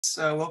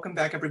So welcome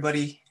back,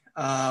 everybody.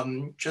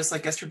 Just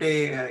like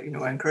yesterday,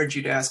 I encourage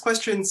you to ask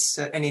questions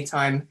at any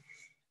time.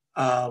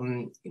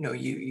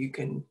 You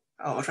can.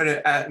 I'll try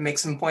to make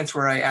some points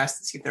where I ask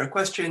to see if there are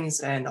questions,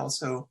 and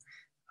also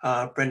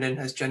Brendan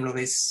has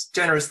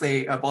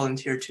generously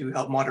volunteered to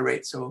help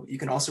moderate. So you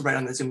can also write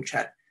on the Zoom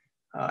chat.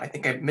 I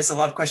think I missed a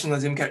lot of questions on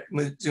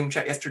the Zoom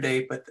chat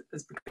yesterday, but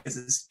that's because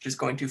it's just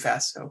going too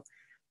fast. So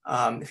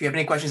if you have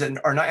any questions that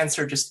are not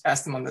answered, just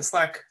ask them on the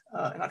Slack,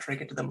 and I'll try to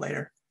get to them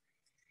later.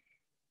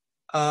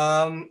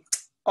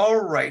 All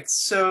right,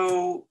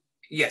 so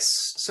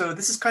yes, so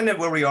this is kind of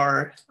where we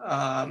are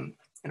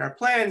in our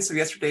plan. So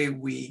yesterday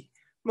we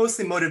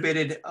mostly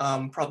motivated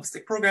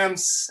probabilistic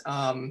programs.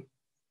 I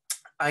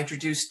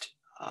introduced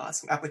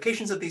some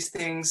applications of these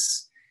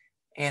things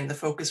and the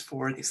focus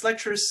for these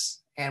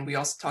lectures. And we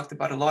also talked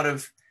about a lot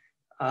of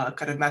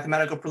kind of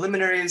mathematical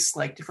preliminaries,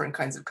 like different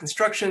kinds of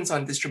constructions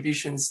on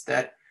distributions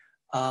that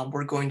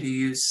we're going to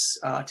use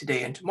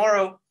today and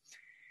tomorrow.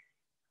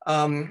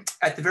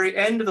 At the very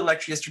end of the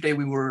lecture yesterday,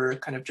 we were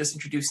kind of just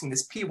introducing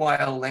this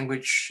p-while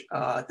language,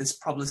 this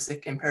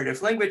probabilistic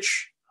imperative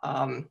language.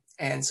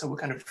 And so we'll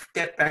kind of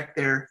get back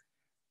there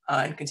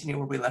and continue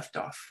where we left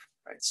off,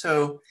 right?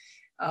 So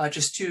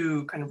just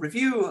to kind of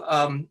review,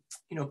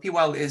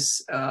 p-while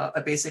is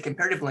a basic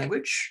imperative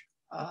language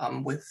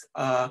with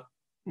a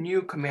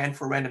new command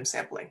for random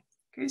sampling.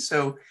 Okay,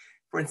 so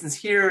for instance,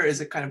 here is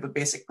a kind of a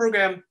basic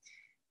program.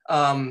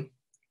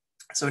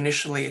 So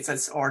initially it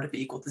sets r to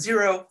be equal to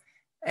 0.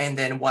 And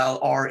then while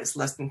r is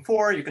less than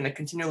 4, you're going to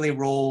continually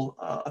roll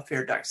a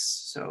fair dice.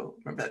 So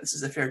remember that this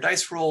is a fair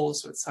dice roll,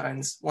 so it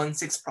assigns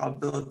 1/6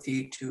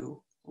 probability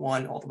to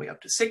 1 all the way up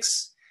to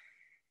 6.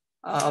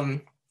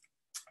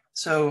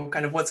 So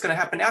kind of what's going to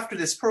happen after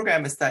this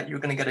program is that you're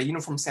going to get a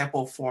uniform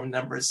sample form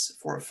numbers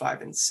 4,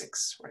 5, and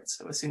 6, right?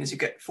 So as soon as you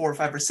get 4,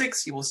 5, or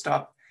 6, you will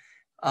stop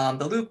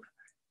the loop.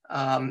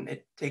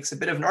 It takes a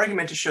bit of an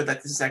argument to show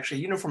that this is actually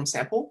a uniform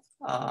sample,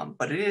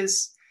 but it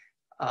is.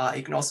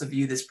 You can also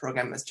view this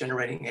program as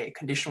generating a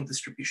conditional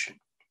distribution.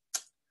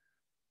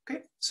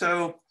 Okay,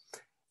 so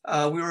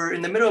we were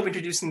in the middle of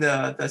introducing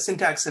the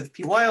syntax of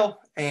p-while,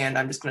 and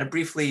I'm just going to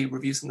briefly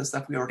review some of the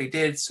stuff we already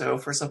did. So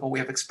first of all, we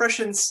have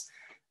expressions.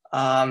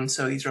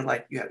 So these are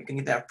like, you can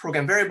either have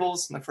program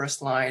variables in the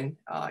first line,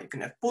 you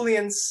can have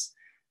Booleans,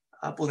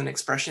 Boolean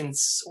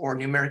expressions, or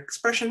numeric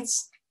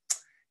expressions.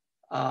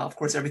 Of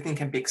course, everything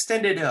can be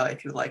extended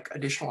if you like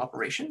additional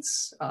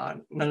operations.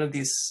 None of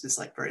these is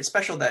like very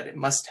special that it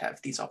must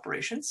have these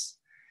operations.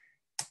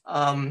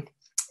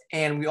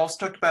 And we also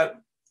talked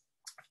about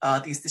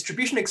these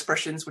distribution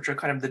expressions, which are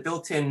kind of the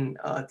built-in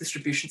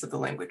distributions of the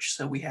language.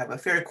 So we have a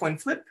fair coin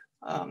flip.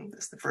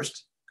 That's the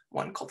first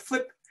one called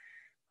flip.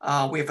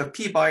 We have a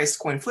p-biased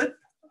coin flip.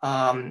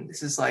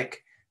 This is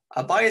like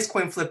a biased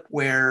coin flip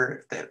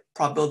where the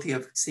probability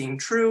of seeing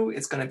true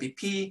is going to be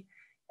p,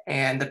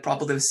 and the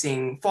probability of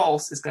seeing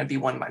false is going to be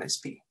 1 minus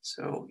p.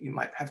 So you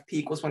might have p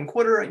equals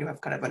 1/4, and you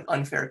have kind of an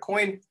unfair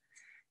coin.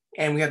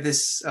 And we have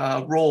this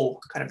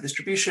roll kind of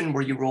distribution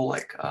where you roll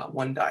like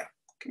 1 die.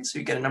 Okay, so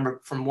you get a number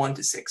from 1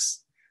 to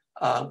 6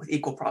 with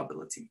equal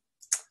probability.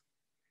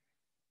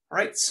 All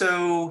right,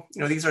 so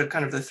these are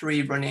kind of the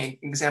 3 running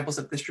examples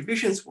of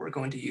distributions we're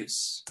going to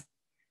use.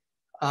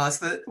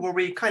 Where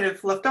we kind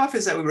of left off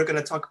is that we were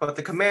going to talk about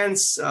the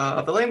commands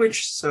of the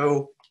language.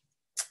 So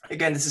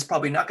again, this is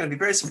probably not going to be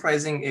very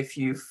surprising if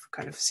you've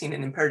kind of seen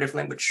an imperative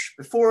language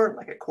before,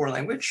 like a core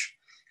language.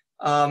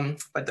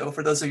 But though,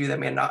 for those of you that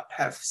may not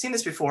have seen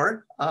this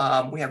before,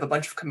 we have a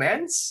bunch of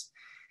commands.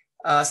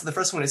 So the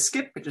first one is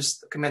skip, which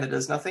is a command that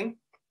does nothing.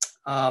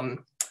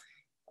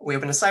 We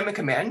have an assignment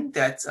command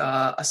that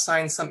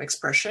assigns some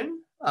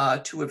expression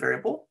to a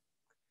variable.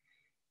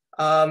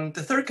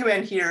 The third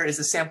command here is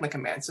a sampling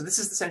command. So this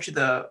is essentially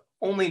the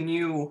only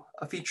new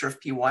feature of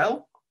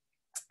p-while,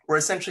 where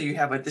essentially you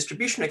have a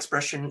distribution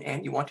expression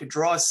and you want to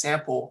draw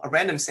a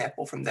random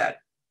sample from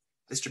that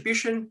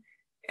distribution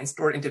and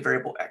store it into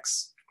variable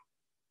x.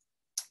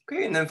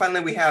 Okay, and then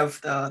finally we have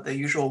the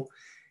usual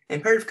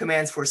imperative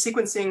commands for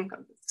sequencing,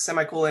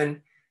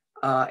 semicolon,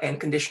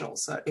 and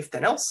conditionals, if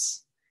then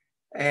else,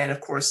 and of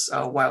course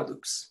while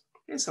loops.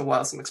 Okay, so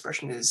while some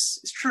expression is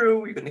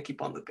true, you're going to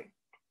keep on looping.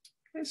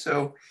 Okay,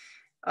 so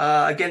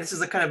again, this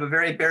is a kind of a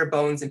very bare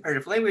bones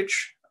imperative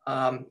language.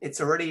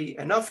 It's already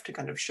enough to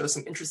kind of show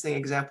some interesting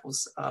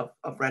examples of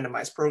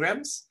randomized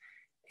programs,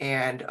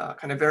 and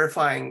kind of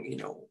verifying,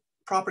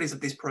 properties of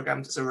these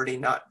programs is already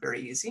not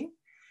very easy.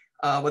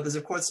 But there's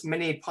of course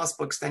many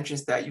possible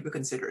extensions that you could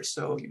consider.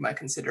 So you might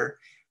consider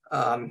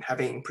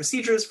having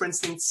procedures, for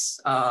instance,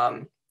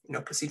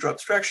 procedural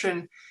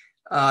abstraction.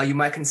 You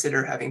might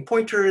consider having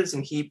pointers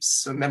and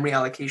heaps, so memory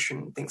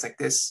allocation, things like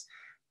this.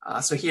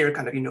 So here,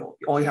 kind of,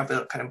 all you have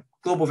the kind of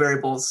global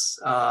variables,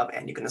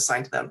 and you can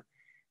assign to them.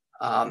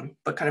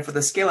 But kind of for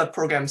the scale-up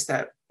programs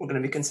that we're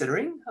going to be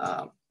considering,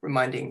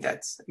 reminding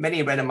that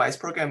many randomized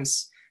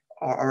programs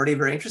are already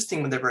very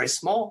interesting when they're very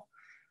small.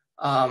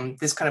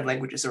 This kind of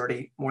language is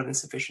already more than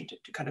sufficient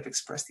to kind of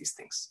express these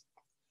things.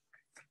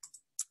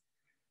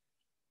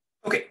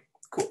 Okay,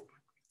 cool.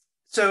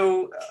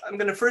 So I'm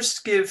going to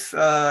first give,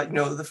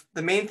 the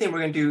main thing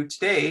we're going to do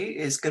today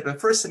is give a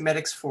first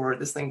semantics for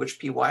this language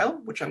p-while,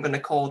 which I'm going to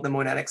call the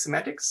monadic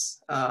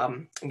semantics.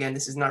 Again,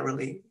 this is not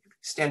really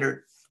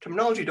standard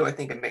terminology, though I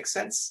think it makes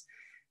sense.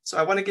 So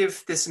I want to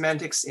give this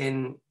semantics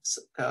in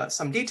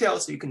some detail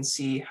so you can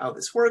see how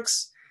this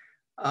works.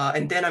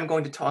 And then I'm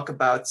going to talk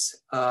about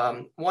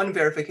one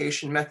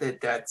verification method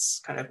that's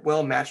kind of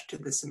well matched to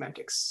the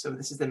semantics. So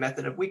this is the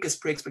method of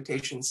weakest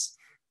pre-expectations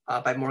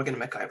by Morgan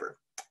and McIver.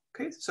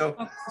 Okay, so.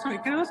 Sorry,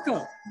 can I ask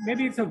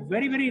maybe it's a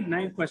very, very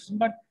naive question,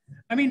 but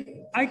I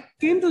mean, I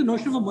came to the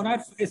notion of a monad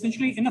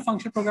essentially in a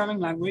functional programming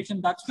language,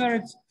 and that's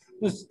where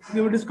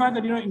we would describe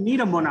that, you need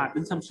a monad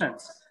in some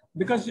sense,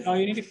 because you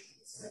need to,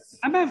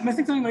 am I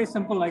missing something very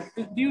simple? Like,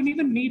 do you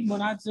even need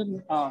monads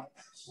in,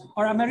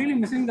 or am I really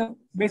missing the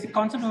basic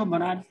concept of a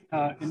monad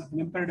in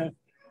imperative?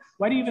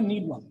 Why do you even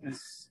need one?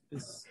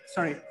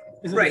 Sorry.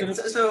 Right,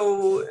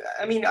 so,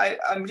 I mean,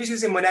 I'm just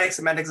using monadic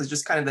semantics as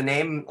just kind of the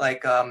name,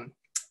 like,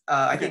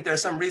 I think there are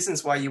some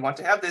reasons why you want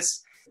to have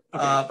this,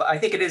 but I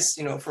think it is,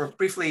 for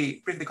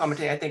briefly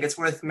commenting, I think it's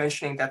worth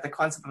mentioning that the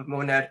concept of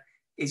monad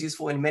is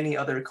useful in many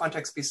other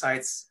contexts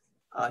besides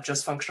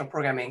just functional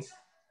programming.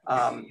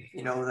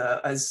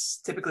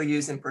 As typically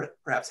used in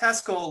perhaps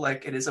Haskell,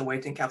 like it is a way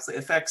to encapsulate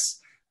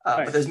effects,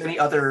 but there's many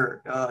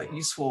other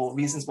useful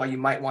reasons why you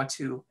might want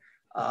to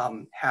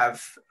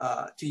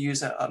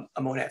use a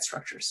monad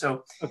structure.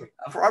 So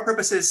for our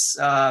purposes,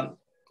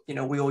 we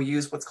will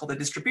use what's called a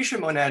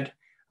distribution monad,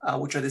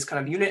 which are this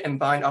kind of unit and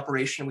bind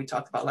operation we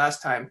talked about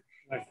last time.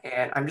 Right.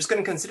 And I'm just going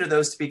to consider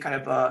those to be kind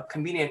of a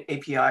convenient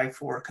API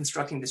for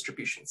constructing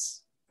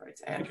distributions, right?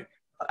 And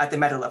at the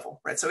meta level,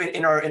 right? So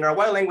in our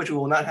while language, we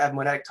will not have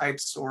monadic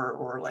types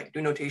or like do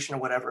notation or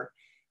whatever.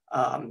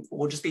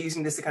 We'll just be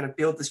using this to kind of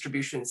build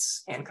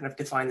distributions and kind of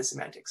define the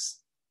semantics.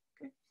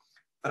 Okay?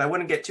 But I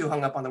wouldn't get too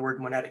hung up on the word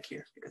monadic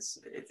here because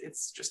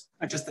it's just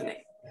the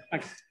name.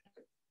 Okay.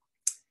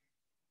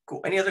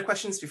 Cool. Any other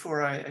questions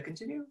before I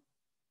continue?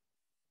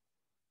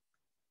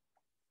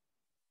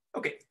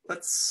 Okay,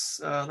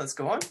 let's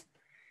go on.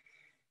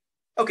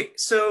 Okay,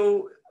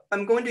 so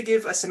I'm going to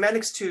give a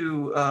semantics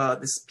to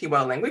this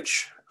p-while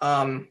language.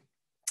 I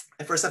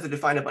first have to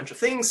define a bunch of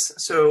things.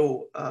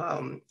 So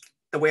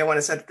the way I want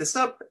to set this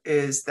up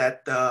is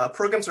that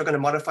programs are going to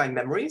modify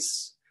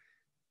memories.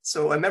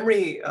 So a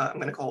memory I'm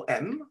going to call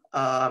M.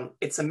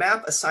 It's a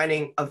map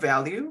assigning a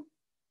value,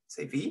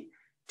 say V,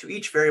 to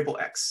each variable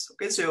X.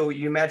 Okay, so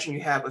you imagine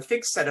you have a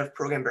fixed set of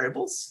program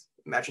variables.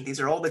 Imagine these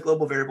are all the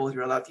global variables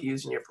you're allowed to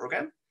use in your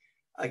program.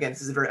 Again,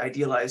 this is a very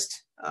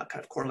idealized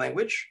kind of core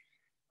language.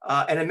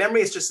 And a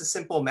memory is just a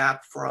simple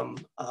map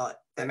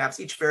that maps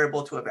each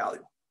variable to a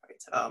value.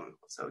 Right?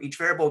 So each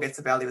variable gets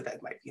a value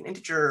that might be an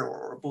integer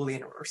or a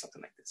Boolean or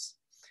something like this.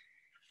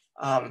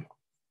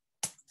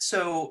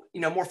 So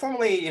more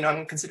formally, I'm going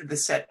to consider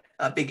this set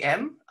big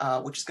M,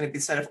 which is going to be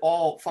the set of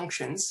all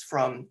functions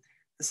from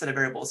the set of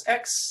variables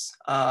X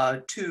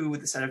to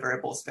the set of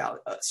variables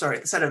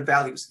the set of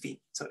values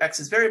V. So X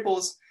is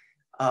variables,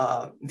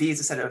 V is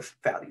a set of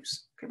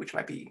values. Which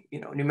might be,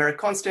 numeric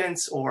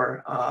constants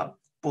or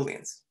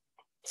Booleans,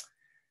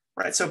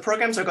 right? So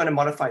programs are going to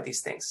modify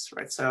these things,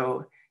 right?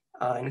 So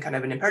in kind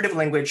of an imperative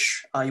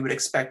language, you would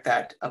expect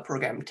that a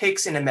program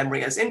takes in a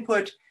memory as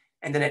input,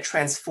 and then it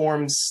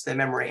transforms the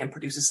memory and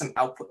produces some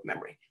output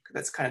memory.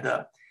 That's kind of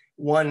the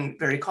one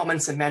very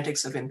common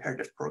semantics of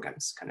imperative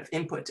programs, kind of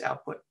input to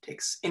output,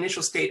 takes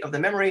initial state of the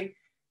memory,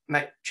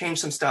 might change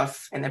some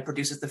stuff, and then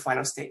produces the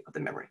final state of the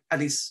memory, at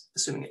least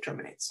assuming it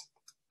terminates,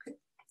 okay?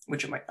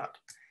 Which it might not.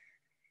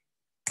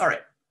 All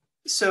right,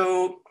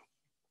 so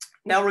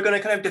now we're going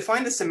to kind of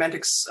define the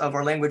semantics of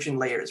our language in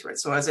layers, right?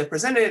 So as I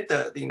presented,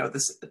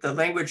 the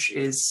language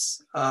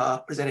is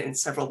presented in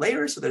several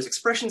layers. So there's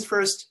expressions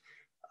first,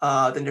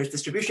 then there's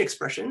distribution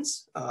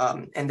expressions,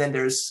 and then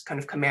there's kind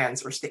of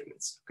commands or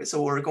statements. Okay,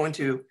 so we're going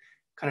to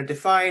kind of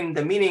define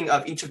the meaning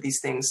of each of these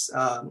things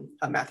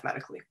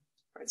mathematically,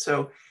 right?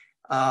 So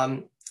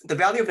the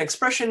value of an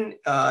expression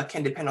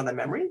can depend on the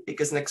memory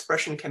because an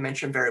expression can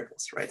mention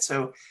variables, right?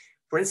 So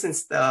for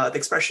instance, the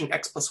expression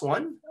x plus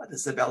 1, this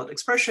is a valid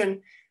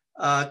expression.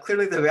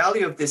 Clearly, the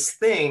value of this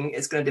thing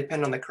is going to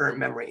depend on the current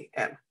memory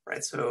M,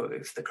 right? So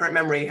if the current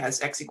memory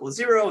has x equals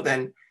 0,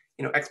 then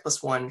x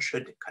plus 1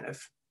 should kind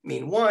of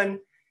mean 1.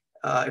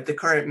 If the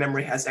current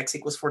memory has x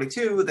equals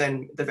 42,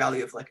 then the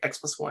value of like x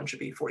plus 1 should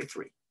be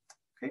 43.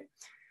 Okay.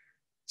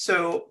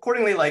 So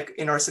accordingly, like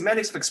in our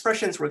semantics of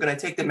expressions, we're going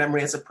to take the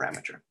memory as a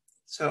parameter.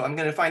 So I'm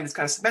going to find this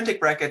kind of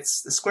semantic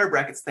brackets, the square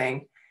brackets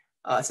thing.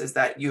 Says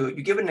that you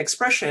give it an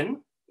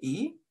expression,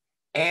 E,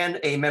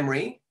 and a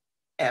memory,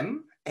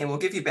 M, and we'll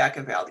give you back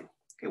a value,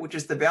 okay, which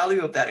is the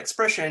value of that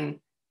expression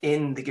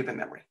in the given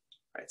memory,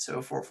 right?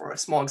 So for a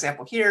small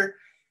example here,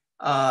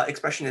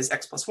 expression is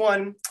x plus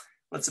 1.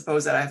 Let's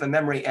suppose that I have a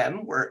memory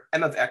M where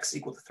M of x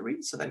equal to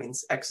 3. So that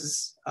means x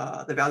is,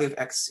 the value of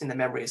x in the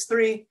memory is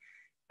 3.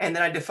 And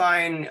then I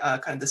define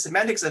kind of the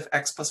semantics of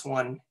x plus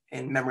 1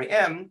 in memory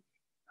M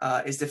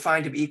is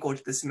defined to be equal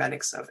to the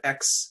semantics of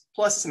x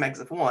plus the semantics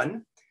of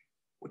 1.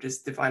 which is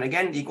defined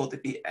again equal to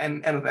be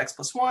m of x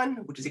plus 1,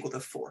 which is equal to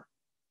 4.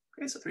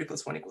 Okay, so 3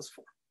 plus 1 equals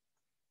 4.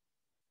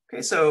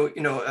 Okay, so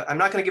I'm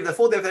not going to give the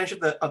full definition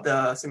of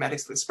the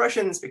semantics of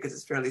expressions because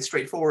it's fairly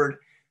straightforward.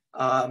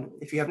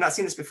 If you have not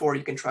seen this before,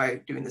 you can try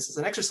doing this as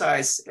an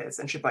exercise,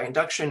 essentially by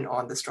induction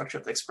on the structure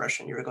of the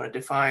expression. You're going to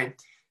define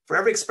for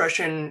every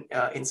expression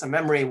in some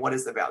memory, what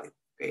is the value?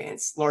 Okay, and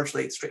it's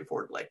largely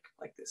straightforward like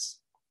this.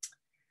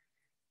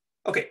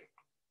 Okay,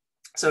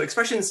 so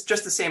expressions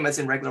just the same as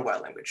in regular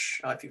wild language,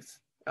 if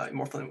you're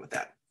more familiar with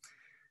that.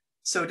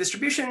 So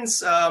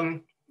distributions,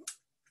 in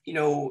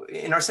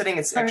our setting,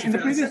 it's actually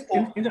fairly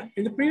simple.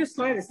 In the previous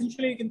slide,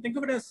 essentially, you can think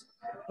of it as,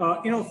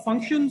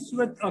 functions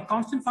with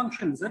constant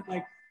functions.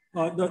 Right?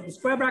 Like the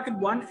square bracket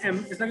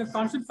 1m is like a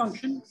constant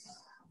function.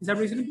 Is that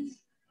reasonable?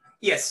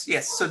 Yes,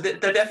 yes. So the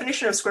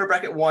definition of square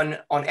bracket 1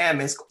 on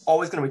m is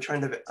always going to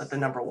return the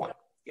number 1.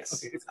 Yes,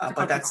 okay,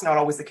 but that's not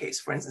always the case.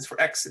 For instance, for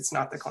x, it's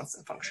not the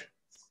constant function.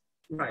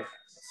 Right.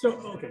 So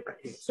okay.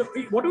 So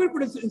what do we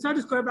put inside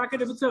the square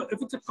bracket? If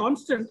it's a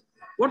constant,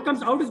 what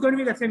comes out is going to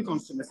be that same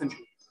constant,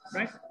 essentially,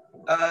 right?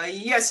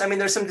 Yes. I mean,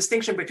 there's some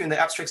distinction between the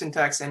abstract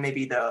syntax and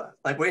maybe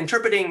we're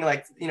interpreting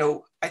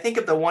I think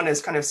of the one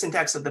as kind of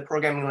syntax of the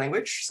programming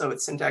language. So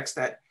it's syntax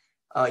that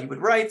you would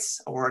write,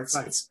 or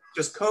it's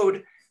just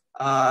code.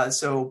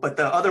 But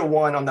the other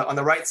one on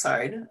the right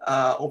side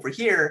over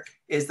here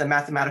is the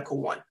mathematical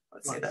one.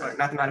 Let's say the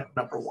mathematical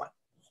number 1.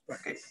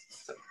 Okay,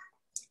 so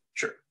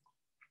sure.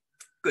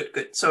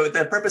 Good. So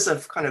the purpose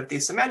of kind of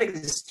these semantics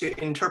is to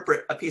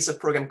interpret a piece of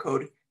program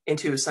code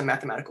into some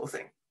mathematical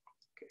thing.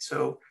 Okay,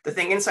 so the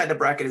thing inside the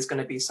bracket is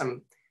going to be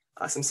some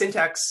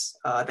syntax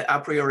that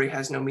a priori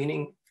has no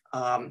meaning.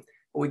 But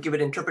we give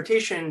it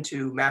interpretation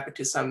to map it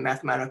to some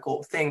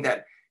mathematical thing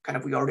that kind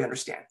of we already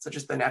understand, such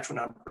as the natural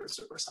numbers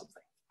or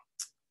something.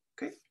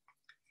 Okay,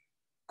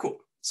 cool.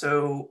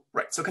 So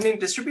so continuing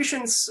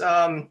distributions,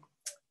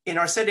 in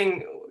our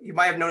setting, you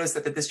might have noticed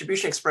that the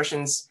distribution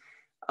expressions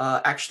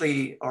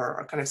actually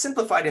are kind of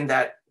simplified in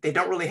that they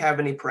don't really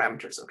have any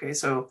parameters. Okay,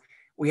 so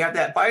we have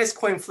that bias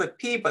coin flip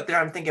p, but there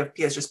I'm thinking of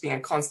p as just being a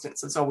constant,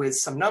 so it's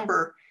always some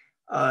number.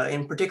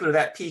 In particular,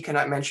 that p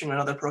cannot mention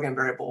another program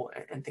variable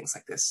and things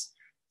like this.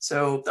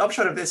 So the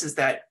upshot of this is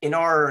that in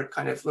our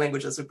kind of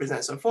language as we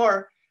present so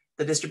far,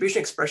 the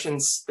distribution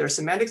expressions, their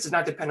semantics does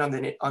not depend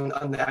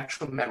on the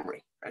actual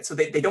memory, right? So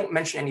they don't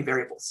mention any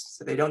variables,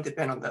 so they don't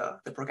depend on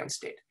the program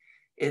state.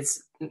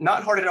 It's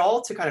not hard at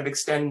all to kind of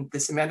extend the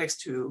semantics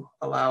to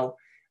allow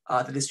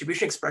the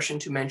distribution expression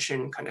to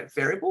mention kind of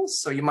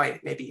variables. So you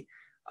might maybe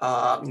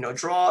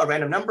draw a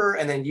random number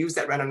and then use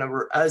that random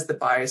number as the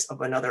bias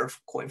of another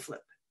coin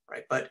flip,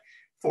 right? But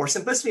for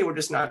simplicity, we're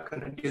just not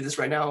going to do this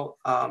right now.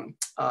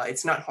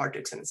 It's not hard to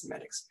extend the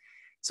semantics.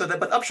 So but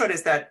the upshot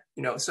is that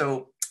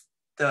so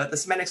the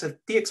semantics of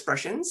D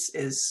expressions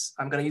is,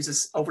 I'm going to use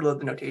this overload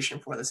the notation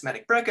for the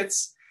semantic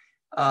brackets.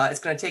 It's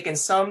going to take in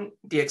some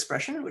D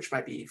expression, which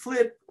might be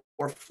flip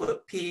or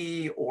flip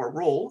p or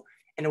roll,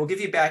 and it will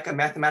give you back a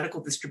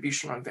mathematical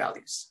distribution on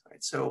values.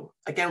 Right? So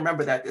again,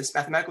 remember that this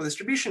mathematical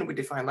distribution we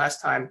defined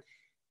last time,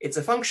 it's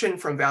a function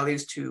from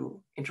values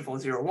to interval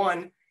 0,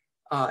 1,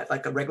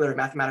 like a regular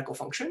mathematical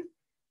function.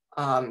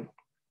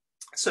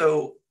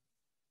 So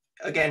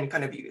again,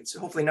 kind of, it's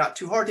hopefully not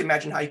too hard to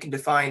imagine how you can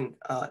define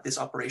this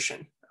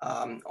operation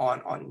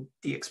on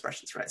D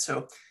expressions, right?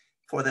 So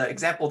for the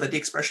example, the D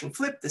expression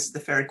flip, this is the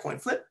fairy coin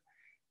flip,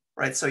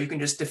 right? So you can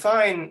just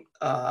define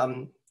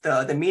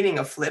the meaning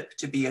of flip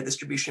to be a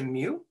distribution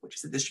mu, which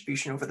is the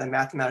distribution over the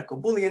mathematical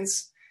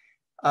booleans,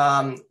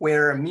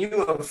 where mu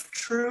of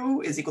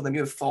true is equal to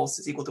mu of false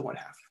is equal to 1/2.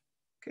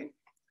 Okay,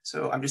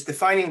 so I'm just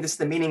defining this,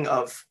 the meaning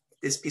of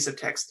this piece of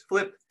text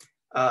flip.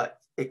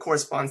 It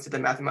corresponds to the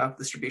mathematical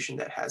distribution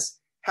that has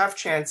half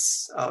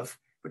chance of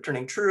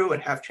returning true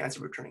and half chance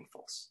of returning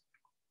false.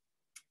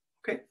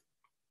 Okay.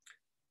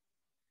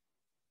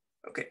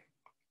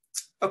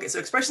 Okay, so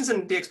expressions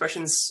and D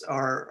expressions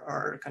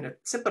are kind of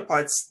simpler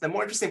parts. The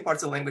more interesting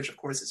parts of the language, of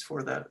course, is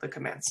for the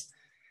commands.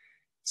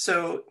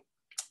 So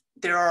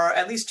there are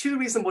at least 2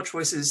 reasonable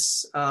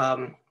choices.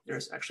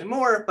 There's actually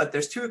more, but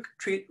there's 2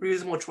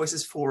 reasonable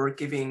choices for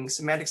giving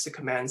semantics to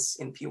commands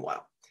in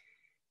p-while.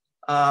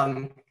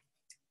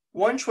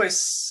 One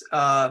choice,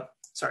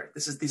 sorry,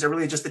 these are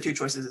really just the 2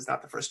 choices, it's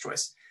not the first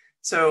choice.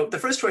 So the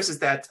first choice is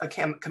that a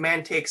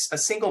command takes a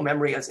single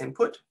memory as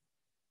input.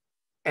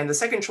 And the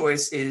second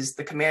choice is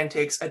the command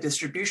takes a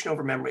distribution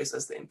over memories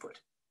as the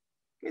input.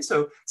 Okay,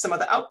 so some of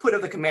the output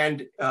of the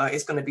command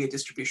is going to be a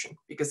distribution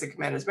because the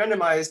command is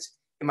randomized.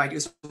 It might do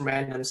some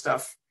random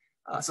stuff.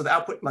 So the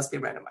output must be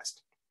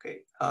randomized,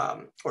 okay,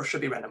 or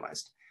should be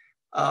randomized.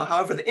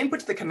 However, the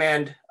input to the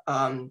command,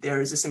 there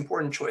is this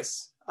important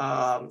choice.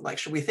 Like,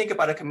 should we think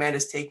about a command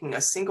as taking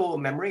a single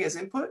memory as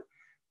input,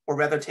 or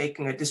rather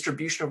taking a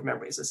distribution of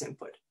memories as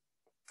input?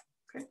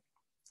 Okay,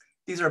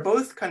 these are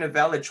both kind of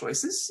valid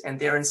choices, and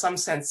they're in some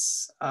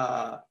sense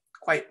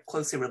quite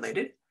closely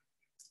related.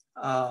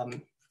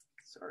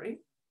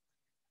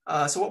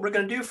 So what we're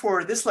going to do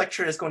for this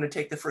lecture is going to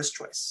take the first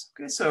choice.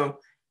 Okay, so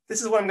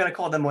this is what I'm going to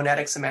call the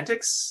monadic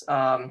semantics.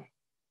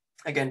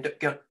 Again,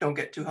 don't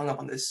get too hung up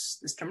on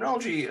this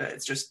terminology.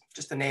 It's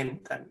just a name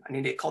that I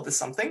need to call this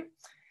something.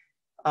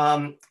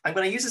 I'm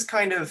going to use this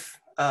kind of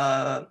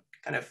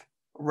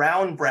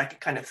round bracket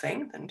kind of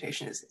thing. The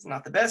notation is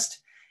not the best,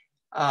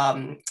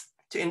 to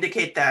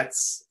indicate that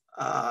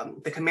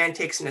the command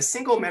takes in a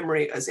single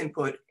memory as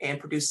input and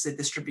produces a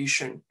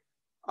distribution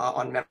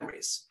on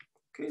memories.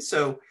 Okay,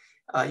 so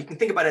you can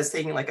think about it as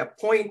taking like a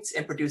point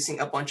and producing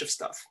a bunch of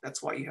stuff.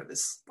 That's why you have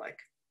this like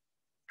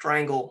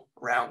triangle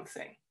round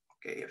thing.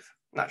 Okay, I'm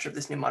not sure if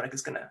this mnemonic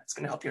is gonna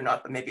help you or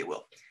not, but maybe it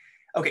will.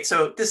 Okay,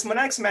 so this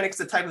monadic semantics,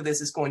 the type of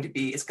this is going to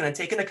be, it's going to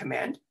take in a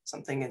command,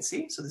 something in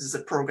C. So this is a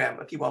program,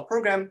 a p-while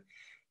program.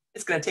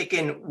 It's going to take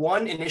in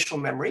one initial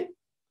memory,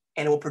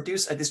 and it will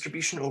produce a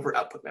distribution over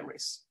output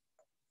memories.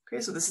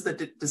 Okay, so this is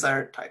the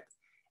desired type.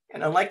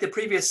 And unlike the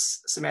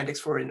previous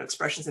semantics for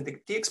expressions and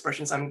D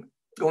expressions, I'm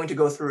going to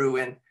go through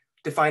and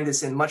define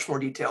this in much more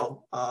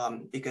detail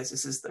because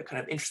this is the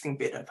kind of interesting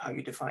bit of how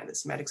you define the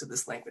semantics of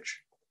this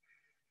language.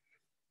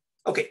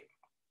 Okay,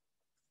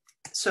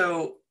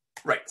 so,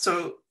 right,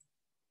 so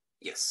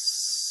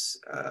yes,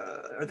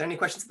 are there any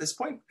questions at this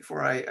point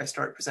before I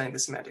start presenting the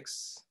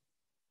semantics?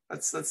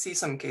 Let's see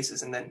some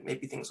cases and then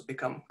maybe things will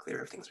become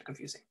clear if things are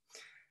confusing.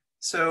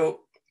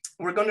 So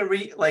we're going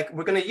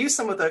to use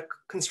some of the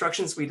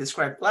constructions we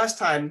described last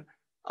time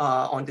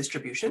on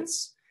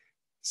distributions.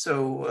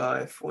 So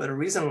if for whatever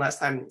reason last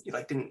time you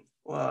didn't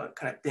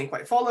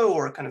quite follow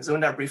or kind of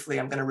zoned out briefly,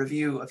 I'm going to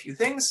review a few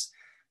things.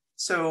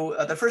 So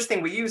the first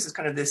thing we use is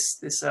kind of this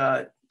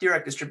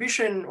Dirac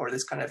distribution, or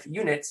this kind of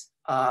unit,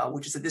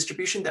 which is a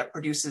distribution that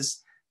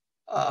produces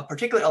a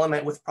particular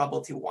element with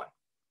probability 1.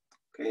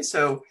 Okay,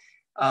 so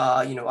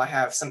I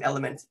have some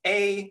element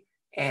A,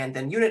 and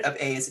then unit of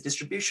A is a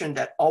distribution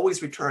that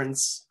always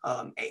returns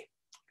A.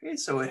 Okay,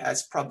 so it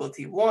has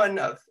probability 1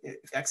 of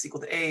if x equal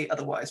to A,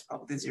 otherwise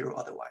probability 0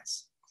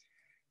 otherwise.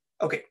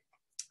 Okay,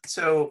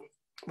 so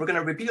we're going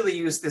to repeatedly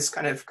use this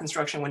kind of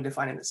construction when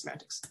defining the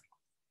semantics.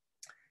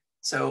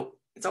 So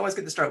it's always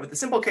good to start with the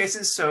simple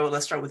cases. So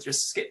let's start with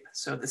just skip.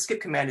 So the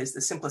skip command is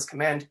the simplest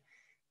command.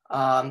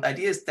 The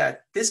idea is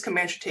that this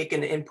command should take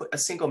in input a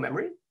single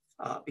memory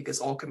because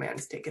all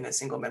commands take in a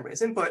single memory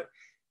as input.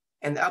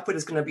 And the output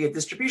is going to be a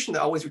distribution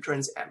that always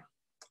returns M.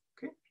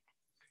 Okay.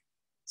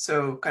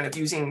 So kind of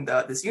using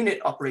this unit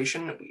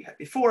operation that we had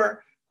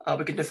before,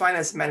 we can define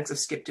the semantics of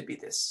skip to be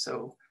this.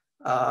 So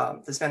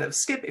the semantic of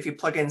skip, if you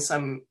plug in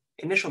some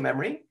initial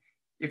memory,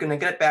 you're going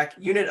to get back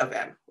unit of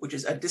M, which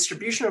is a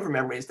distribution over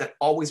memories that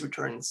always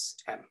returns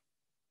M.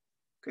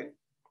 Okay.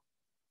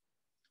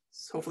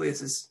 So hopefully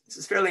this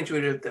is fairly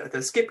intuitive.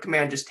 The skip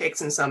command just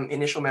takes in some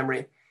initial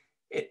memory.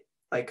 It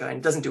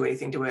and doesn't do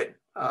anything to it.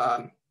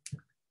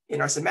 In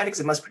our semantics,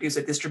 it must produce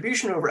a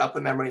distribution over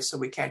output memories, so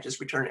we can't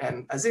just return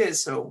M as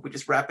is. So we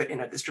just wrap it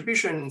in a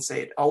distribution and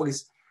say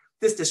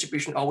this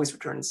distribution always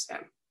returns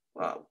M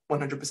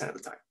 100% of the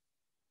time.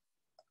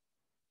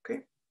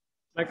 Okay.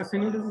 Like a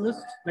singleton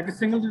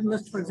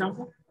list, for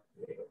example.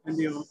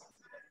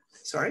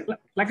 Sorry?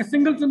 Like a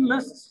singleton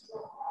list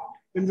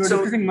when we're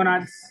discussing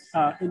monads.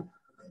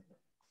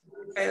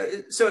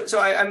 So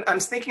I'm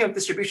thinking of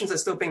distributions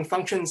as still being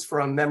functions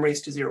from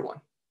memories to 0,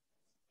 1.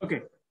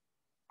 Okay.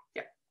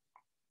 Yeah.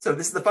 So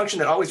this is the function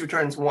that always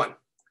returns 1.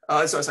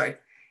 Sorry.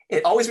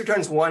 It always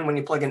returns 1 when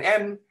you plug in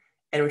M,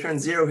 and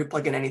returns 0 if you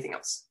plug in anything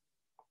else.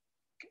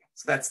 Okay.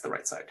 So that's the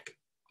right side.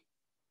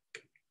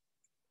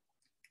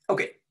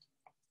 Okay.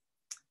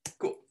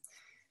 Cool.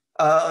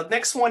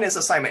 Next one is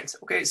assignment.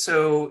 Okay,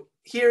 so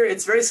here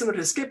it's very similar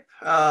to skip.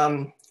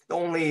 The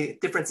only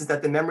difference is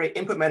that the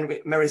input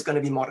memory is going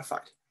to be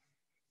modified,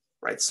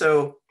 right?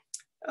 So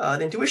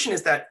the intuition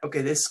is that,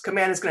 okay, this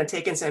command is going to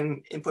take in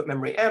some input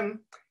memory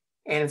M,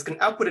 and it's going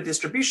to output a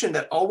distribution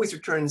that always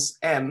returns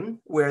M,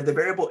 where the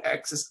variable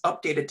X is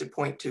updated to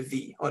point to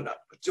V, or not,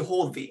 to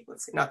hold V,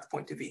 let's say, not to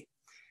point to V.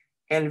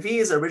 And V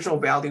is the original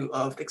value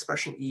of the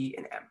expression E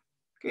in M.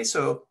 Okay,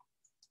 so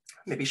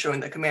maybe showing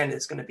the command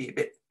is going to be a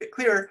bit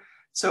clearer.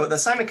 So the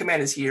assignment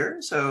command is here.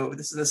 So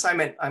this is the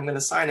assignment. I'm going to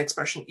assign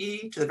expression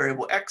E to the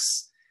variable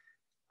X.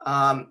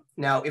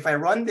 Now, if I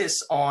run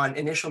this on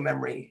initial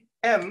memory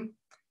M,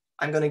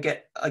 I'm going to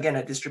get, again,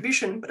 a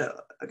distribution,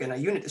 but again, a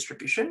unit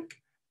distribution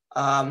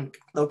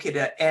located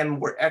at M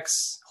where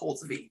X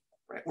holds V,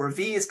 right? Where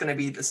V is going to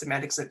be the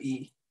semantics of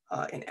E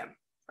in M,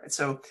 right?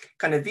 So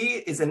kind of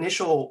V is the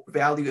initial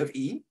value of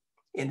E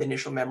in the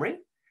initial memory.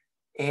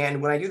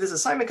 And when I do this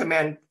assignment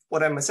command,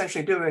 what I'm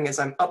essentially doing is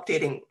I'm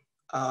updating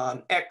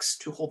X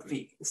to hold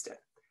V instead.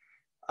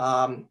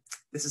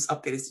 This is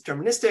update is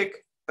deterministic,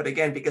 but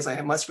again, because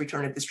I must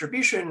return a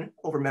distribution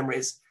over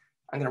memories,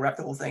 I'm going to wrap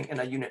the whole thing in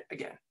a unit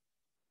again.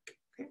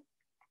 Okay.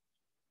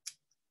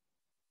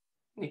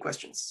 Any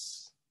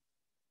questions?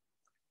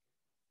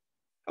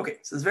 Okay,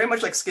 so it's very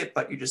much like skip,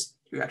 but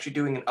you're actually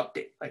doing an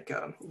update. Like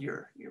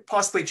you're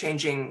possibly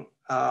changing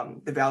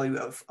the value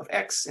of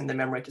X in the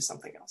memory to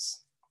something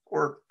else,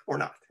 or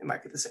not. It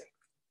might be the same.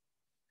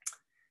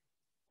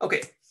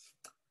 Okay.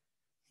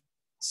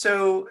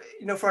 So,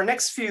 for our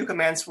next few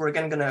commands, we're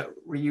again going to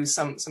reuse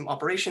some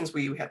operations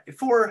we had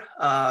before.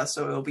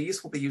 So it'll be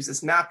useful to use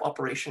this map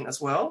operation as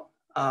well.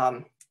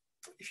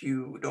 If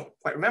you don't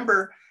quite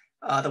remember,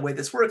 the way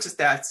this works is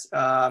that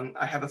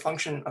I have a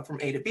function from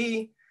A to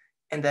B,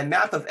 and then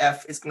map of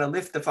f is going to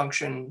lift the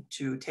function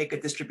to take a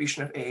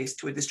distribution of A's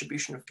to a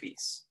distribution of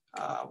B's,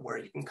 where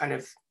you can kind of,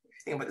 if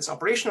you think about this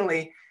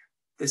operationally,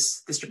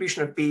 this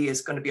distribution of B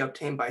is going to be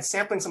obtained by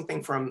sampling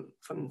something from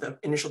the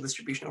initial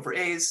distribution over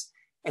A's,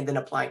 and then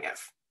applying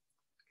f.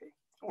 Okay.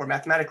 Or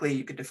mathematically,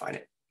 you could define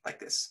it like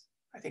this.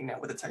 I think now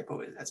with a typo,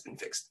 it has been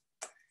fixed.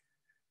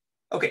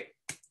 Okay,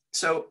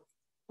 so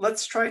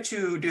let's try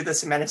to do the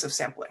semantics of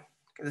sampling,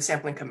 okay, the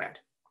sampling command.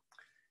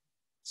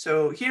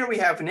 So here we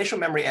have initial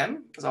memory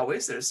M, as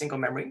always, there's single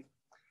memory.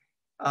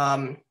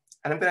 And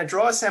I'm going to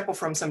draw a sample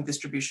from some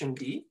distribution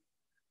D.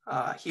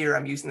 Here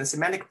I'm using the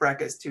semantic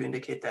brackets to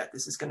indicate that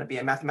this is going to be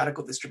a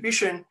mathematical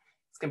distribution.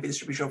 It's going to be a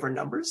distribution over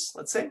numbers,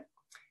 let's say.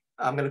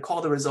 I'm going to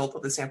call the result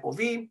of the sample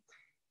V.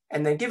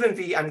 And then given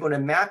V, I'm going to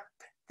map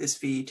this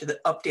V to the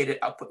updated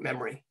output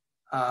memory,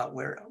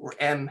 where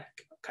M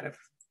kind of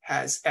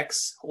has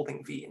X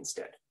holding V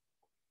instead.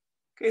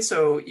 Okay,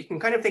 so you can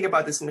kind of think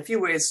about this in a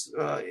few ways.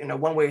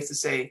 One way is to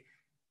say,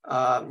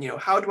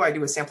 how do I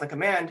do a sampling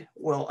command?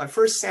 Well, I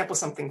first sample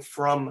something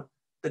from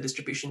the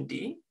distribution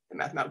D, the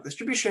mathematical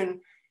distribution,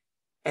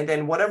 and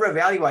then whatever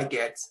value I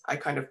get, I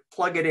kind of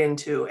plug it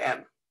into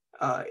M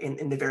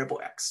in the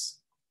variable X.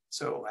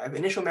 So I have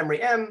initial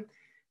memory M,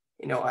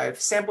 I've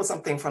sampled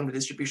something from the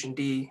distribution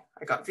D,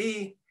 I got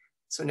V.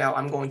 So now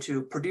I'm going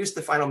to produce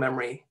the final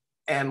memory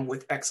M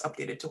with X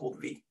updated to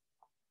hold V.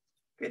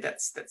 Okay,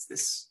 that's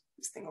this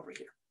thing over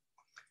here.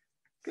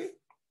 Okay,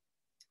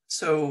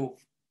 so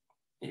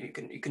you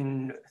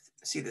can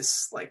see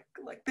this like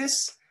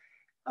this.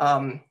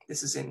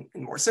 This is in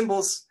more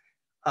symbols.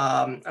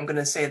 I'm going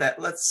to say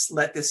that let's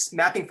let this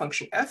mapping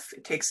function f,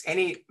 it takes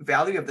any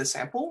value of the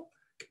sample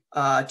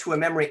to a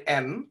memory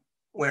M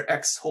where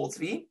X holds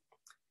V.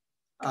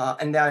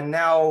 And then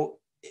now,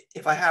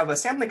 if I have a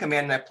sampling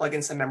command and I plug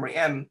in some memory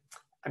M,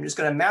 I'm just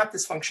going to map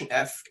this function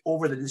f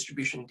over the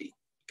distribution D.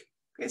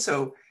 Okay,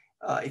 so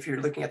if you're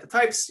looking at the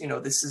types,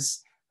 this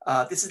is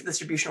the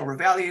distribution over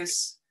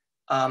values.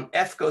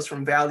 F goes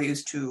from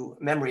values to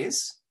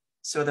memories.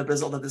 So the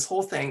result of this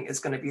whole thing is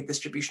going to be a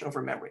distribution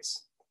over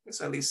memories.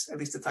 So at least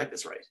the type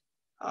is right.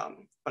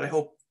 But I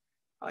hope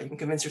you can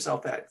convince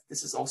yourself that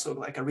this is also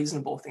like a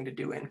reasonable thing to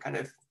do and kind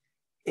of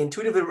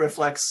intuitively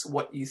reflects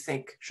what you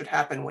think should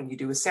happen when you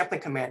do a sampling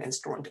command and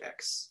store into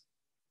X.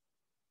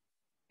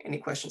 Any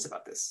questions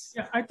about this?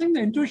 Yeah, I think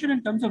the intuition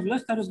in terms of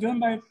list that was given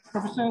by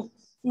Professor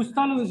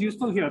Ustalo is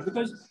useful here,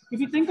 because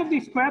if you think of the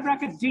square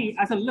bracket G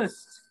as a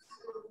list,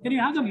 then you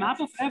have the map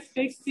of F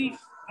takes the,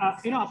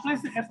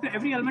 applies the F to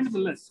every element of the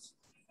list.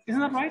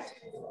 Isn't that right?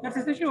 That's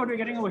essentially what we're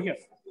getting over here.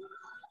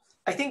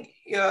 I think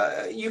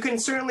you can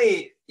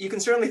certainly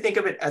think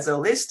of it as a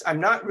list. I'm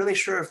not really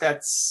sure if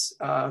that's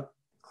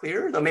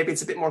clear, though maybe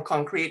it's a bit more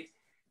concrete.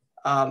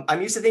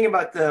 I'm used to thinking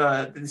about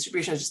the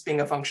distribution as just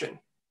being a function,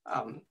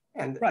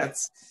 and right.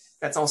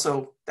 that's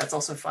also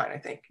fine. I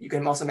think you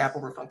can also map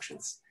over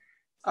functions.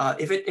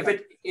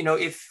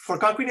 If for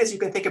concreteness you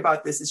can think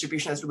about this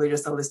distribution as really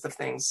just a list of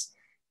things,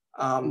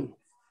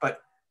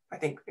 but I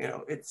think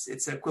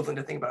it's equivalent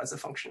to think about it as a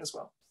function as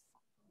well.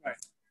 Right.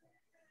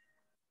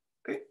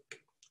 Okay.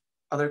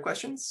 Other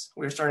questions?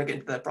 We're starting to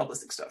get into the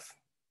probabilistic stuff.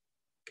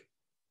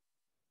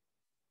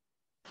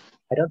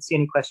 I don't see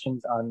any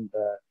questions on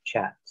the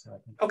chat. So I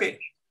think okay,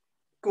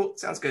 cool,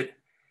 sounds good.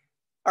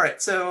 All right,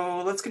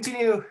 so let's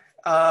continue.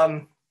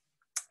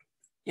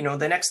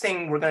 The next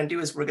thing we're going to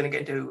do is we're going to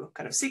get into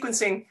kind of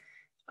sequencing.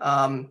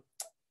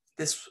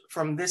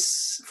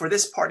 For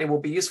this part, it will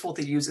be useful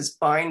to use this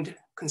bind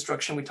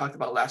construction we talked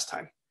about last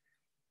time.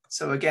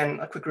 So again,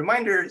 a quick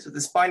reminder, so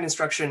this bind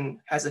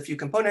instruction has a few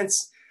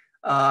components.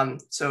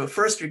 So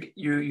first,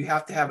 you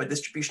have to have a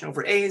distribution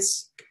over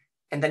A's,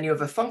 and then you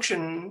have a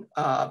function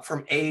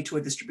from A to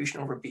a distribution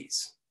over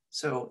B's.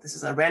 So this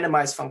is a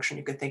randomized function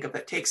you can think of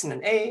that takes in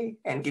an A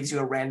and gives you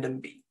a random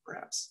B,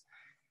 perhaps.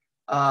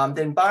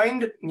 Then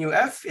bind mu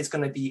f is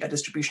going to be a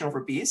distribution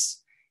over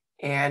B's.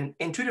 And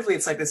intuitively,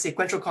 it's like the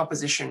sequential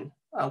composition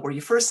where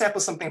you first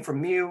sample something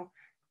from mu,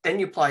 then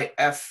you apply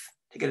f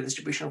to get a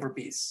distribution over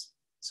B's.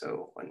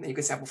 So and then you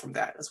can sample from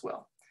that as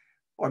well.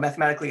 Or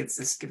mathematically, it's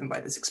this given by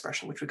this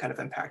expression, which we kind of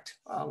unpacked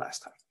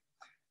last time.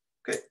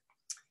 Okay.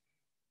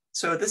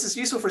 So this is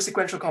useful for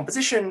sequential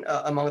composition,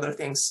 among other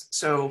things.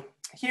 So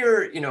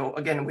here,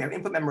 again, we have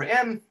input memory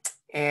M,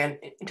 and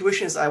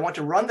intuition is I want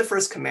to run the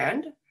first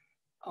command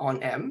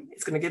on M.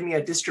 It's going to give me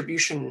a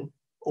distribution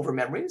over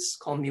memories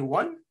called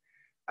mu1.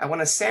 I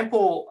want to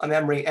sample a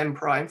memory M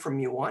prime from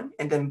mu1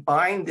 and then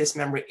bind this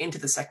memory into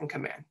the second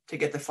command to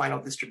get the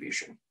final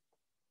distribution.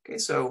 Okay,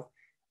 so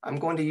I'm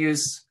going to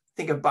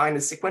think of bind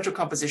as sequential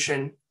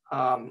composition,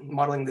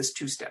 modeling this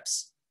 2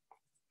 steps.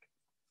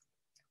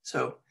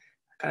 So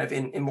kind of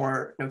in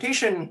more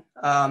notation,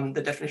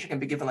 the definition can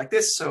be given like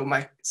this. So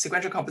my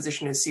sequential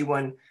composition is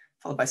C1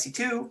 followed by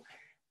C2.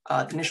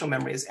 The initial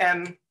memory is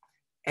M.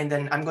 And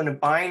then I'm going to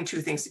bind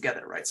two things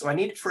together, right? So I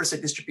need first a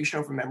distribution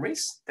over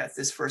memories. That's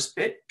this first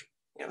bit.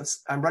 You know,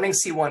 I'm running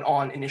C1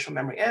 on initial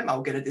memory M.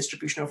 I'll get a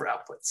distribution over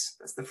outputs.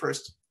 That's the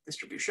first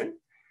distribution.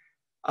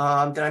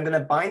 Then I'm going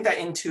to bind that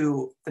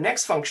into the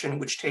next function,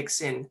 which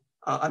takes in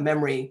a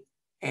memory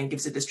and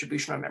gives a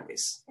distribution on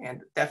memories.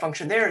 And that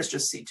function there is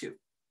just C2.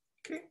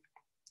 Okay.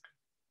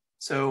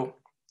 So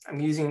I'm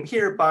using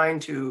here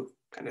bind to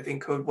kind of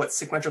encode what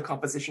sequential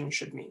composition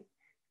should mean.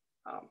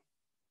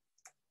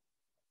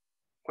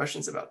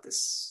 Questions about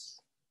this?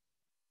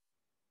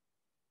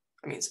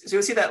 I mean, so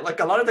you'll see that like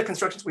a lot of the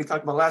constructions we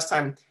talked about last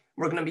time,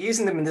 we're going to be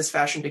using them in this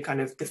fashion to kind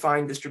of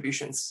define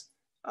distributions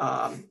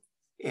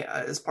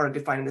as part of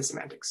defining the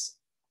semantics.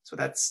 So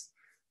that's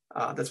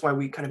why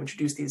we kind of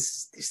introduce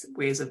these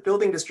ways of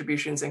building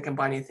distributions and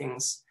combining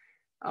things,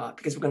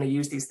 because we're going to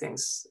use these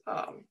things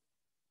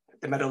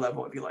at the meta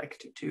level, if you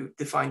like, to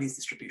define these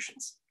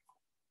distributions.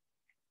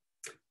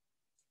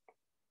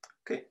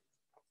 Okay.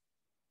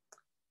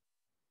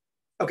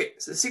 Okay,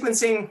 so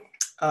sequencing,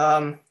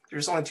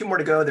 there's only two more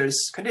to go.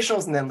 There's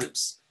conditionals and then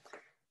loops.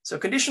 So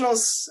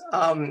conditionals,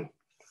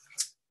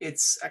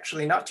 it's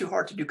actually not too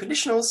hard to do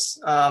conditionals.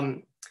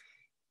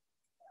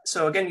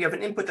 So again, you have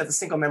an input that's a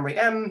single memory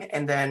M,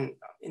 and then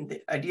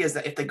the idea is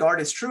that if the guard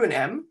is true in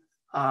M,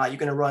 you're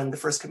going to run the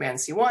first command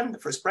C1, the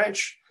first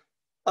branch.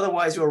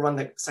 Otherwise, you'll run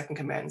the second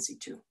command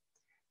C2.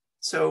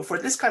 So for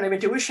this kind of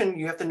intuition,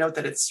 you have to note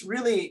that it's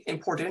really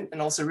important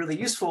and also really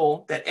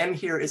useful that M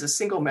here is a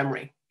single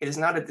memory. It is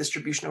not a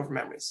distribution over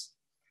memories.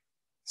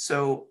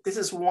 So this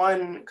is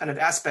one kind of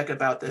aspect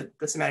about the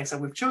semantics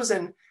that we've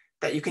chosen,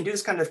 that you can do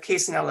this kind of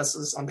case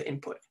analysis on the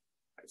input.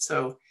 Right?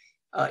 So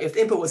if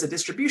the input was a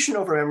distribution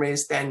over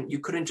memories, then you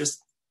couldn't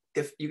just,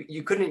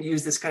 you couldn't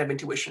use this kind of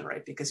intuition,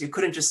 right? Because you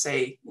couldn't just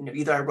say, you know,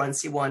 either I run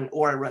C1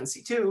 or I run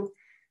C2,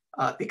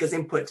 because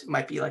input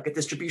might be like a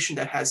distribution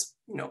that has,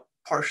 you know,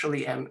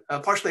 partially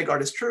a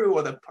guard is true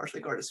or the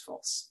partially guard is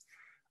false.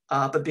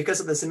 But because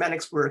of the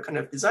semantics we're kind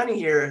of designing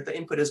here, the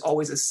input is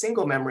always a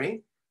single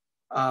memory.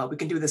 We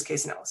can do this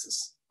case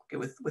analysis, okay,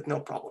 with no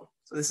problem.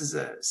 So this is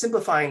a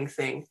simplifying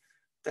thing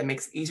that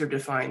makes it easier to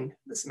define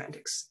the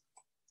semantics.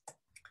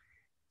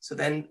 So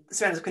then the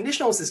semantics of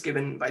conditionals is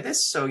given by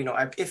this. So, you know,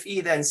 if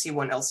E then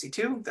C1 else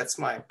C2, that's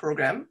my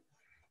program.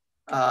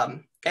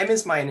 M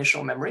is my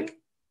initial memory.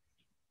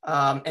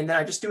 And then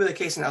I just do the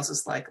case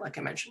analysis like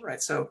I mentioned,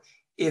 right? So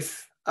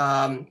if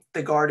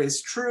the guard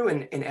is true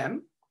in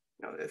M,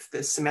 you know, if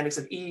the semantics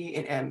of E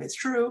in M is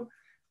true,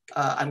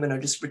 I'm going to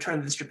just return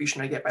the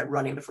distribution I get by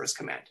running the first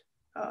command,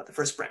 the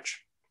first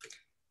branch.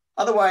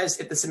 Otherwise,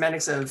 if the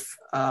semantics of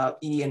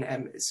E in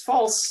M is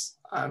false,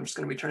 I'm just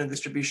going to return the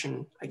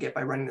distribution I get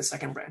by running the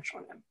second branch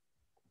on M.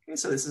 Okay,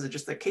 so this is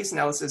just a case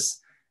analysis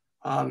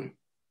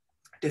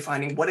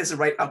defining what is the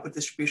right output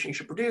distribution you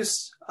should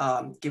produce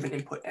given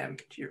input M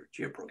to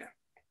your program.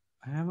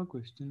 I have a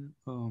question.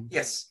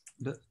 Yes.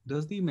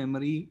 Does the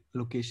memory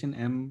location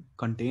M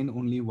contain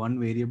only one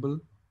variable?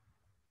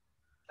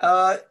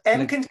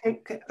 M can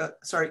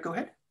sorry, go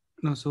ahead.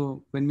 No,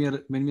 so when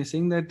we're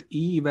saying that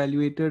E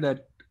evaluated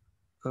at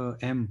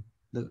M,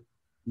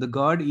 the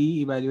guard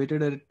E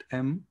evaluated at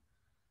M,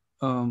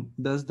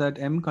 does that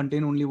M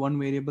contain only one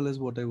variable is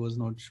what I was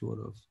not sure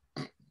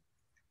of.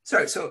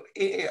 Sorry, so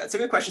it's a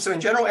good question. So in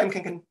general, M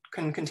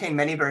can contain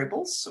many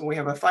variables. So we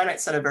have a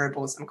finite set of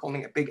variables. I'm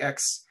calling it big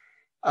X.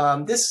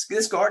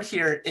 This guard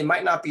here, it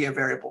might not be a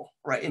variable,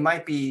 right? It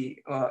might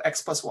be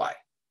X plus Y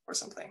or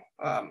something,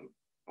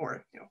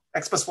 or you know,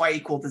 X plus Y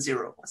equal to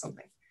 0 or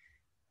something.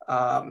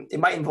 It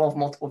might involve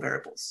multiple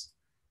variables.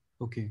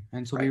 Okay,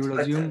 and so right? we would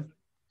assume,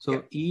 so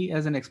yeah. E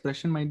as an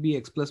expression might be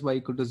X plus Y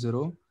equal to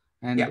 0.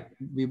 And yeah.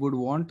 we would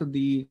want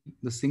the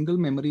single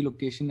memory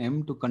location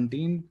M to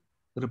contain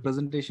the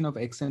representation of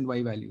X and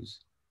Y values.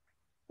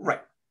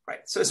 Right, right.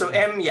 So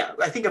M, yeah,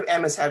 I think of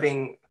M as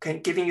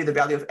giving you the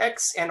value of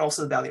X and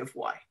also the value of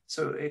Y.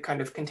 So it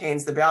kind of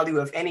contains the value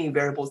of any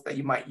variables that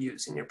you might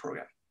use in your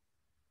program,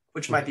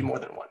 which might be more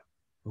than one.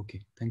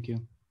 Okay, thank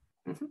you.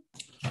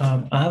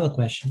 Mm-hmm. I have a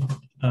question.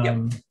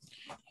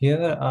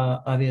 Here,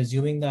 are we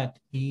assuming that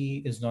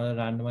E is not a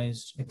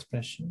randomized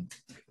expression?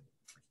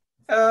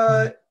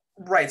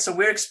 Right. So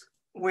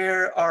we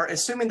are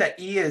assuming that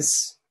E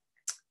is.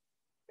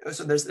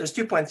 So there's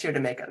 2 points here to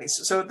make at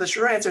least. So the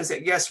short answer is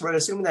that yes, we're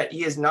assuming that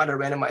E is not a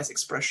randomized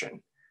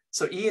expression.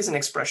 So E is an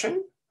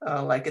expression,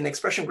 like in the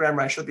expression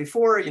grammar I showed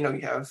before. You know,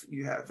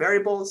 you have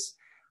variables,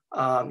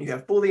 you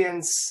have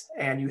booleans,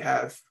 and you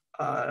have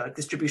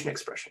distribution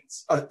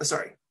expressions.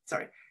 Sorry.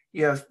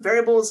 You have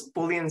variables,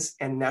 booleans,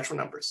 and natural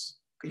numbers.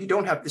 You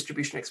don't have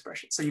distribution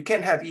expressions. So you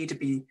can't have E to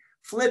be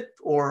flip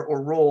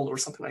or roll or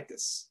something like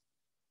this.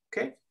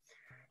 Okay.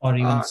 Or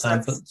even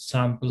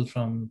sample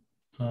from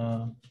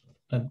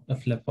a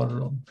flip or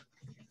roll.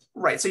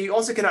 Right. So you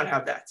also cannot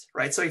have that.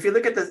 Right. So if you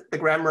look at the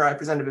grammar I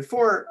presented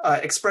before,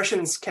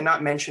 expressions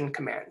cannot mention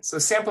commands. So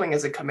sampling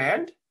is a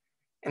command,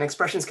 and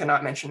expressions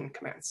cannot mention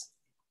commands.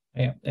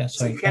 Yeah. Sorry.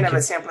 So you can't have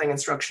a sampling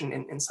instruction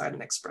inside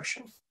an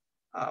expression.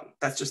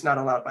 That's just not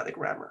allowed by the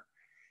grammar.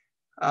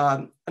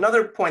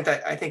 Another point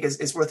that I think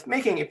is worth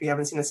making if you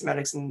haven't seen the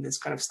semantics in this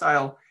kind of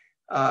style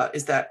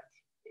is that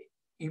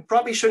you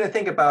probably shouldn't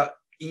think about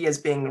E as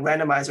being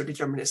randomized or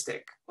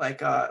deterministic.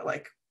 Like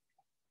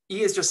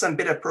E is just some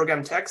bit of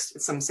program text.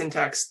 It's some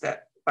syntax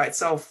that by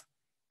itself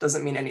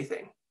doesn't mean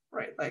anything,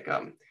 right? Like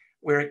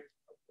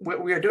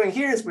what we are doing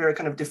here is we're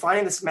kind of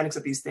defining the semantics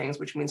of these things,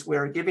 which means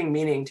we're giving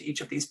meaning to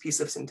each of these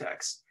pieces of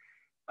syntax.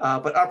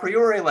 But a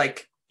priori,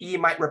 like E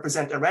might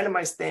represent a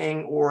randomized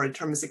thing or a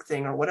deterministic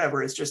thing or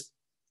whatever. It's just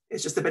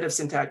a bit of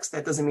syntax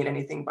that doesn't mean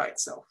anything by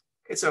itself.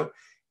 Okay, so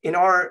in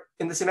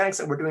the semantics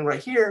that we're doing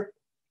right here,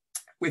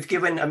 we've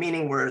given a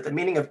meaning where the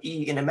meaning of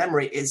E in a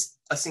memory is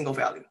a single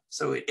value.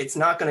 So it's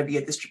not going to be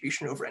a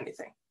distribution over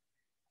anything.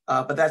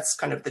 But that's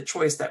kind of the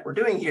choice that we're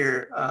doing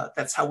here.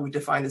 That's how we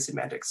define the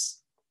semantics.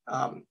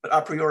 But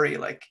a priori,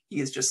 like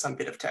E is just some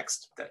bit of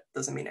text that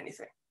doesn't mean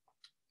anything.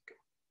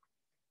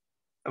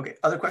 Okay,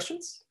 other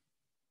questions?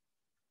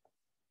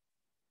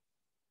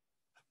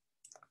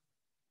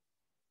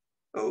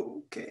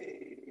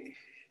 Okay,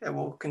 I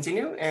will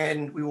continue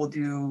and we will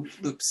do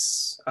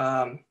loops.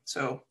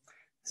 So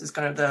this is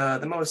kind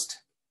of the most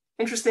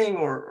interesting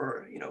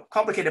or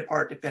complicated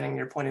part depending on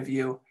your point of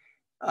view.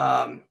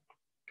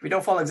 If we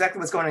don't follow exactly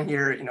what's going on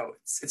here,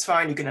 it's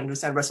fine. You can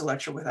understand the rest of the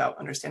lecture without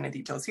understanding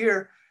details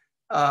here.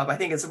 But I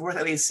think it's worth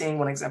at least seeing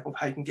one example of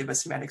how you can give a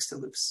semantics to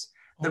loops.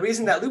 The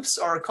reason that loops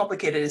are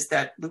complicated is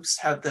that loops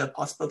have the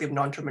possibility of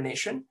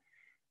non-termination.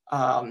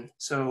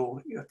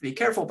 So you have to be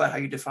careful about how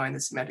you define the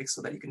semantics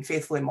so that you can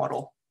faithfully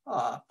model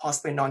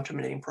possibly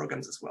non-terminating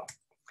programs as well.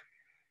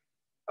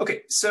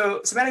 Okay,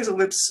 so semantics of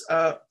loops,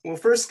 we'll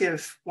first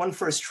give one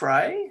first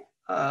try,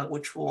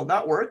 which will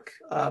not work,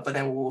 but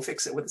then we'll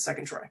fix it with a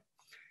second try.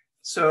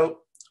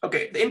 So,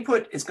 okay, the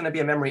input is going to be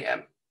a memory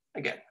M,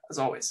 again, as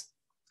always.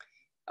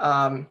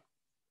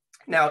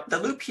 Now, the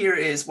loop here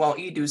is while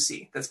E do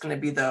C. That's going to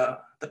be the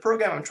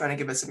program I'm trying to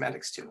give a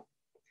semantics to.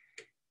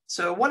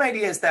 So one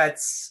idea is that,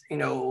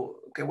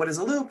 okay, what is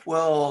a loop?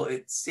 Well,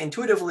 it's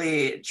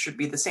intuitively, it should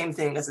be the same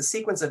thing as a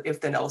sequence of if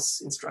then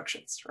else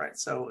instructions, right?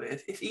 So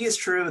if E is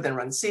true, then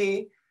run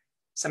C,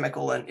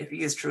 semicolon. If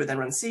E is true, then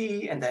run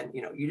C. And then,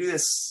 you do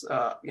this,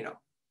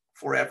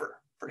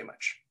 forever, pretty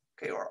much,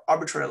 okay, or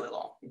arbitrarily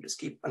long. You just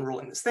keep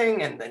unrolling this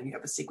thing and then you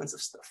have a sequence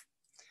of stuff.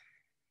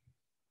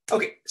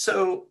 Okay,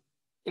 so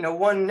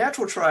one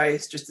natural try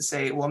is just to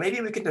say, well,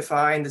 maybe we can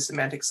define the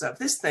semantics of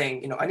this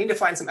thing. I need to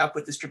find some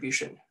output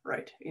distribution,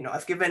 right?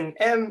 I've given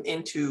M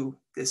into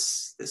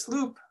this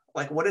loop.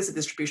 Like, what is the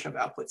distribution of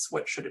outputs?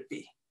 What should it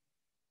be?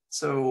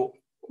 So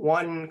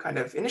one kind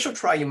of initial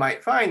try you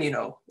might find,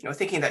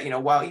 thinking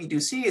that, while E do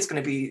C is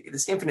going to be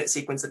this infinite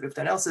sequence of if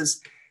then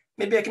else's,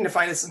 maybe I can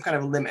define this as some kind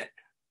of limit,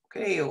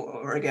 okay?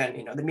 Or again,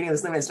 the meaning of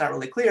this limit is not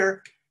really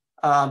clear.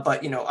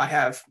 But I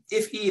have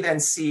if E then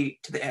C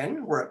to the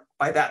N, where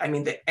by that I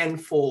mean the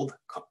n-fold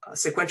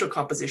sequential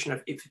composition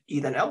of if E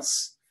then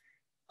else.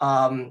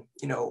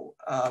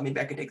 Maybe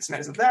I can take the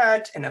semantics of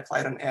that and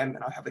apply it on M,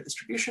 and I'll have a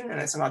distribution, and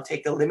then somehow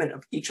take the limit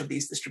of each of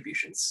these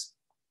distributions.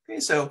 Okay,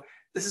 so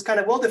this is kind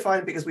of well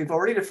defined because we've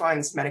already defined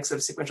the semantics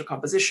of sequential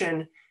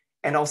composition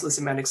and also the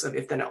semantics of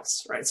if then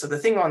else, right? So the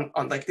thing on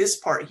like this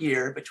part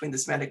here between the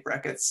semantic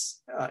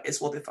brackets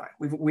is well defined.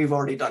 We've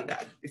already done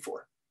that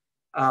before.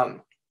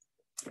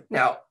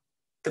 Now,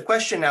 the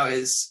question now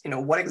is,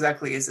 what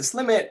exactly is this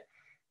limit?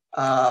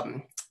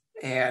 And,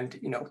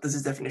 does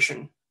this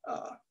definition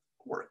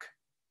work?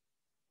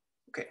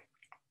 Okay.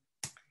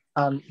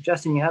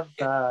 Justin, you have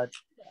a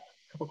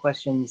couple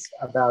questions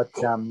about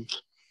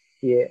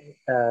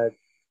the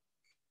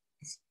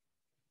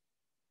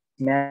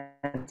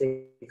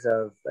semantics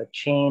of a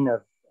chain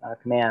of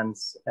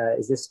commands.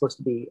 Is this supposed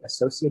to be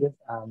associative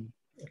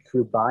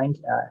through bind?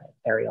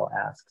 Ariel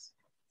asks.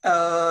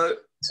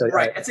 So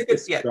right, that's a good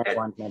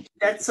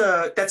that's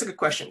a good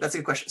question. That's a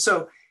good question.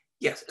 So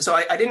yes, so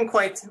I didn't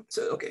quite.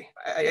 So okay,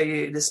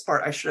 this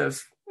part I should have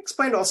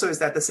explained also is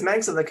that the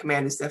semantics of the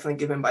command is definitely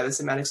given by the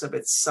semantics of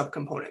its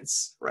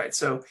subcomponents, right?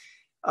 So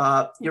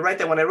you're right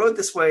that when I wrote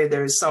this way,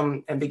 there's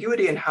some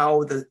ambiguity in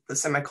how the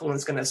semicolon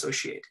is going to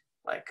associate.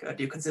 Like,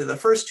 do you consider the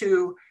first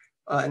two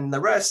and the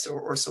rest,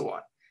 or so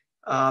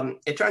on?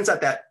 It turns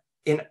out that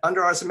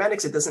under our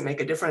semantics, it doesn't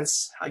make a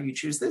difference how you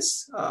choose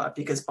this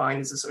because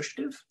bind is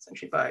associative,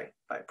 essentially by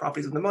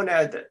properties of the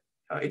monad, that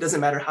it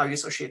doesn't matter how you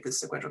associate this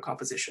sequential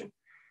composition.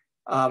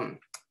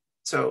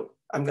 So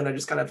I'm going to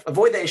just kind of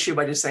avoid the issue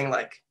by just saying,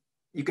 like,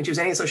 you can choose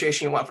any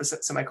association you want for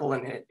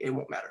semicolon, and it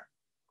won't matter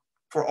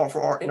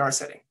in our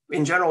setting.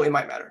 In general, it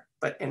might matter,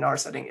 but in our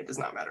setting, it does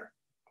not matter.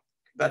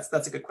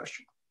 That's a good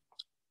question.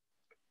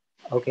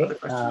 Okay,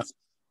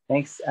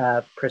 thanks.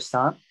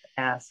 Prasant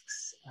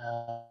asks,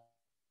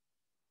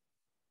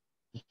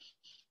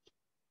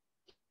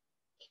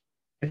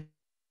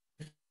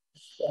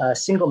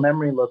 single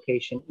memory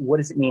location, what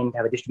does it mean to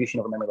have a distribution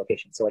over memory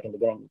location? So like in the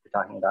beginning,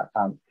 we're talking about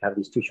have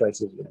these two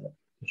choices,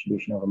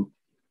 distribution over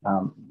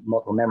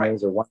multiple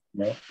memories or one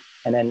memory.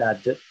 And then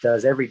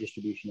does every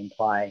distribution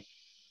imply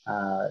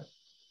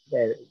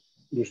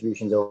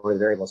distributions over the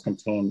variables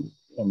contained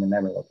in the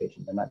memory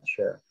locations? I'm not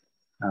sure.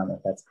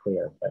 if that's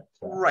clear. But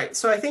right.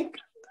 So I think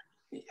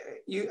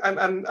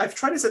I've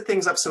tried to set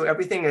things up so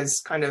everything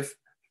is kind of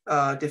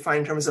defined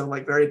in terms of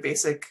like very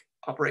basic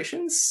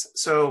operations.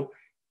 So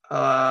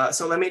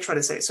let me try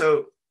to say,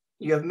 so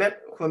you have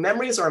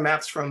memories are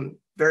maps from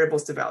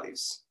variables to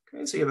values.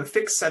 Okay, so you have a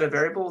fixed set of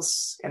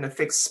variables and a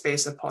fixed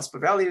space of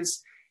possible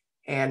values,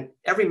 and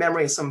every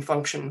memory is some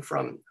function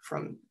from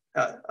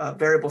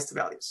variables to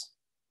values.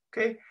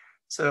 Okay,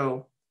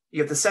 so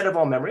you have the set of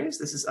all memories.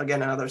 This is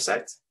again another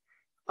set,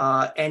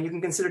 and you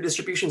can consider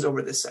distributions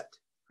over this set,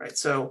 right?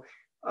 So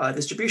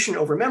distribution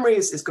over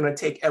memories is going to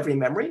take every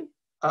memory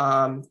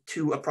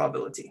to a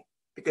probability,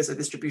 because a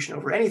distribution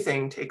over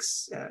anything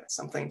takes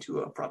something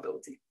to a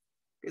probability.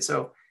 Okay,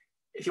 so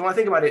if you want to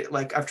think about it,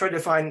 like I've tried to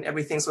define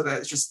everything so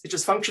that it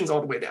just functions all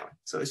the way down.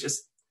 So it's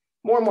just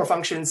more and more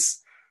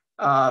functions.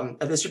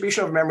 A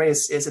distribution over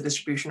memories is a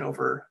distribution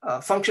over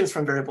functions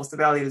from variables to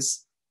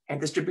values, and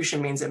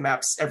distribution means it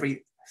maps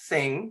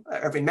everything,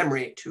 every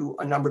memory to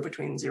a number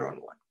between 0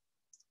 and 1.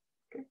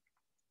 Okay,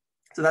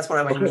 so that's what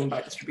I mean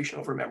by distribution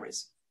over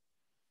memories.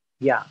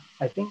 Yeah,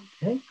 I think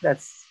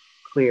that's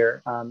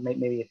clear.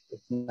 Maybe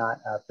if not,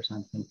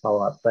 Prashant can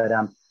follow up. But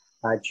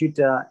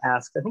Chuta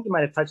asked, I think you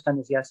might have touched on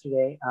this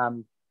yesterday.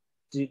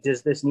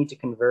 Does this need to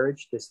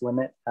converge, this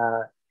limit?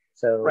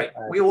 Right,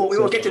 we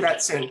will get to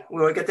that soon.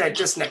 We will get that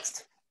just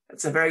next.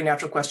 It's a very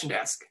natural question to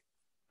ask.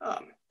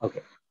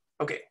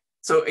 Okay.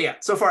 So yeah,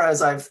 so far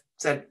as I've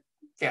said,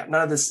 yeah,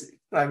 none of this,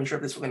 not even sure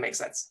if this really makes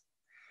sense.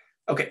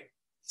 Okay,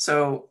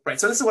 so right,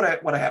 so this is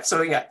what I have.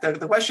 So yeah,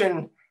 the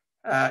question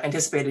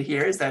anticipated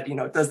here is that,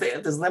 does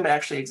the limit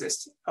actually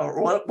exist,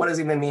 or what does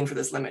it even mean for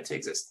this limit to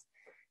exist?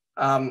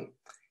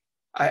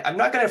 I'm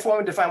not going to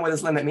formally define what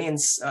this limit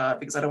means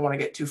because I don't want to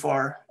get too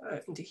far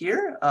into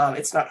here.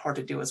 It's not hard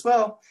to do as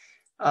well,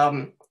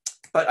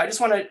 but I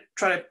just want to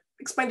try to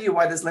explain to you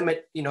why this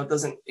limit,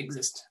 doesn't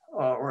exist,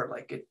 or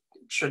like it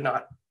should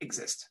not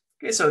exist.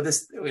 Okay, so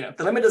this, if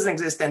the limit doesn't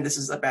exist, then this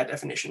is a bad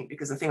definition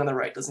because the thing on the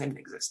right doesn't even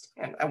exist,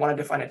 and I want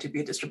to define it to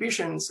be a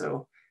distribution.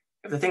 So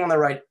if the thing on the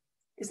right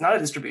is not a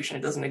distribution,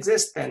 it doesn't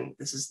exist, then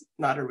this is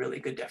not a really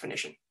good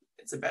definition.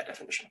 It's a bad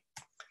definition.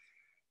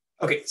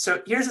 Okay,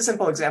 so here's a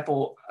simple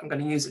example I'm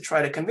going to use to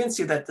try to convince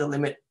you that the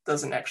limit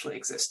doesn't actually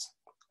exist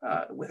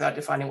without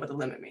defining what the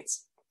limit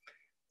means.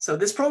 So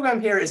this program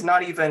here is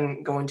not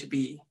even going to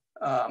be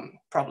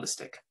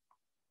probabilistic.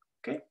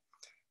 Okay,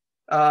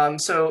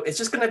 so it's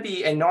just going to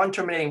be a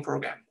non-terminating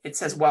program. It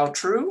says while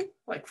true,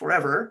 like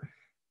forever,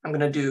 I'm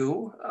going to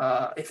do,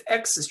 if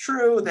x is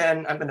true,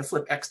 then I'm going to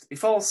flip x to be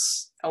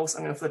false, else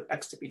I'm going to flip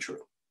x to be true.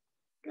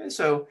 Okay,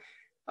 so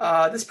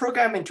this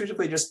program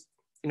intuitively just,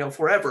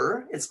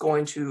 forever, it's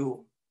going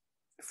to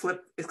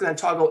flip, it's going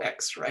to toggle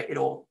x, right?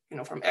 It'll,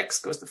 from x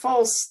goes to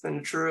false, then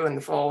to true and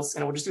the false,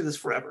 and it will just do this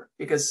forever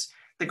because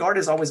the guard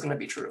is always going to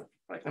be true.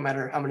 Like no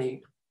matter how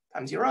many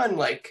times you run,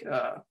 like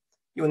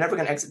you're never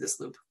going to exit this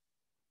loop.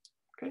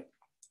 Okay.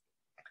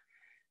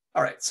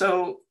 All right,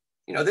 so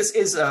this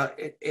is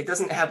it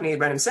doesn't have any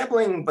random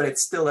sampling, but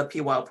it's still a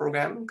p-while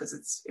program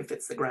because it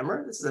fits the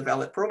grammar. This is a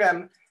valid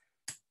program.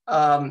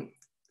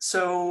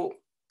 So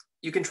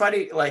you can try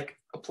to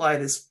apply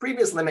this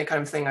previous limit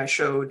kind of thing I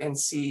showed and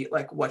see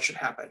what should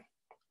happen.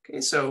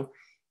 Okay, so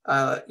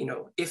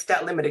if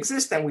that limit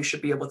exists, then we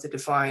should be able to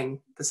define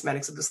the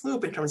semantics of this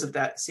loop in terms of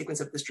that sequence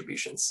of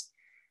distributions.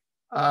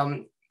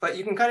 But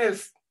you can kind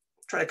of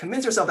try to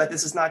convince yourself that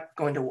this is not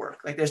going to work.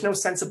 Like there's no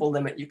sensible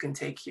limit you can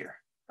take here,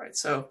 right?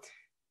 So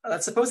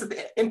let's suppose that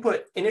the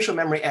input initial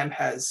memory m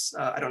has,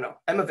 I don't know,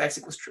 m of x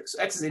equals true. So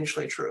x is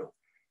initially true.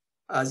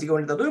 As you go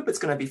into the loop, it's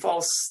going to be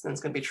false, then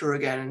it's going to be true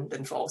again,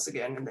 then false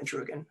again, and then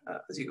true again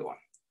as you go on.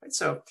 Right?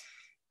 So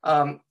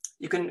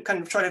you can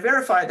kind of try to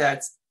verify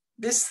that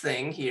this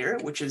thing here,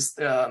 which is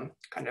the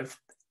kind of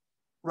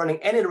running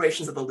n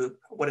iterations of the loop,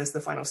 what is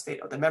the final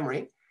state of the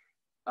memory?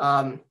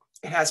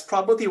 It has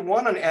probability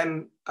 1 on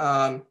m,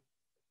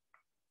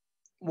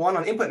 1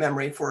 on input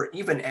memory for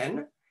even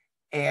n,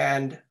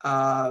 and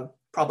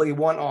probably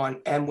 1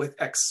 on m with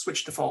x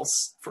switched to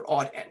false for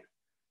odd n.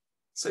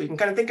 So you can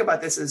kind of think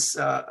about this as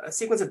a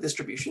sequence of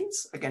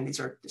distributions. Again, these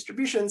are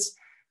distributions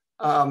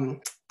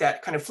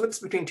that kind of flips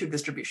between two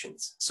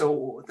distributions.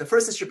 So the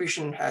first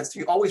distribution has,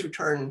 you always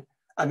return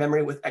a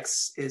memory with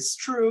x is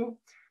true.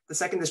 The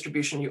second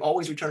distribution, you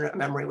always return a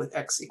memory with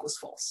x equals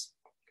false.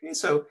 Okay,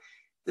 so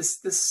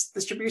this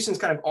distribution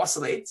kind of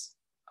oscillates,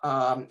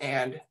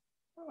 and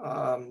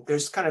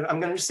there's kind of, I'm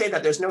going to just say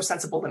that there's no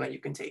sensible limit you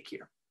can take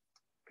here.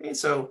 Okay,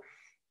 so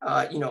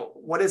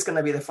what is going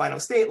to be the final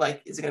state?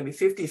 Like, is it going to be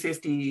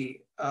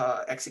 50-50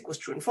 x equals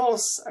true and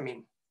false? I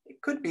mean,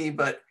 it could be,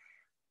 but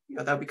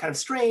that would be kind of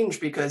strange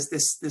because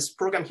this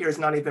program here is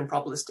not even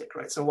probabilistic,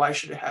 right? So why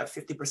should it have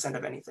 50%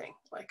 of anything?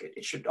 Like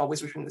it should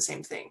always return the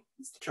same thing.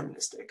 It's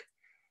deterministic.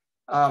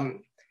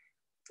 And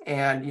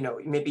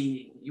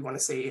maybe you want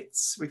to say it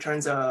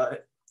returns a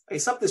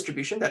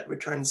subdistribution that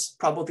returns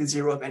probability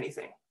 0 of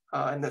anything,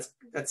 and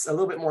that's a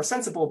little bit more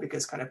sensible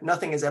because kind of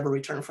nothing is ever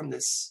returned from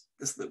this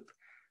loop.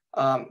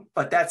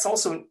 But that's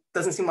also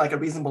doesn't seem like a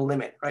reasonable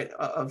limit, right,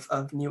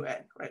 of mu n,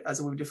 right?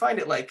 As we've defined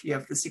it, like you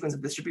have the sequence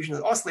of distributions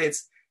that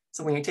oscillates.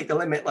 So when you take the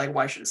limit, like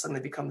why should it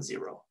suddenly become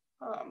 0?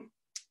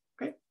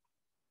 Okay.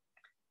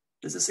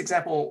 Does this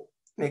example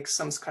make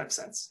some kind of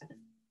sense?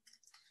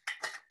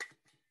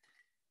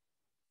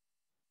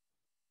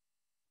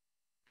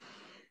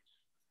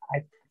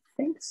 I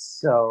think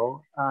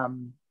so.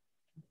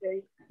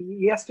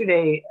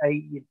 Yesterday,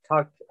 you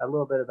talked a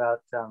little bit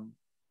about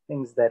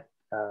things that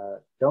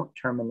don't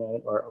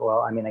terminate, or,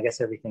 well, I mean, I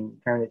guess everything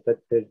terminates, but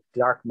the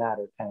dark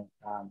matter kind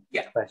of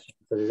question.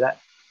 So does that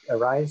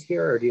arise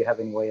here, or do you have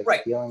any way of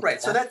dealing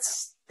with that? So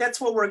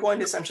that's what we're going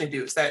to essentially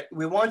do, is that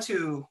we want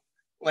to,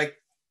 like,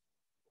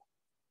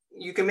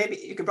 you can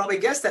probably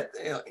guess that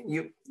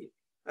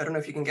I don't know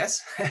if you can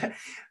guess.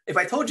 If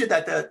I told you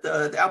that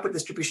the output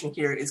distribution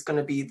here is going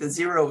to be the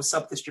 0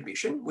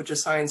 subdistribution, which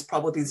assigns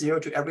probability 0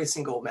 to every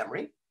single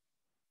memory,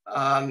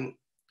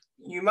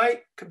 you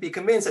might be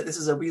convinced that this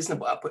is a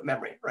reasonable output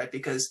memory, right?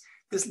 Because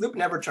this loop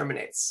never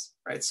terminates,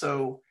 right?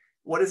 So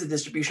what is the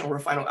distribution over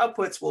final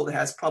outputs? Well, it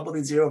has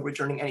probability 0 of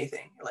returning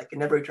anything. Like it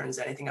never returns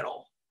anything at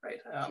all,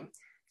 right?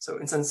 So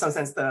in some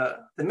sense, the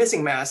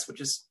missing mass,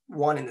 which is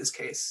 1 in this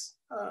case,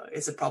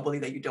 is a probability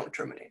that you don't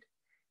terminate.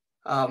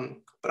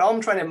 But all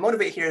I'm trying to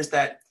motivate here is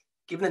that,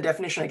 given the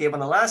definition I gave on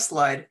the last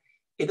slide,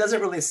 it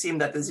doesn't really seem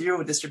that the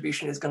 0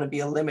 distribution is going to be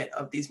a limit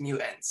of these mu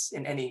n's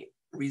in any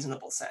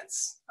reasonable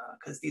sense,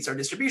 because these are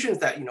distributions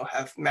that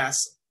have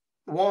mass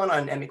 1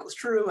 on m equals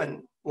true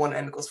and 1 on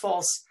m equals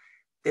false.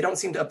 They don't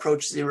seem to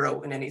approach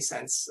 0 in any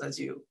sense as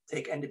you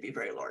take n to be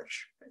very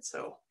large. Right?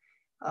 So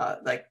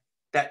like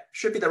that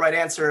should be the right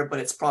answer, but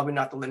it's probably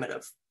not the limit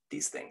of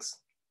these things.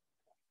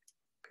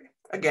 Okay.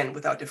 Again,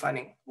 without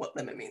defining what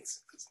limit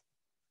means.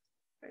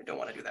 I don't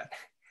want to do that.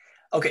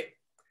 Okay.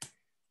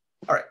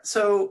 All right.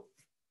 So,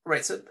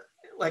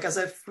 like as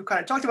I've kind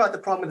of talked about, the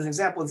problem with this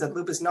example is that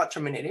loop is not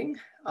terminating.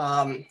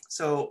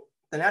 So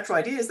the natural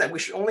idea is that we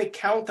should only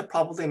count the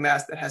probability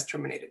mass that has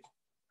terminated.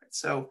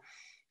 So,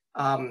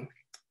 once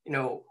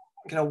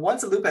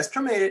a loop has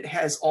terminated,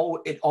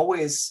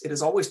 it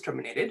is always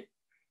terminated.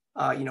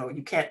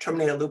 You can't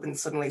terminate a loop and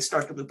suddenly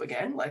start the loop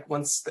again. Like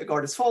once the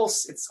guard is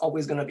false, it's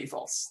always going to be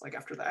false. Like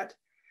after that.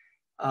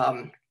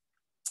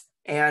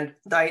 And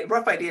the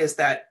rough idea is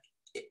that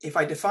if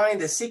I define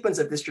the sequence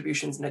of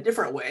distributions in a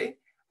different way,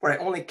 where I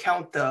only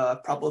count the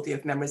probability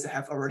of memories that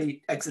have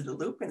already exited the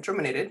loop and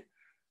terminated,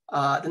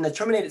 then the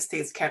terminated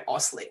states can't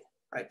oscillate,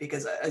 right?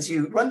 Because as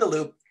you run the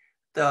loop,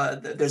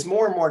 there's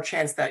more and more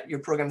chance that your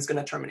program is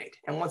going to terminate.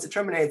 And once it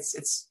terminates,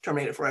 it's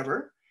terminated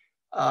forever.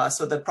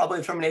 So the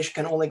probability of termination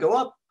can only go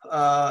up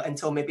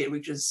until maybe it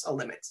reaches a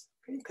limit,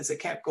 because it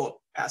can't go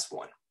up past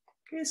 1.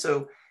 Okay,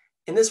 so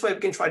in this way, we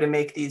can try to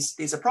make these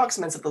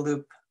approximants of the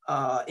loop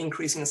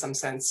increasing in some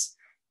sense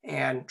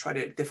and try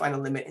to define a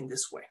limit in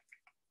this way.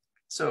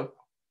 So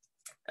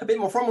a bit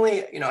more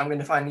formally, I'm going to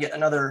define yet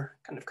another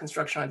kind of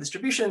construction on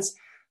distributions.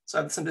 So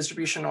I have some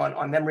distribution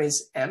on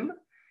memories M,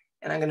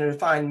 and I'm going to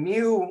define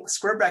mu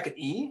square bracket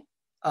E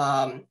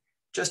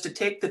just to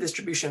take the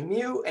distribution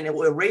mu, and it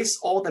will erase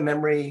all the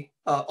memory,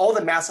 all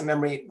the mass of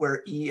memory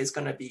where E is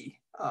going to be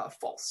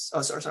false.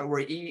 Oh, sorry, where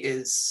E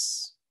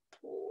is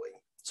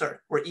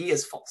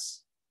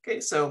false. Okay,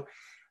 so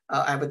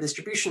I have a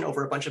distribution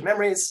over a bunch of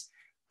memories.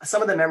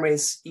 Some of the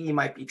memories E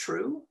might be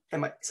true,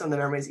 and some of the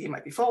memories E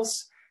might be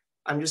false.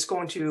 I'm just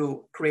going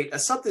to create a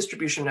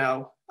subdistribution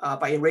now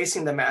by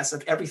erasing the mass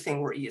of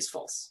everything where E is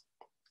false.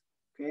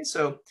 Okay,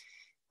 so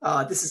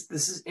this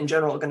is in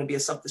general going to be a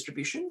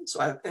subdistribution.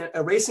 So I'm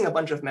erasing a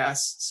bunch of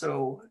mass.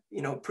 So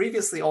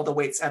previously all the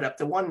weights add up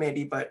to 1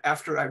 maybe, but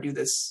after I do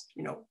this,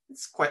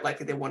 it's quite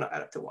likely they won't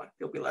add up to 1.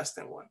 They'll be less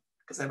than 1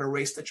 because I've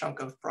erased a chunk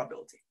of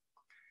probability.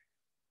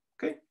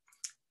 Okay.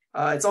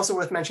 It's also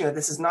worth mentioning that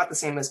this is not the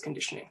same as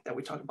conditioning that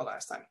we talked about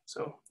last time.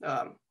 So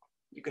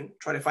you can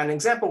try to find an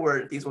example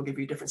where these will give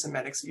you different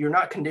semantics. You're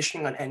not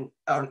conditioning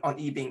on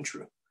E being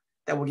true.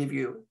 That will give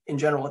you, in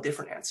general, a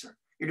different answer.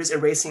 You're just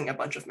erasing a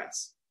bunch of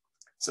mass.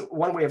 So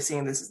one way of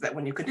seeing this is that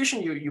when you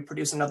condition, you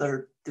produce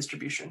another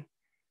distribution.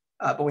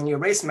 But when you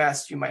erase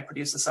mass, you might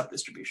produce a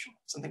subdistribution,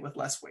 something with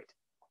less weight.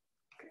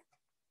 Okay.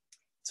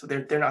 So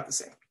they're not the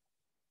same.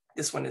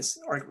 This one is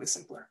arguably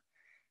simpler.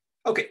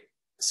 Okay,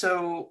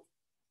 so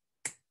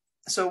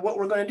what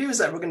we're going to do is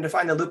that we're going to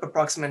define the loop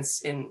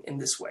approximants in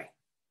this way.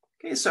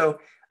 Okay, so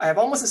I have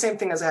almost the same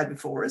thing as I had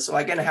before. So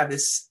again, I have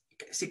this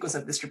sequence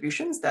of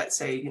distributions that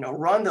say,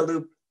 run the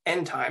loop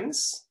n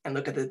times and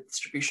look at the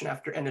distribution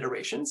after n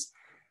iterations.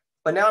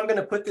 But now I'm going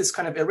to put this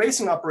kind of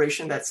erasing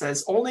operation that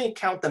says only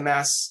count the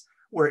mass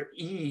where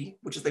E,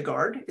 which is the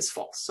guard, is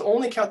false. So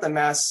only count the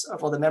mass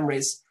of all the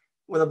memories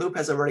where the loop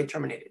has already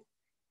terminated.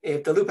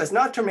 If the loop has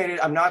not terminated,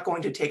 I'm not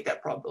going to take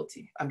that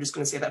probability. I'm just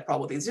going to say that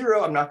probability is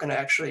 0. I'm not going to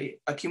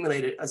actually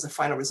accumulate it as a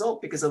final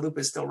result because the loop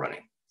is still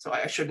running. So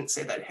I shouldn't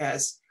say that it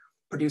has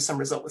produced some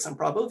result with some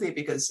probability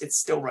because it's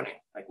still running.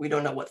 Like we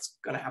don't know what's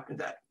going to happen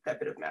to that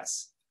bit of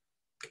mass.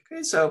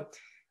 Okay, so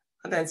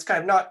then it's kind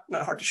of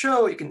not hard to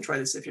show. You can try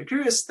this if you're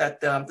curious,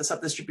 that the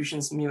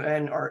subdistributions mu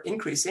n are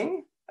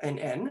increasing in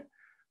n.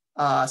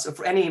 So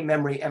for any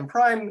memory m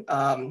prime,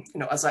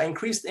 as I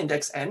increase the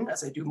index n,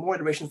 as I do more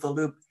iterations of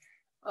the loop,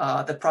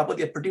 the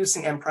probability of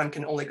producing m prime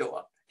can only go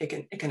up. It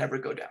can never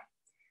go down.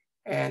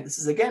 And this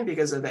is again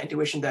because of the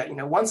intuition that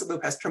once a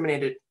loop has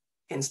terminated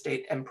in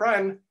state m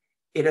prime,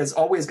 it is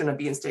always going to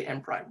be in state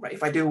m prime, right?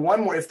 If I do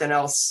one more if then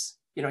else,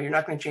 you're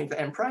not going to change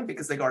the m prime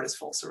because the guard is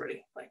false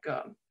already. Like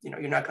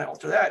you're not going to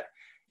alter that.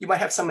 You might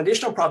have some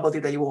additional probability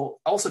that you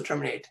will also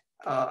terminate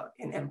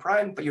in m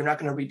prime, but you're not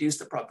going to reduce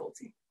the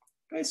probability.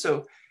 Okay,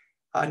 so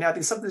now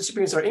these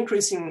subdistributions are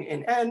increasing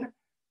in n.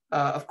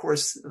 Of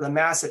course, the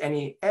mass at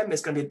any m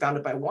is going to be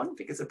bounded by 1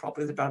 because the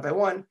probabilities are bounded by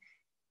 1.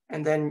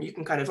 And then you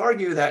can kind of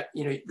argue that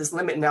this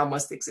limit now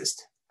must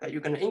exist, that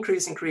you're going to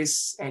increase,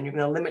 and you're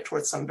going to limit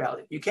towards some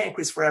value. You can't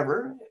increase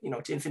forever,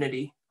 to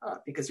infinity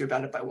because you're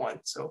bounded by 1.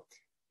 So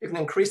you're going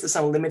to increase to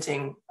some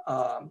limiting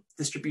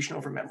distribution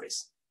over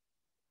memories.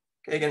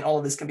 Okay, again, all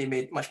of this can be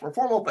made much more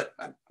formal, but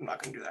I'm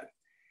not going to do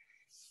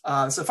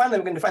that. So finally,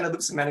 I'm going to define the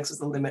loop semantics as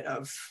the limit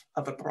of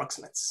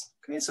approximates.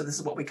 Okay, so this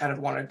is what we kind of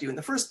want to do in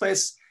the first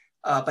place,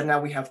 but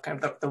now we have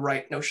kind of the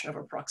right notion of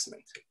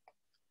approximate.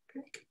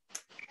 Okay.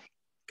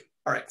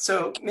 All right,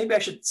 so maybe I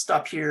should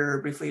stop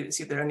here briefly to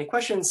see if there are any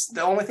questions.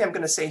 The only thing I'm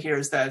going to say here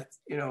is that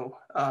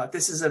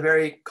this is a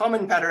very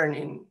common pattern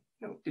in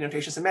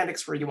denotation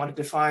semantics where you want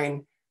to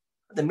define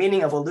the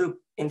meaning of a loop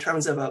in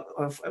terms of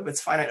its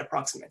finite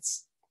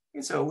approximates.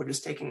 And so we're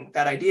just taking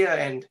that idea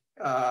and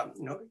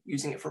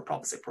using it for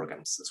probabilistic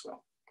programs as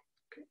well.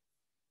 Okay.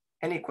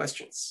 Any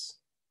questions?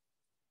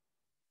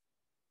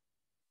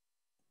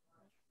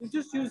 We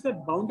just use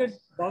that bounded,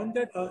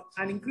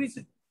 and increase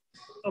it.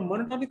 A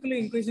monotonically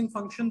increasing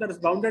function that is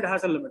bounded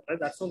has a limit, right?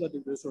 That's all that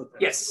you do.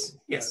 Yes,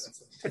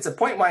 yes. It's a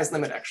pointwise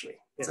limit, actually.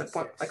 It's a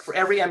point, like for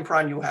every m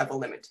prime, you have a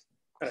limit.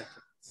 Correct.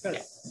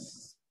 Yeah.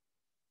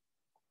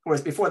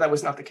 Whereas before that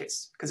was not the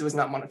case because it was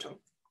not monotone.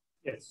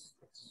 Yes,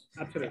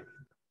 absolutely.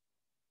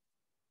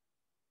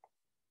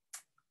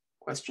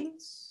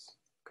 Questions,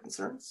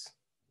 concerns?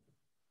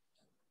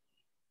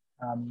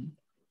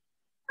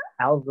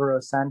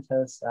 Alvaro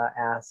Santos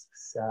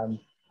asks,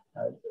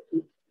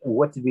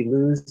 what did we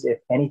lose, if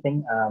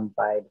anything,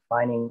 by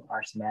defining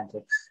our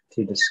semantics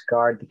to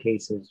discard the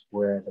cases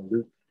where the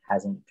loop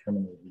hasn't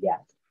terminated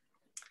yet?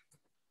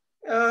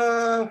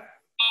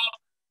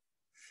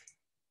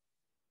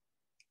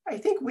 I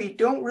think we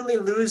don't really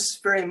lose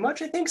very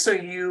much. I think so.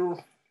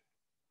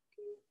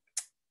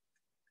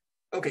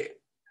 Okay,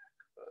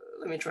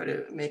 let me try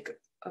to make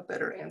a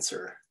better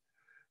answer.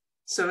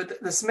 So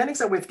the semantics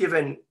that we've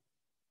given,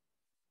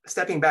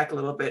 stepping back a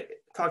little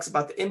bit, talks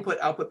about the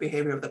input-output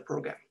behavior of the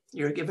program.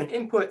 You're given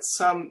input,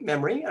 some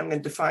memory. I'm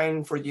going to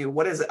define for you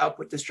what is the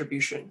output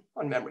distribution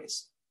on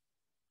memories.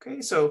 Okay,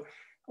 so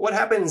what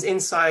happens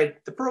inside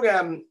the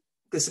program,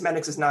 the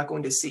semantics is not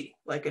going to see,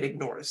 like it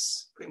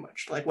ignores pretty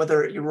much. Like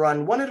whether you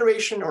run one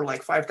iteration or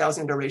like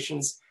 5,000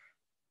 iterations,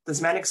 the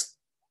semantics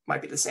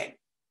might be the same.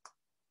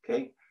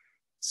 Okay,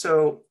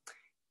 so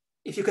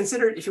if you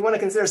want to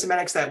consider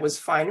semantics that was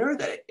finer,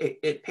 that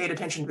it paid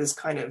attention to this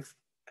kind of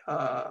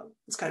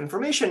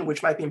information,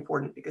 which might be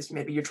important because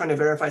maybe you're trying to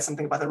verify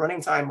something about the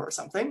running time or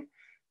something,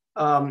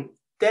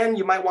 then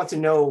you might want to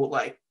know,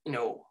 like,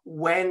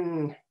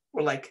 when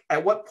or like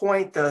at what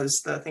point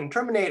does the thing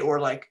terminate, or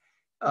like,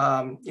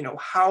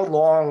 how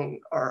long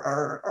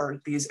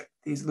are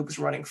these loops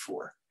running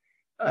for?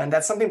 And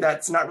that's something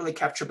that's not really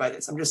captured by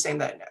this. I'm just saying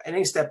that at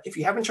any step, if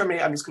you haven't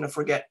terminated, I'm just going to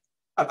forget.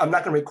 I'm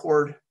not going to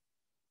record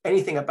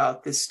anything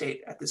about this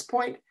state at this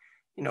point.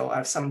 I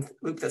have some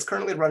loop that's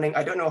currently running.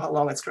 I don't know how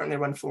long it's currently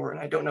run for, and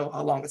I don't know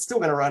how long it's still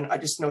going to run. I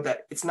just know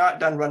that it's not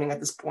done running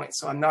at this point,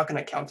 so I'm not going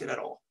to count it at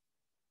all,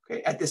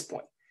 okay, at this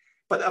point.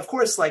 But of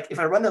course, like if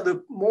I run the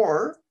loop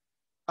more,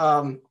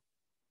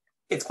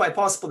 it's quite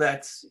possible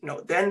that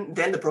then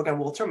the program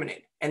will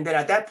terminate, and then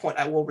at that point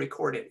I will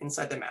record it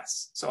inside the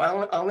mass. So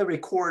I only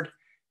record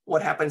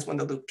what happens when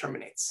the loop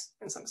terminates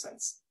in some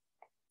sense.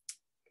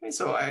 Okay,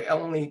 so I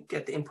only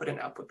get the input and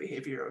output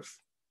behavior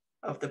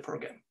of the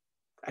program.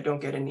 I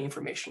don't get any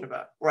information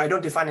about, or I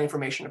don't define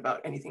information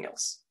about anything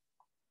else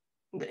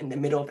in the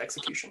middle of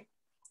execution.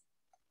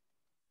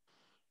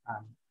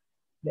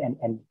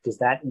 And does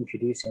that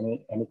introduce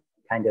any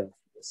kind of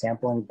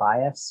sampling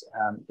bias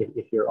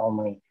if you're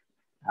only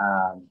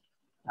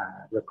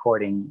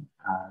recording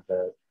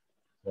the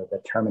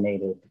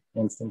terminated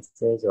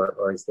instances,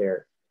 or is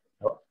there?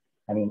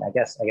 I mean, I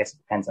guess it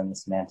depends on the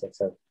semantics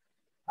of.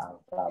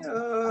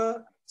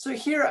 So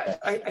here,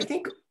 I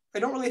think. I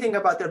don't really think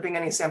about there being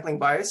any sampling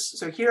bias.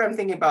 So here I'm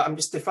thinking about, I'm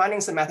just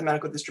defining some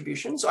mathematical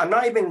distribution. So I'm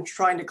not even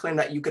trying to claim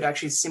that you could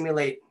actually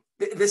simulate.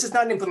 This is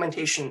not an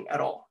implementation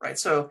at all, right?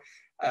 So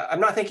I'm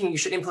not thinking you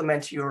should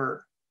implement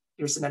your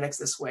semantics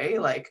this way.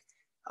 Like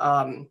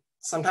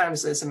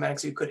sometimes the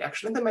semantics you could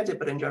actually implement it,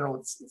 but in general,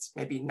 it's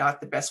maybe not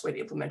the best way to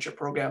implement your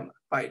program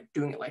by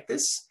doing it like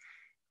this.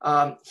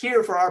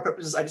 Here, for our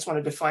purposes, I just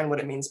want to define what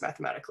it means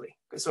mathematically.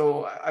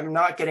 So I'm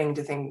not getting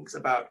into things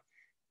about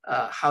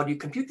how do you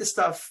compute this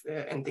stuff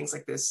and things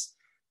like this.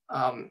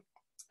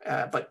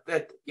 But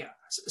that, yeah,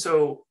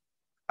 so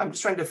I'm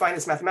just trying to define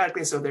this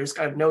mathematically, so there's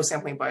kind of no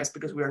sampling bias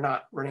because we are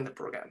not running the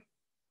program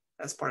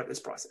as part of this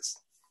process.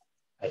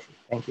 I see.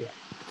 Thank you.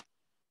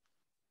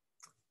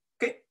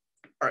 Okay.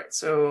 All right.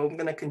 So I'm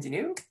going to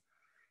continue.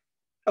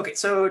 Okay.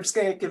 So just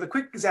going to give a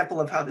quick example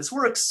of how this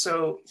works.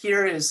 So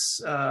here is,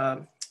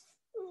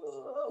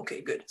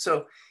 okay, good.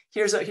 So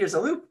here's a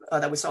loop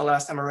that we saw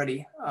last time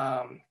already.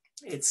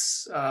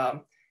 It's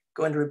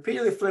going to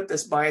repeatedly flip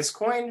this bias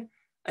coin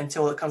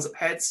until it comes up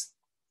heads.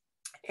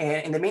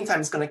 And in the meantime,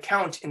 it's going to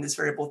count in this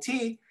variable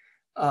t,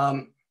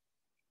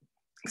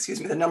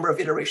 excuse me, the number of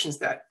iterations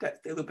that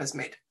the loop has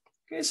made.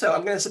 Okay, so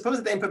I'm going to suppose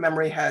that the input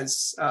memory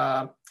has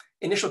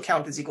initial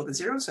count is equal to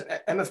 0. So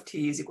m of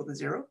t is equal to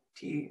 0.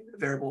 T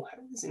variable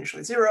is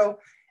initially 0.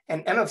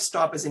 And m of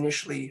stop is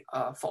initially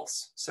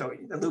false. So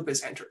the loop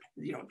is entered.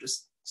 You don't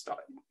just stop.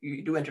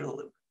 You do enter the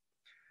loop.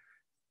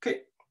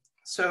 Okay,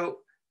 so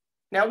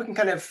now we can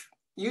kind of,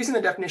 using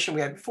the definition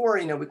we had before,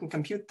 we can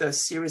compute the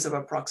series of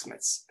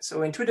approximates.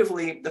 So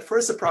intuitively, the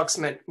first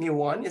approximate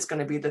mu1 is going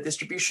to be the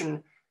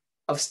distribution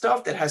of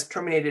stuff that has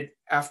terminated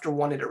after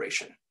one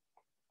iteration.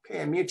 Okay,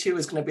 and mu2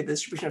 is going to be the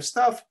distribution of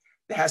stuff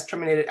that has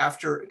terminated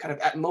after kind of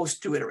at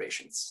most 2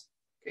 iterations.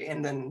 Okay,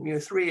 and then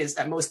mu3 is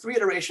at most 3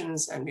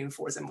 iterations, and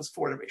mu4 is at most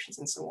 4 iterations,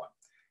 and so on.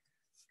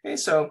 Okay,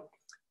 so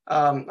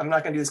I'm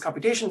not going to do this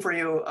computation for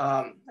you.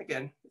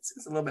 Again,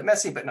 it's a little bit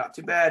messy, but not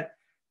too bad.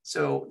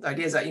 So the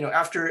idea is that,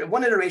 after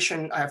one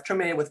iteration, I have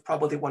terminated with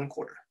probably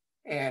 1/4.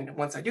 And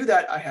once I do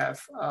that, I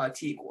have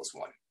t equals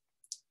 1.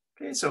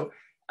 Okay, so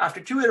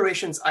after 2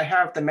 iterations, I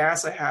have the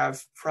mass I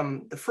have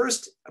from the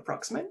first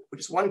approximate,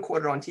 which is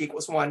 1/4 on t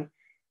equals 1.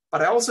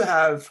 But I also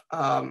have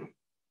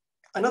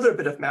another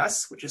bit of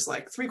mass, which is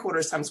like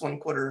 3/4 times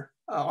 1/4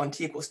 on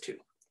t equals 2.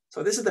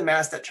 So this is the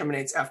mass that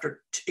terminates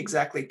after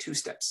exactly 2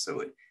 steps.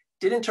 So it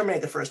didn't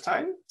terminate the first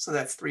time, so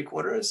that's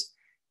 3/4.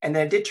 And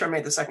then it did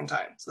terminate the second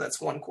time, so that's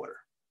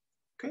 1/4.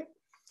 Okay,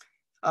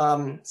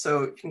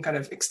 so you can kind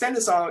of extend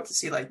this out to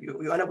see, like,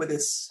 you end up with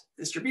this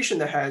distribution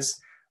that has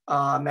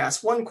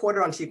mass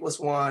 1/4 on t equals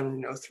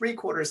 1,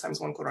 3/4 times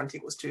 1/4 on t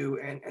equals 2,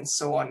 and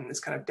so on in this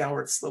kind of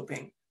downward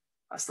sloping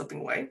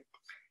way,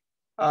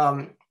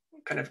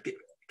 kind of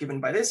given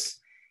by this.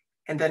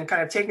 And then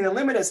kind of taking the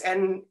limit as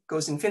n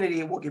goes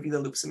infinity will give you the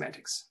loop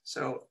semantics.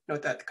 So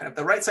note that kind of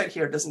the right side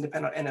here doesn't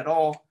depend on n at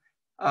all.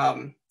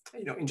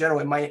 In general,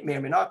 it may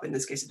or may not, but in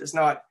this case, it does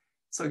not.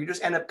 So you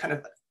just end up kind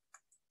of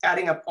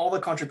adding up all the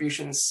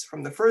contributions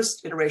from the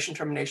first iteration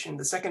termination,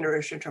 the second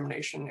iteration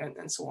termination,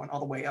 and so on, all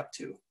the way up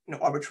to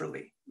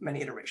arbitrarily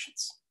many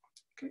iterations.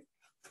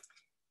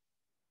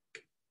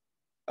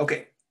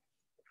 Okay.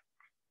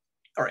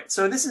 All right,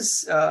 so this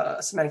is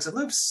semantics of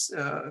loops.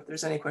 If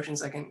there's any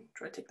questions, I can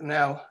try to take them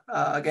now.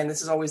 Again,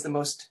 this is always the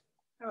most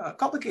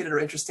complicated or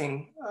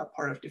interesting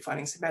part of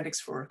defining semantics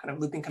for kind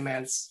of looping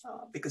commands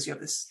because you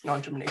have this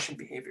non-termination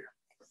behavior.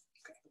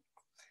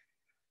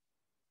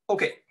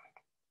 Okay,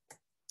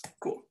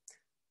 cool.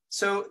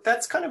 So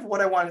that's kind of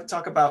what I wanted to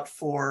talk about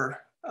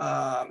for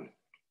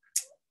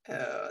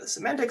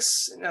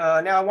semantics.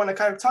 Now I want to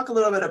kind of talk a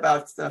little bit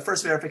about the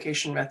first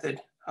verification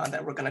method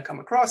that we're going to come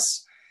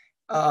across,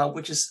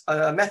 which is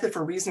a method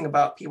for reasoning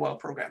about p-while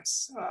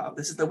programs.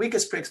 This is the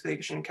weakest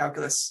pre-explication in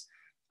calculus,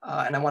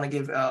 and I want to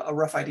give a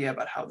rough idea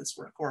about how this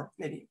works, or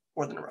maybe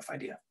more than a rough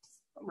idea.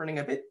 I'm running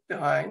a bit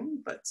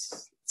behind, but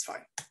it's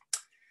fine.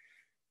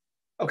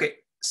 Okay,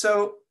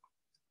 so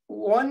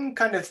one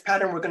kind of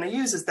pattern we're going to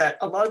use is that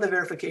a lot of the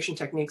verification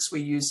techniques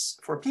we use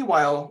for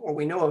p-while, or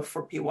we know of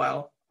for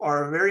p-while,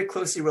 are very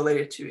closely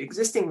related to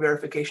existing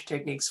verification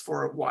techniques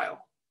for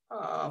while,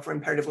 for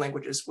imperative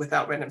languages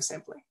without random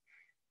sampling.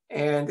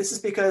 And this is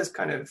because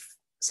kind of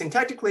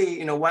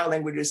syntactically, while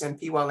languages and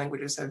p-while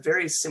languages have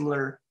very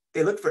similar,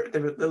 they look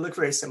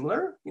very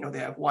similar. They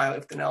have while,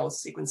 if, then,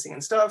 else, sequencing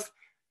and stuff.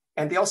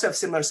 And they also have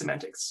similar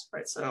semantics,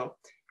 right? So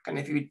kind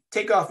of if you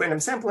take off random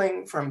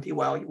sampling from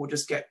p-while, you will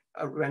just get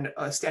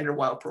a standard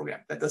while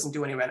program that doesn't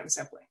do any random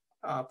sampling.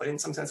 But in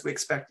some sense, we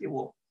expect it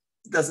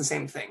does the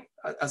same thing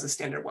as a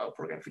standard while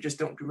program if you just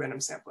don't do random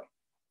sampling.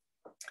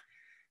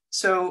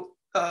 So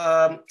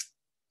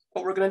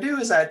what we're going to do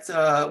is that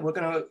we're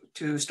going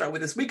to start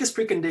with this weakest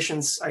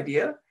preconditions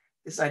idea,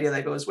 this idea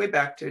that goes way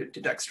back to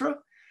Dijkstra.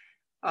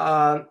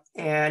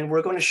 And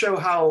we're going to show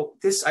how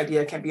this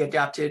idea can be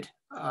adapted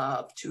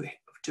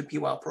to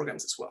p-while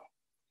programs as well.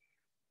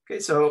 Okay,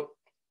 so,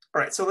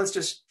 all right, so let's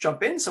just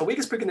jump in. So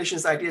weakest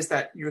preconditions, the idea is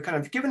that you're kind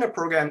of given a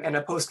program and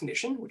a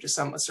postcondition, which is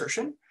some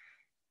assertion.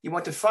 You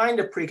want to find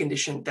a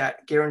precondition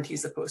that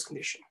guarantees the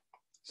postcondition.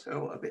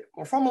 So a bit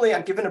more formally,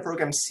 I'm given a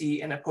program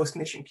C and a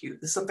postcondition Q.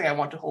 This is something I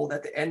want to hold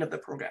at the end of the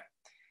program.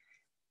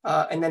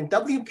 And then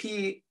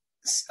WP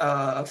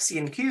of C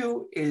and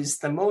Q is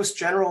the most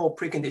general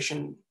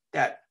precondition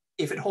that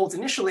if it holds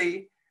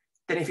initially,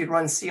 then if you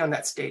run C on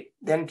that state,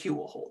 then Q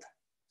will hold.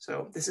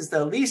 So this is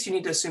the least you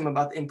need to assume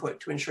about the input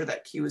to ensure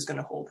that Q is going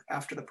to hold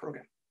after the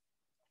program.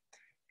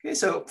 Okay,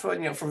 so for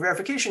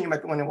verification, you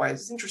might be wondering why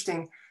this is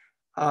interesting.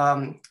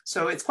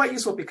 So it's quite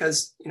useful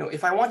because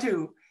if I want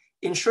to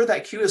ensure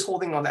that Q is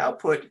holding on the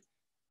output,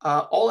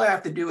 all I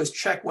have to do is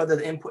check whether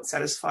the input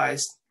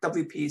satisfies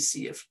WP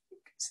C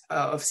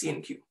of C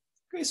and Q.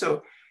 Okay,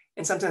 so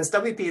in some sense,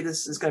 WP,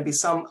 this is going to be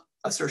some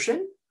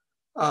assertion.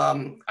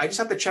 I just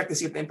have to check to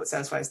see if the input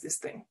satisfies this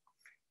thing.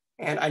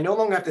 And I no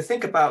longer have to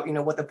think about,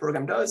 what the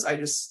program does.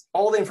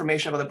 All the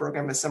information about the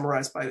program is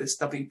summarized by this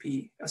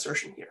WP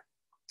assertion here.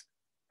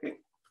 Okay,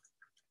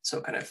 so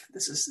kind of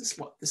this is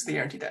the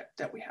guarantee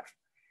that we have.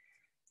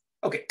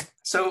 Okay,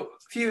 so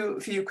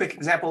a few quick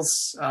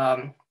examples.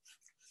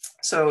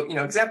 So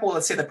example,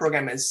 let's say the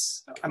program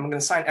is, I'm going to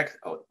assign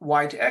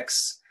y to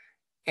x,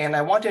 and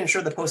I want to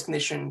ensure the post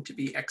condition to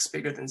be x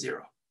bigger than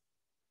 0.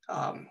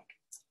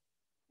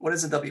 What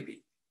is the WP?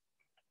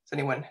 Does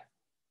anyone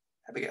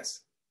have a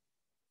guess?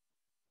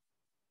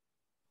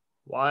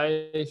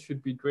 Y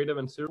should be greater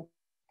than 0.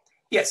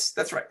 Yes,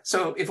 that's right.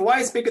 So if y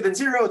is bigger than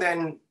 0,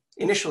 then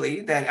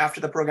initially, then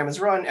after the program is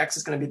run, x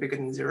is going to be bigger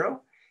than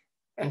 0.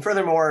 And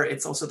furthermore,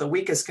 it's also the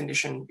weakest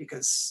condition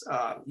because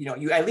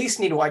you at least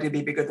need y to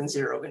be bigger than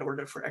 0 in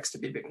order for x to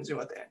be bigger than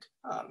 0 at the end.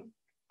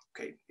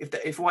 Okay,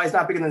 if y is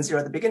not bigger than 0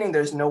 at the beginning,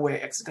 there's no way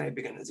x is going to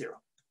be bigger than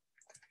 0.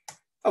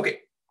 Okay,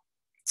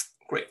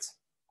 great.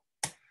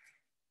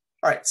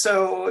 All right,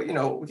 so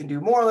we can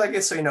do more like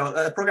this. So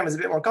the program is a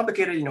bit more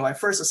complicated. I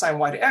first assign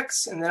y to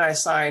x, and then I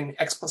assign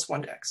x plus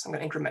 1 to x. I'm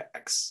going to increment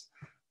x.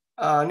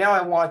 Now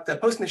I want the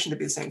post condition to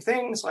be the same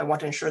thing, so I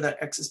want to ensure that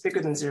x is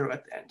bigger than 0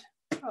 at the end.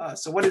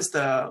 So what is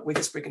the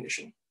weakest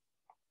precondition?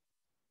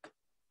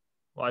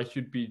 Y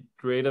should be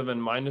greater than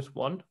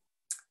 -1.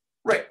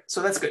 Right,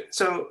 so that's good.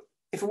 So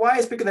if y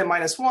is bigger than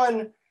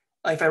 -1,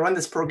 if I run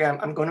this program,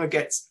 I'm going to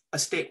get a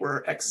state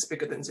where x is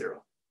bigger than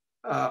 0.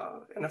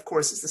 And of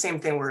course, it's the same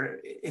thing where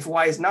if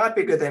y is not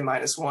bigger than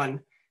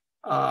 -1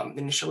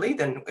 initially,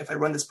 then if I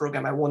run this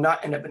program, I will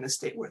not end up in a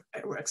state where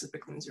x is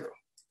bigger than 0.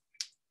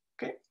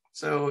 Okay,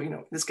 so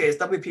in this case,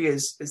 WP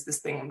is this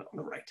thing on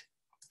the right.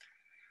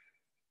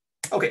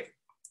 Okay,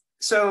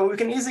 so we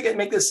can easily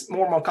make this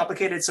more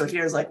complicated. So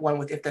here's like one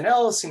with if then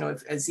else.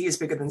 If z is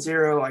bigger than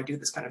 0, I do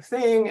this kind of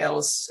thing.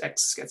 Else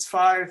x gets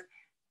 5.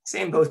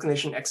 Same both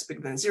condition, x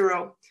bigger than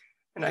 0.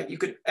 And you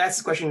could ask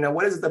the question,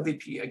 what is the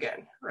WP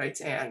again, right?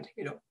 And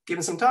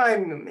given some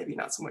time, maybe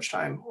not so much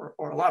time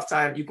or a lot of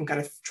time, you can kind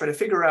of try to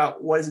figure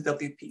out what is the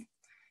WP.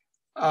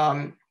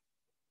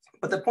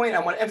 But the point I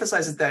want to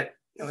emphasize is that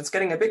it's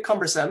getting a bit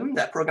cumbersome.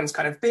 That program's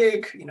kind of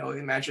big.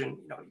 Imagine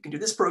you can do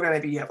this program.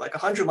 Maybe you have like a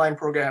 100-line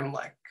program.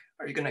 Like,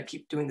 are you going to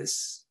keep doing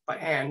this by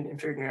hand and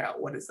figuring out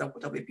what is the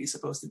WP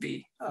supposed to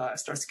be? It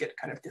starts to get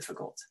kind of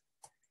difficult.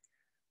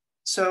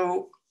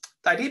 So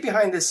the idea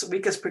behind this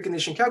weakest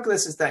precondition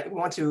calculus is that we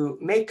want to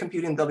make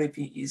computing WP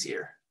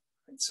easier.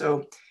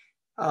 So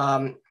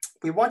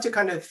we want to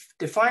kind of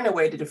define a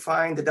way to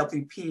define the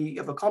WP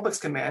of a complex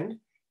command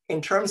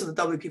in terms of the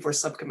WP for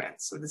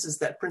subcommands. So this is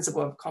that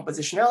principle of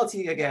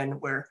compositionality again,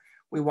 where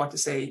we want to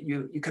say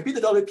you compute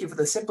the WP for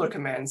the simpler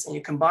commands and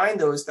you combine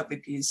those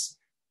WPs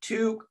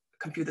to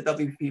compute the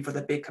WP for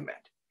the big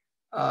command.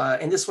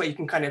 In this way, you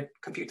can kind of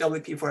compute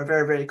WP for a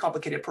very, very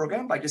complicated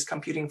program by just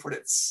computing for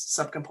its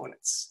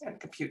subcomponents and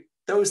compute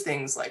those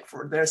things like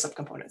for their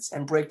subcomponents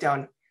and break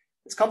down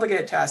this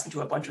complicated task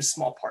into a bunch of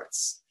small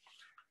parts.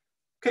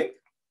 Okay.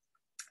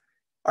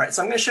 All right,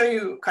 so I'm going to show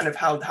you kind of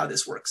how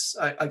this works.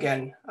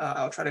 Again,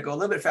 I'll try to go a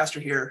little bit faster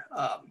here.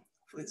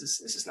 Hopefully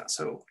this is not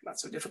so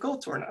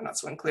difficult or not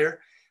so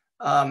unclear.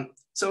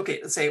 So okay,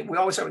 let's say we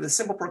always start with a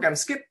simple program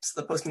skip.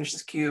 So the post condition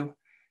is Q.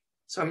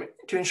 So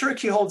to ensure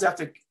Q holds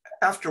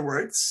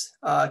afterwards,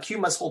 Q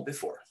must hold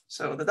before.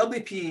 So the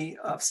WP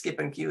of skip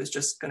and Q is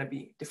just going to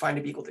be defined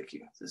to be equal to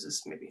Q. This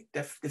is maybe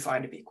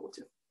defined to be equal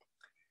to.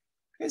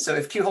 Okay, so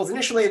if Q holds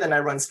initially, then I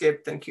run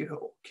skip, then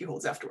Q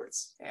holds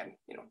afterwards, and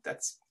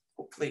that's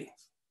hopefully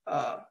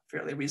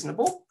fairly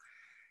reasonable.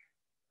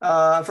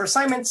 For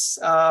assignments,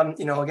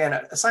 again,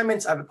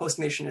 assignments, I have a post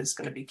condition is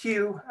going to be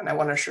Q, and I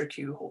want to ensure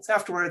Q holds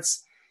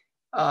afterwards.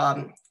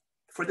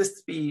 For this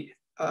to be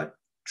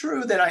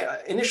true, then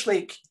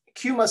initially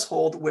Q must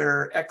hold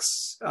where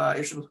X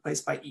is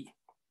replaced by E.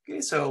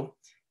 Okay, so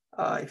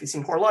if you've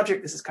seen Hoare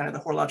logic, this is kind of the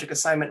Hoare logic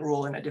assignment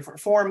rule in a different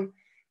form.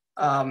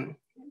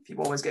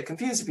 People always get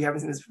confused if you haven't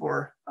seen this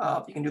before.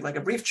 You can do like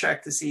a brief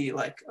check to see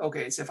like,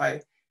 okay, so if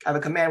I have a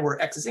command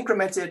where X is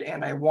incremented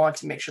and I want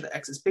to make sure that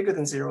X is bigger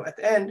than 0 at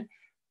the end,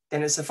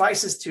 then it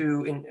suffices to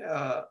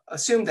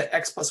assume that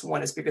X plus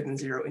 1 is bigger than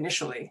 0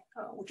 initially,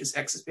 which is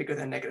X is bigger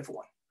than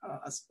 -1,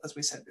 as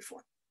we said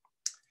before.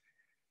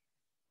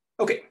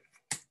 Okay.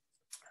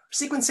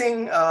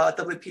 Sequencing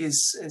WP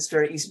is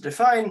very easy to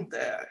define.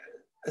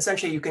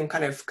 Essentially, you can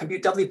kind of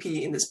compute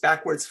WP in this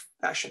backwards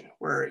fashion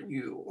where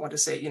you want to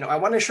say, I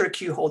want to ensure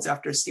Q holds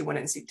after C1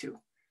 and C2.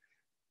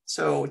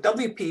 So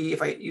WP,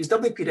 if I use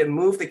WP to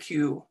move the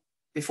Q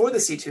before the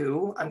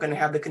C2, I'm going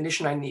to have the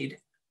condition I need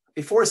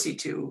before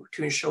C2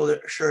 to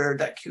ensure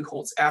that Q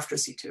holds after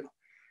C2.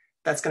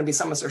 That's going to be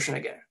some assertion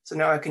again. So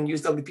now I can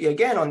use WP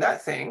again on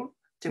that thing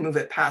to move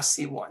it past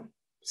C1.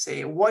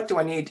 Say, what do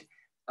I need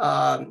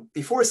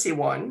before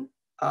C1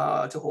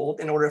 to hold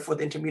in order for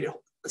the intermediate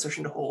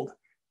assertion to hold,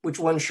 which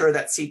will ensure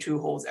that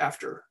C2 holds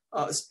after,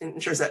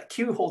 ensures that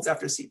Q holds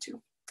after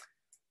C2.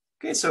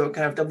 Okay, so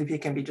kind of WP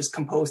can be just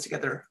composed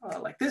together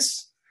like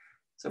this.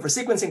 So for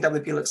sequencing,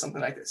 WP looks something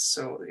like this.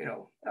 So,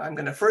 I'm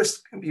going to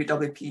first compute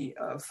WP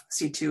of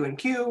C2 and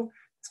Q.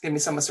 It's going to be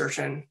some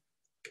assertion.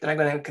 Then I'm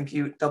going to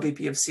compute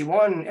WP of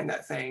C1 and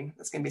that thing.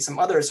 That's going to be some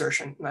other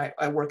assertion. And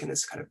I work in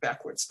this kind of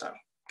backwards style.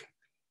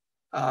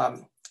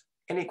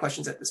 Any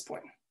questions at this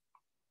point?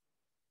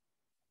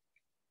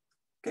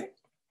 Okay.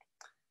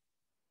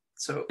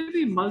 So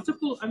maybe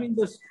multiple, I mean,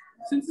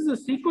 since it's a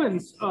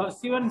sequence,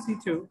 C1 and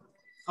C2,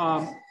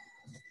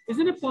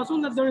 isn't it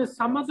possible that there is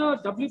some other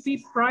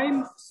WP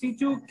prime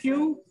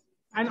C2Q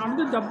and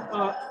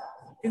another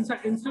instead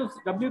of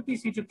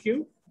WP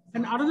C2Q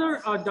and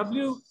another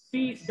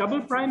WP double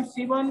prime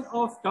C1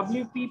 of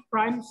WP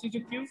prime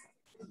C2Q?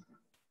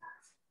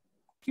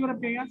 See what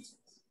I'm getting at?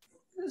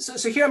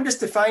 So here I'm just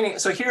defining,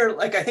 so here,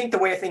 like, I think the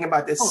way I think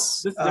about this,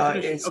 is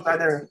okay.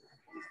 Rather,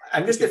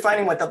 I'm just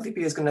defining what WP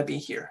is going to be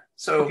here.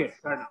 So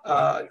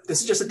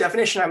this is just a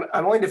definition.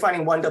 I'm only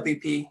defining one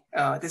WP.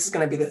 This is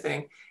going to be the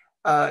thing.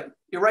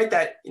 You're right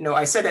that,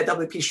 I said that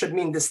WP should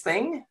mean this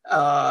thing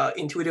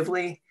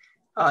intuitively.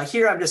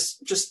 Here, I'm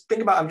just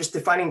think about, I'm just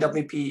defining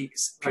WP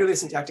purely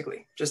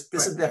syntactically. Just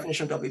this is the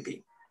definition of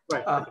WP.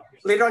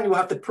 Later on, you will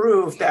have to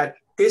prove that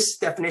this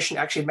definition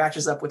actually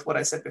matches up with what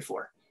I said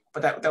before.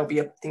 But that will be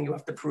a thing you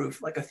have to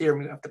prove, like a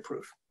theorem you have to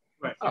prove.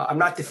 I'm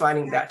not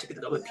defining that to be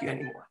the WP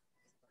anymore.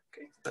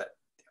 Okay, but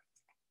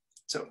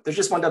so there's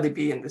just one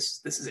WP, and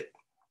this is it.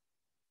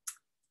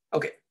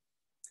 Okay,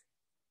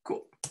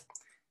 cool.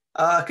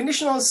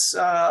 Conditionals,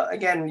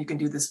 again, you can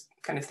do this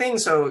kind of thing.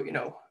 So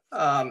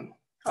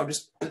I'll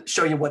just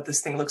show you what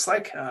this thing looks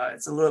like.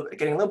 It's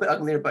getting a little bit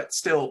uglier, but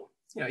still,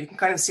 you can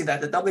kind of see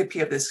that the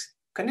WP of this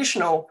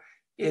conditional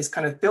is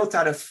kind of built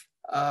out of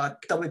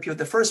WP of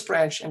the first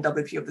branch and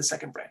WP of the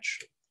second branch.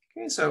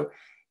 Okay, so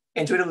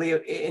intuitively,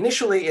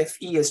 initially, if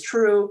E is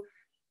true,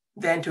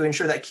 then to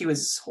ensure that Q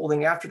is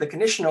holding after the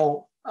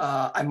conditional,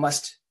 I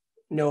must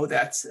know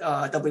that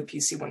WP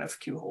C1 of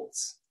Q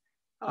holds,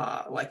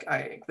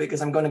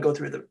 because I'm going to go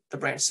through the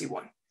branch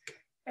C1.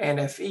 And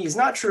if E is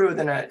not true,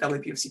 then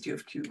WP of C2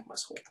 of Q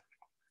must hold.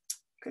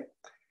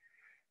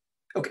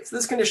 Okay, so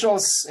this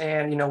conditionals,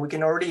 and we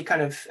can already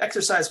kind of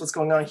exercise what's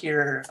going on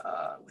here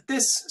with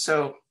this.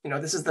 So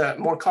this is the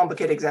more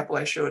complicated example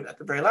I showed at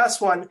the very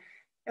last one.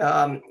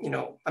 I'm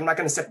not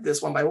going to step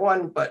this one by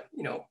one, but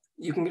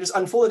you can just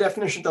unfold the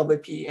definition of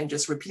WP and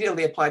just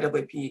repeatedly apply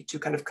WP to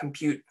kind of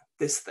compute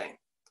this thing.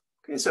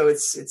 Okay, so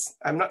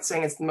I'm not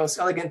saying it's the most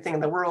elegant thing in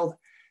the world,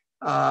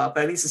 but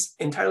at least it's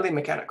entirely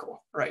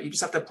mechanical, right? You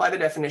just have to apply the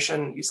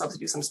definition, you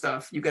substitute some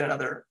stuff, you get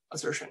another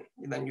assertion,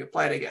 and then you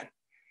apply it again.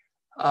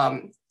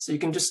 So you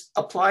can just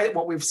apply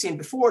what we've seen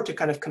before to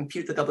kind of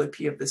compute the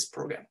WP of this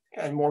program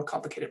and more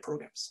complicated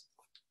programs.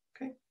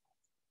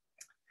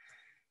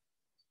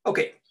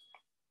 Okay,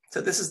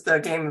 so this is the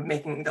game of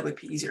making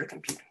WP easier to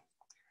compute.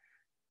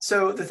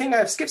 So the thing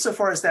I've skipped so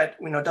far is that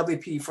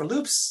WP for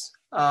loops.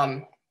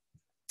 The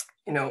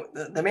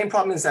main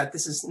problem is that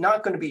this is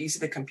not going to be easy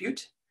to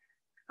compute.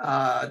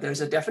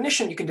 There's a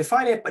definition, you can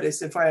define it, but it's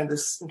defined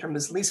in terms of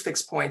this least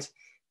fixed point.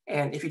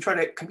 And if you try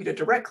to compute it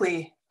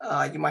directly,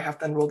 you might have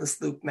to unroll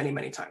this loop many,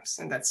 many times,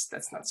 and that's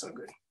not so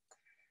good.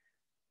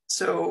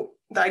 So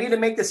the idea to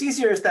make this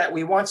easier is that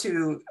we want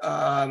to,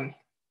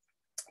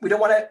 we don't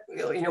want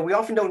to, we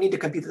often don't need to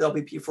compute the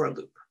WP for a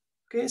loop.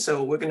 Okay,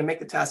 so we're going to make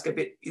the task a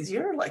bit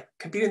easier. Like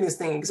computing this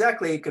thing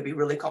exactly could be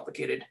really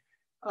complicated.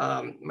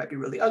 It might be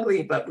really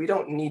ugly, but we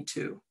don't need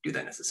to do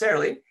that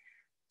necessarily.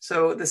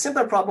 So the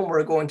simpler problem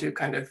we're going to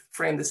kind of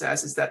frame this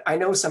as is that I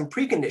know some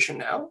precondition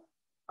now.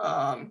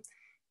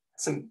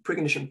 Some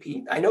precondition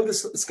P. I know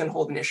this is going to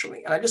hold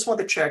initially, and I just want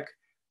to check,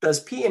 does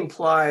P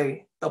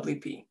imply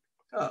WP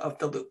of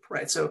the loop,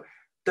 right? So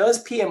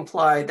does P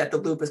imply that the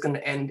loop is going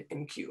to end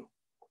in Q,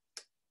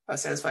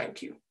 satisfying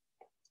Q?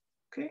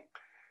 Okay.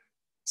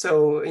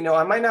 So,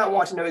 I might not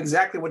want to know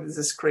exactly what is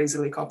this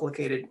crazily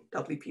complicated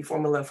WP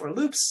formula for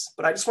loops,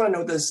 but I just want to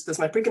know, does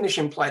my precondition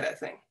imply that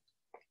thing?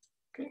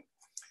 Okay.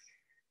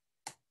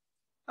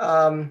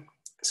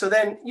 So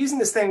then using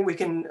this thing, we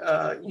can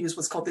use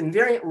what's called the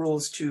invariant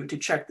rules to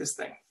check this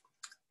thing.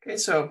 Okay,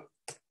 so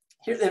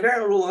here the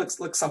invariant rule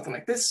looks something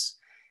like this.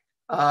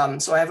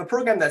 So I have a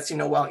program that's,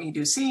 while E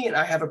do C, and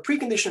I have a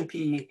precondition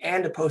P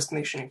and a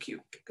postcondition Q.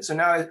 So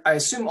now I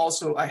assume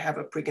also I have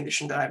a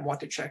precondition that I want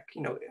to check,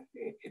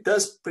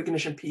 does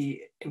precondition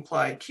P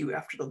imply Q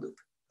after the loop?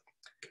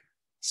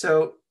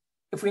 So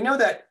if we know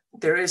that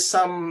there is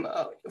some,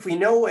 if we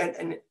know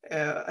an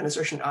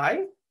assertion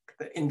I,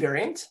 the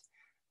invariant,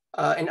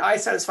 and I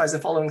satisfies the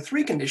following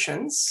three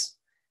conditions,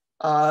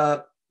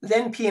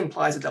 then P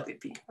implies a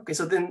WP. Okay,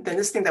 so then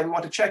this thing that we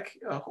want to check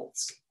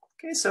holds.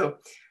 Okay, so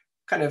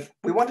kind of,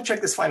 we want to check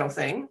this final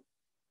thing.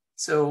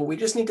 So we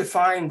just need to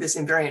find this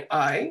invariant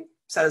I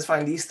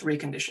satisfying these three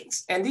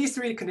conditions. And these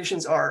three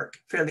conditions are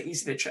fairly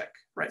easy to check,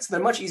 right? So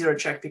they're much easier to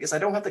check because I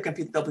don't have to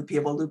compute the WP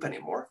of a loop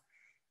anymore.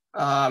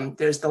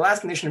 There's the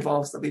last condition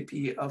involves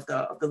WP of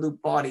the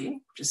loop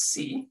body, which is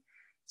C.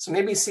 So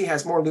maybe C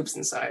has more loops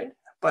inside,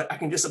 but I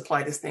can just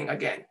apply this thing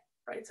again,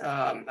 right?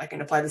 I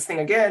can apply this thing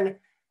again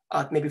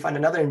maybe find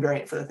another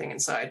invariant for the thing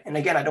inside. And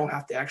again, I don't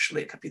have to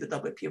actually compute the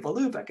WP of a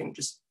loop. I can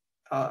just,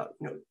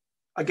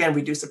 again,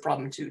 reduce the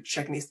problem to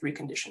checking these 3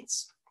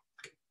 conditions.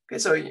 Okay,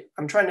 so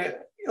I'm trying to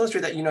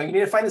illustrate that, you need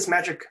to find this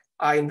magic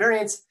I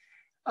invariant,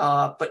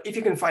 but if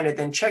you can find it,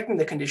 then checking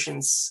the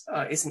conditions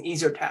is an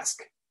easier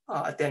task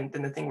than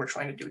the thing we're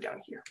trying to do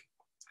down here.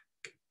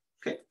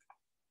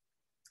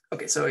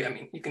 Okay, so I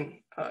mean, you can,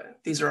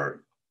 these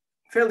are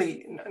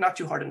fairly not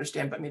too hard to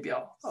understand, but maybe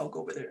I'll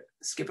go over there,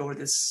 skip over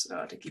this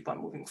to keep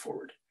on moving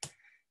forward.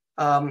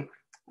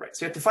 Right,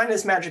 so you have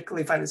to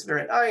magically find this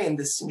variant I, and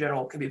this in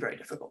general can be very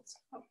difficult.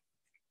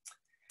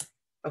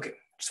 Okay,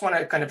 just want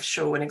to kind of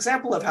show an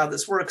example of how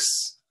this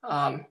works.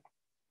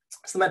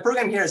 So my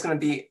program here is going to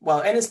be,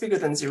 while n is bigger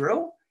than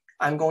 0,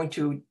 I'm going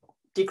to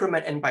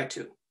decrement n by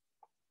 2.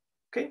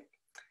 Okay,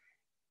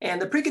 and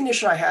the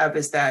precondition I have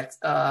is that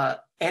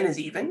n is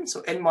even,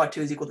 so n mod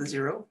 2 is equal to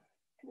 0.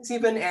 N is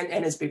even, and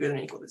n is bigger than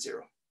or equal to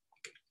 0.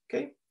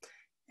 Okay,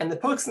 and the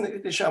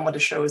postcondition I want to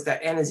show is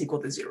that n is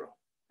equal to 0.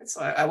 And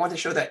so I want to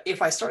show that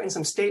if I start in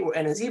some state where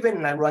n is even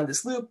and I run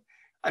this loop,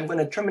 I'm going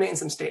to terminate in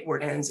some state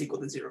where n is equal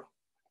to 0.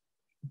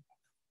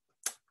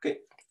 Okay,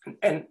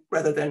 and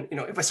rather than,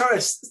 if I start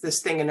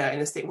this thing in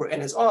a state where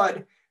n is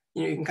odd,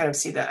 you can kind of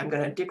see that I'm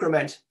going to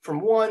decrement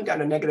from 1 down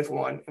to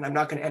 -1, and I'm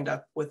not going to end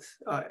up with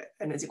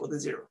n is equal to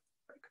 0.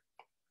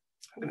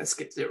 I'm going to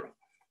skip 0.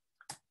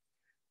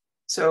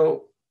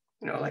 So,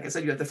 like I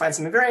said, you have to find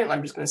some invariant.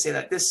 I'm just going to say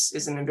that this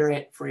is an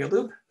invariant for your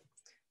loop.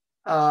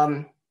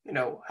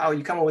 How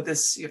you come up with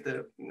this, you have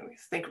to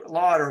think a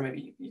lot, or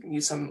maybe you can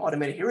use some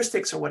automated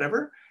heuristics or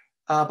whatever.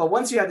 But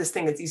once you have this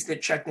thing, it's easy to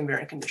check the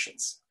invariant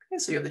conditions. Okay,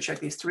 so you have to check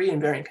these 3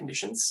 invariant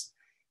conditions,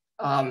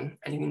 and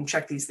you can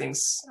check these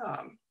things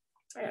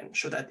and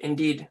show that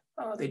indeed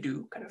they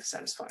do kind of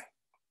satisfy.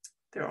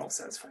 They're all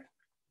satisfied.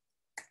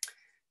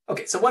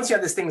 Okay, so once you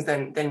have these things,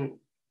 then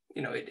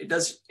it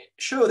does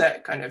show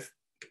that kind of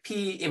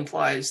P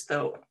implies,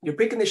 your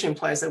precondition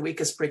implies the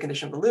weakest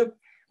precondition of the loop,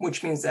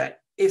 which means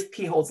that if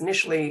P holds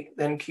initially,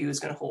 then Q is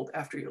going to hold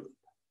after your loop.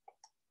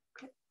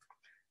 Okay.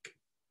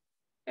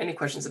 Any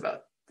questions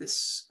about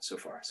this so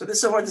far? So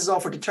this is all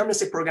for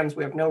deterministic programs.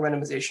 We have no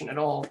randomization at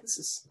all. This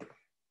is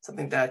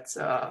something that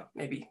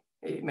maybe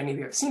many of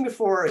you have seen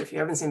before. If you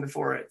haven't seen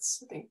before, I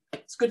think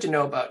it's good to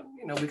know about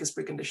weakest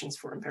preconditions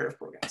for imperative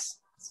programs.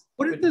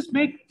 Wouldn't this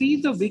make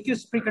P the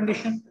weakest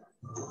precondition?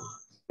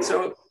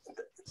 So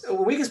the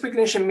weakest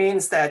precondition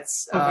means that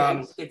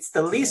it's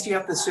the least you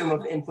have to assume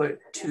of the input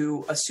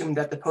to assume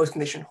that the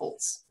postcondition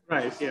holds.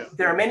 Right, yeah.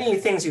 There are many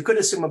things you could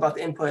assume about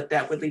the input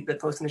that would lead to the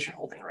postcondition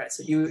holding, right?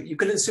 So you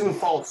could assume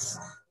false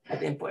at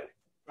the input,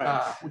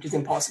 right, which is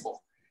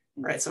impossible,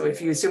 right? So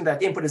if you assume that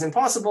the input is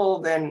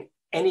impossible, then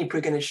any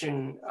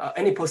precondition,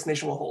 any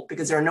postcondition will hold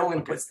because there are no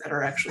inputs that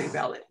are actually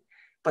valid.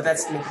 But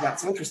that's making that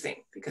so interesting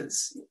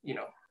because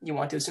you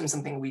want to assume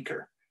something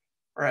weaker.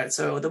 All right,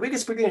 so the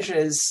weakest precondition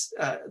is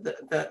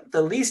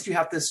the least you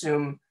have to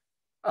assume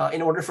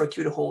in order for a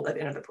Q to hold at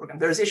the end of the program.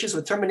 There's issues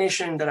with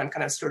termination that I'm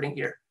kind of skirting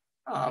here,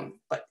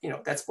 but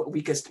that's what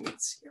weakest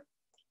means here.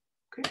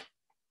 Okay.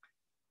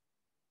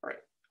 All right.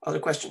 Other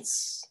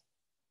questions?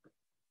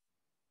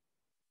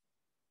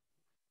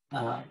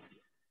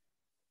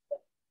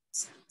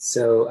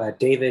 So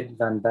David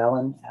Van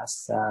Bellen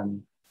asks,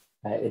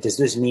 does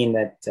this mean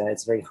that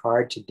it's very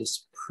hard to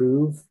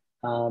disprove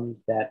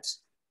that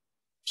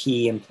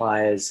P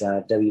implies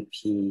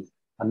WP?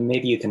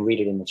 Maybe you can read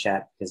it in the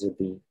chat because it would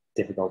be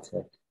difficult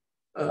to.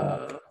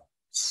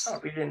 I'll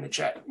read it in the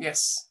chat.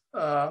 Yes.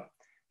 Yeah,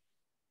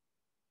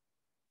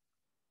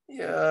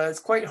 it's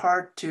quite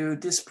hard to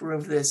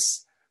disprove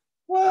this.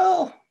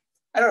 Well,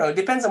 I don't know. It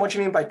depends on what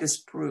you mean by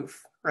disprove,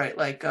 right?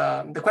 Like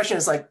the question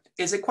is like,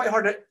 is it quite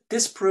hard to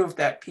disprove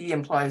that P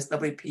implies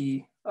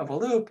WP of a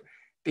loop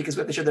because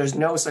we have to show there's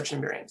no such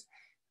invariant?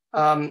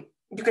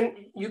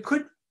 You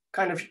could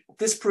kind of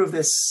disprove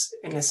this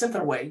in a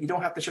simpler way. You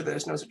don't have to show that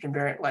there's no such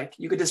invariant. Like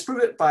you could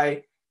disprove it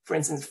by, for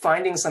instance,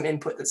 finding some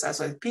input that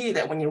satisfies P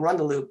that when you run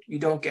the loop, you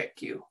don't get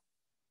Q,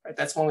 right?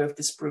 That's one way of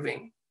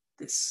disproving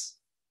this,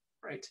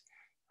 right?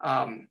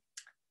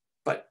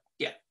 But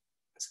yeah,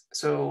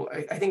 so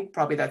I think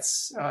probably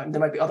that's, there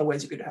might be other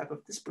ways you could have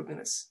of disproving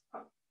this.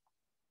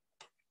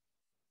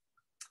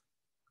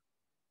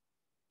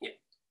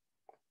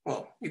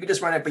 Well, you could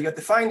just run it, but you have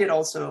to find it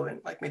also,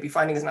 and like maybe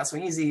finding is not so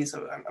easy.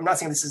 So I'm not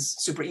saying this is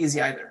super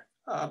easy either,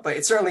 but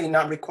it's certainly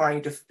not requiring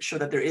you to show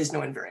that there is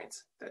no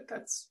invariant.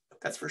 That's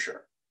for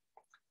sure.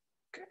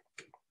 Okay.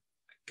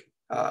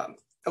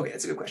 Okay,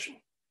 that's a good question.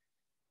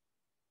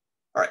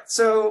 All right,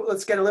 so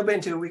let's get a little bit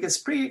into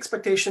weakest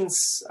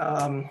pre-expectations.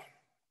 So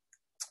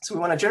we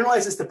want to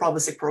generalize this to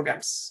probabilistic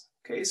programs.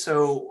 Okay,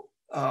 so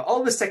all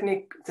of this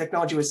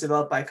technology was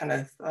developed by kind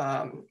of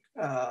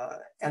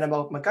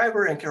Annabelle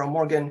MacGyver and Carol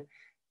Morgan.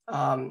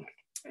 And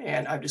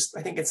I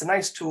think it's a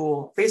nice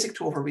tool, basic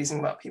tool for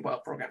reasoning about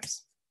P-wild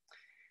programs.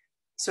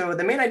 So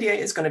the main idea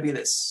is going to be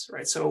this,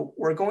 right? So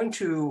we're going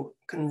to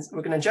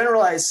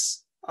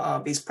generalize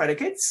these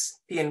predicates,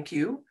 P and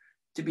Q,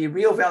 to be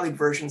real valued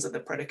versions of the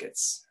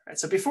predicates, right?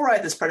 So before I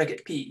had this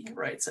predicate P,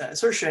 right, it's an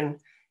assertion,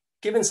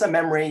 given some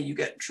memory, you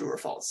get true or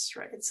false,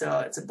 right? It's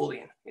a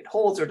Boolean. It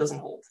holds or doesn't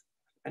hold,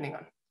 depending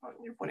on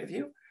your point of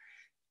view.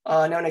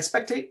 Now an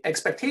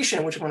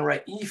expectation, which I'm going to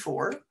write E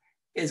for,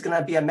 is going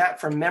to be a map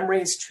from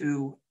memories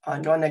to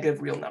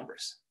non-negative real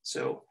numbers.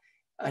 So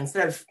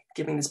instead of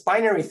giving this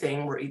binary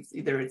thing where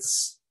either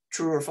it's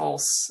true or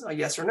false,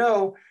 yes or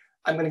no,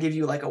 I'm going to give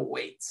you like a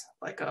weight,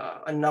 like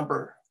a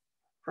number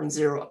from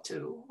 0 up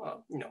to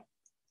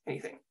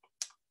anything.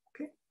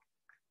 Okay,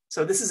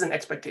 so this is an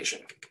expectation.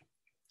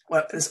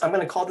 Well, I'm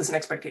going to call this an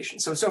expectation.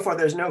 So far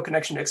there's no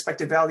connection to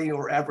expected value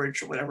or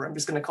average or whatever. I'm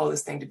just going to call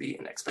this thing to be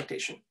an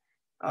expectation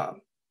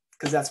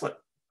because that's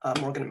what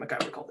Morgan and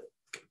MacGyver called it.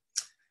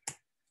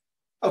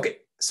 Okay,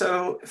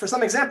 so for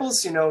some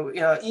examples, E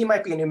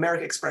might be a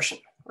numeric expression,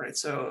 right?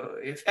 So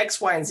if X,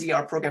 Y, and Z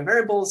are program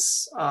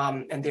variables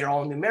and they're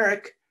all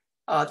numeric,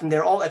 then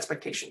they're all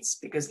expectations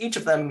because each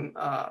of them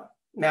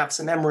maps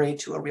a memory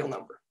to a real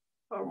number.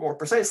 Or more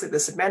precisely, the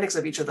semantics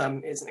of each of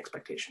them is an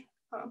expectation.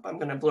 But I'm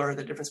going to blur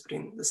the difference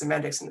between the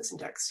semantics and the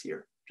syntax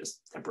here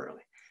just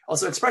temporarily.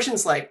 Also,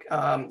 expressions like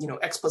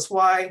X plus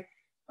Y,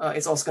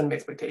 it's also going to be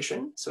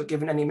expectation. So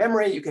given any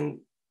memory, you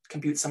can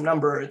compute some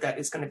number that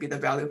is going to be the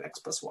value of X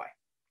plus Y,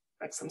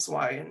 X times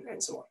Y,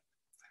 and so on.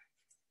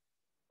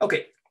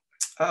 Okay,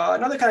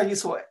 another kind of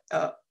useful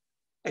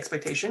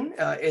expectation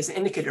is an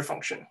indicator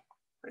function.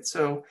 Right?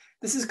 So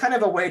this is kind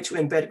of a way to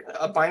embed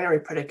a binary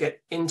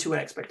predicate into an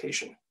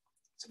expectation.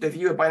 So to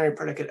view a binary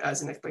predicate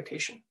as an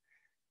expectation.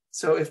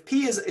 So if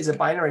P is a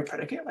binary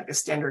predicate, like a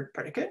standard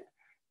predicate,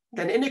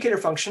 then the indicator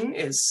function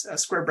is a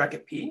square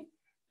bracket P.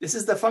 This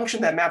is the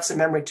function that maps a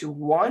memory to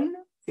 1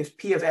 if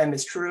P of M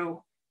is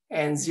true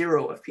and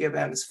 0 if P of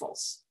M is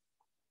false.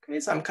 Okay,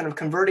 so I'm kind of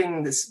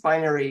converting this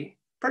binary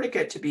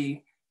predicate to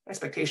be an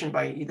expectation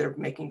by either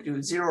making it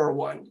do 0 or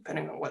 1,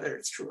 depending on whether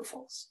it's true or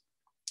false.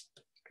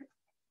 Okay.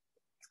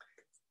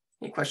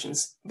 Any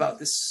questions about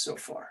this so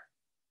far?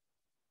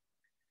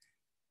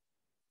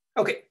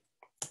 Okay,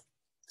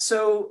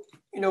 so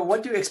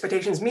what do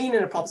expectations mean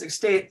in a probabilistic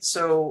state?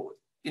 So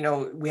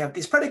we have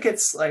these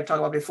predicates like I talked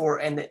about before,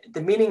 and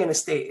the meaning in a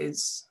state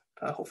is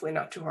hopefully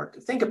not too hard to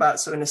think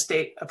about. So in a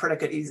state, a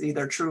predicate is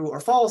either true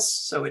or false,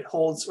 so it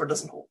holds or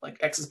doesn't hold, like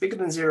X is bigger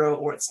than 0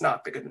 or it's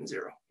not bigger than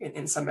 0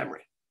 in some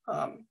memory.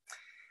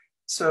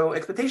 So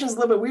expectation is a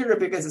little bit weirder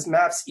because it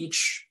maps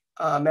each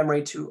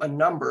memory to a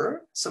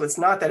number. So it's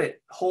not that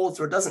it holds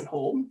or doesn't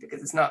hold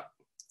because it's not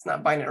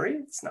binary,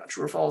 it's not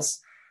true or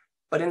false.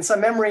 But in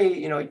some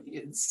memory,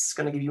 it's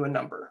going to give you a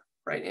number,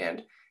 right?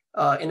 And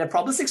in a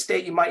probabilistic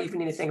state, you might even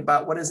need to think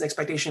about what does an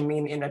expectation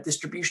mean in a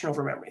distribution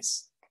over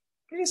memories.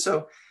 Okay,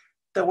 so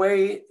one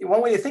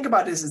way to think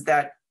about this is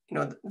that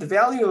the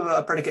value of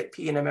a predicate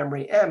P in a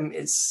memory M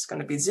is going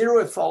to be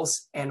 0 if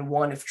false and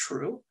 1 if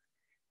true.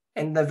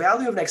 And the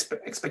value of an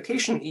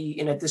expectation E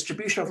in a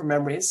distribution over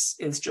memories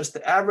is just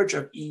the average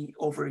of E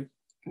over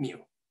mu.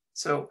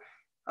 So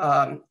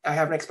I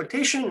have an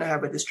expectation, I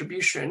have a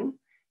distribution,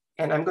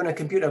 and I'm going to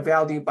compute a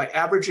value by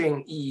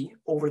averaging E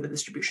over the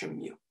distribution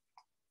mu.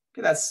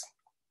 Okay, that's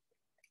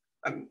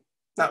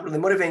not really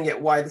motivating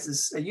yet why this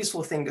is a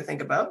useful thing to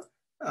think about,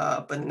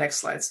 but in the next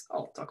slides,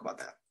 I'll talk about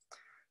that.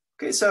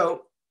 Okay,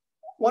 so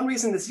one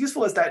reason this is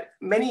useful is that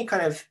many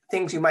kind of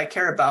things you might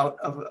care about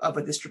of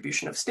a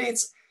distribution of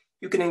states,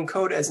 you can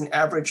encode as an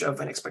average of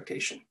an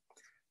expectation.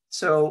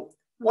 So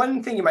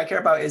one thing you might care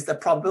about is the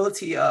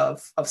probability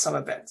of some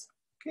event.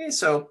 Okay,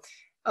 so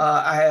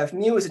I have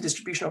mu as a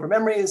distribution over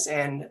memories,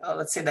 and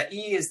let's say that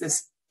E is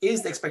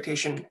the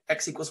expectation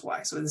X equals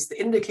Y. So this is the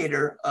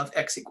indicator of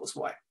X equals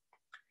Y.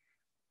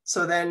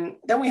 So then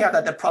we have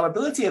that the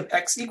probability of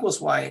X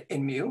equals Y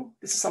in mu,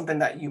 this is something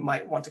that you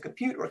might want to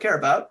compute or care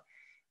about.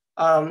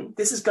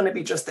 This is going to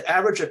be just the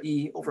average of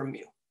E over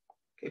mu,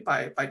 okay,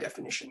 by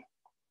definition.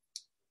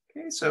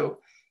 Okay, so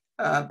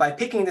by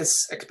picking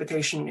this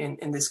expectation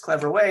in this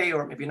clever way,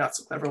 or maybe not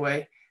so clever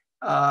way,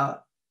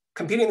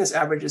 computing this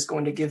average is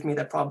going to give me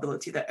the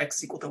probability that X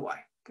is equal to Y,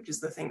 which is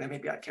the thing that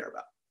maybe I care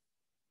about.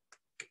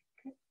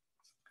 Okay.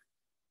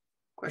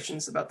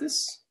 Questions about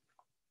this?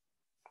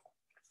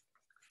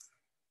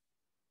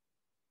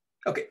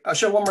 Okay, I'll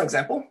show one more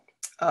example.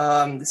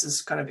 This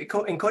is kind of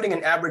encoding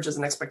an average as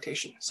an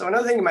expectation. So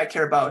another thing you might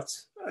care about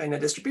in a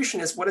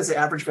distribution is what is the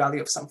average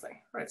value of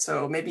something, right?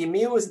 So maybe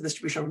mu is the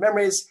distribution of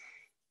memories,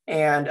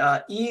 and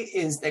E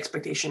is the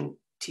expectation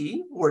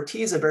T, where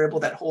T is a variable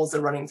that holds the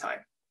running time.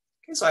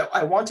 Okay, so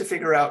I want to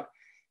figure out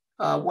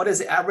what is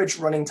the average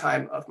running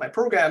time of my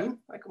program,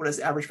 like what is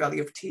the average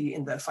value of T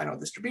in the final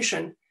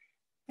distribution.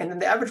 And then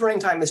the average running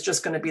time is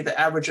just going to be the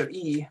average of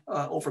E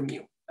over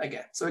mu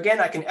again. So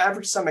again, I can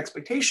average some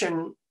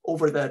expectation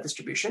over the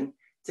distribution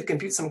to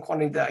compute some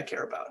quantity that I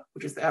care about,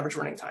 which is the average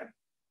running time.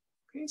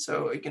 Okay,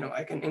 so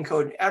I can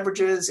encode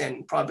averages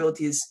and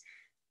probabilities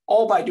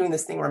all by doing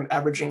this thing where I'm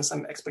averaging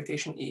some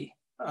expectation E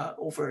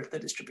over the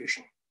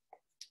distribution.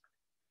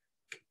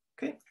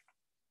 Okay.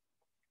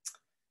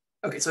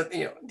 Okay, so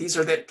these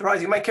are the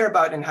properties you might care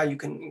about and how you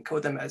can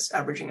encode them as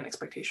averaging an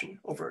expectation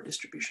over a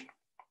distribution.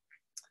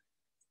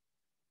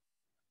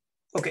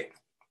 Okay,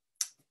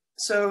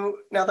 So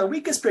now the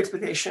weakest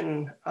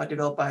pre-expectation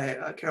developed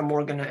by Carol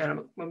Morgan and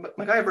Anna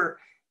MacIver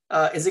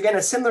is again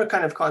a similar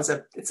kind of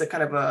concept. It's a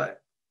kind of a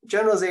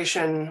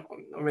generalization,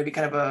 or maybe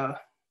kind of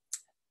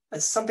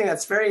something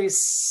that's very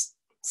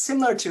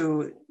similar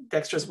to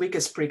Dijkstra's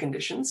weakest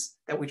preconditions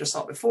that we just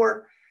saw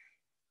before.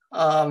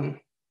 So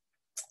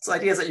the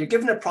idea is that you're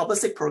given a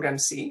probabilistic program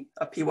C,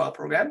 a p-while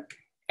program,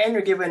 and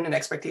you're given an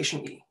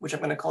expectation E, which I'm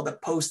going to call the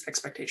post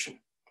expectation,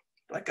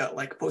 like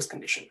a post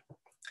condition.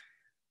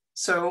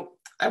 So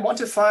I want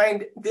to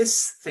find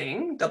this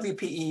thing,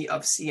 WPE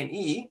of C and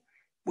E,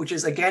 which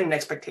is again an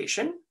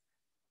expectation.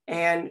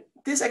 And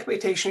this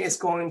expectation is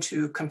going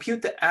to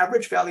compute the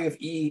average value of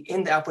E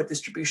in the output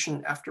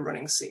distribution after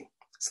running C.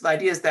 So the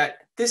idea is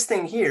that this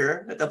thing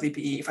here, the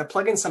WPE, if I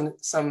plug in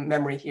some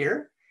memory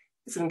here,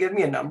 it's going to give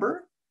me a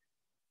number.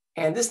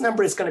 And this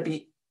number is going to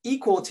be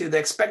equal to the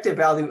expected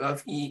value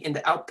of E in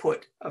the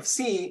output of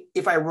C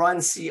if I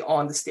run C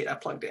on the state I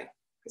plugged in.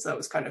 So that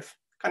was kind of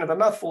a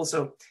mouthful.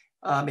 So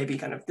maybe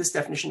kind of this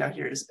definition down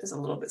here is a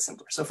little bit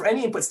simpler. So for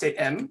any input state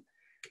M,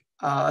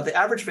 the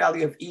average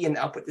value of E in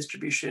the output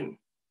distribution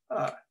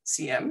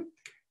CM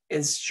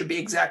should be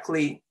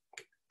exactly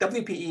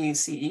WPE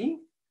CE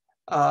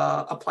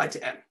applied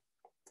to M.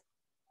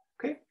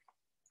 Okay.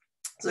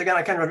 So again,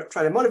 I kind of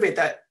try to motivate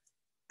that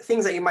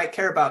things that you might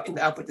care about in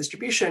the output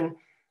distribution,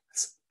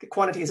 the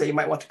quantities that you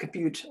might want to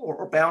compute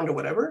or bound or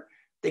whatever,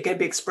 they can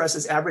be expressed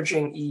as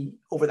averaging E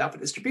over the output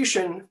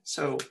distribution.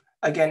 So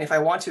again, if I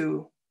want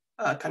to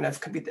kind of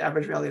compute the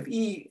average value of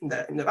E in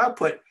the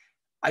output,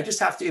 I just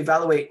have to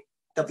evaluate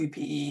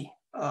WPE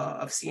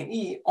of C and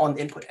E on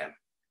the input M.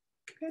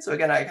 Okay, so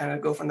again, I kind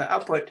of go from the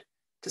output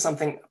to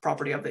something, a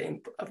property of the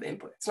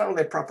input. It's not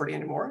really a property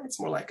anymore. It's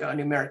more like a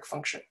numeric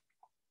function.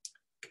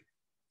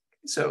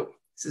 So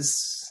this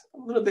is a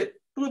little bit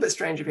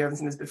strange if you haven't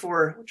seen this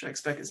before, which I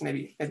expect is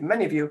maybe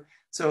many of you.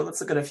 So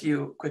let's look at a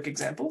few quick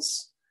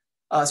examples.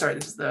 Sorry,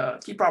 this is the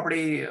key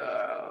property.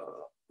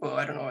 Well,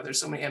 I don't know. There's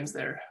so many M's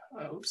there.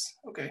 Oops.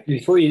 Okay.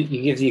 Before you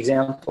give the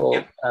example,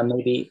 yep.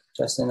 Maybe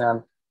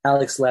Justin,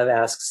 Alex Lev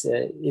asks,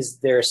 is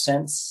there a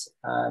sense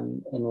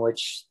in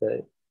which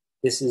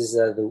this is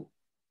the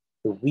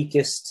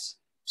weakest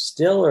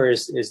still, or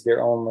is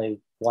there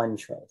only one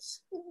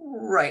choice?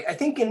 Right. I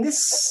think in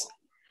this,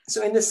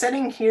 so in the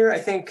setting here, I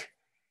think,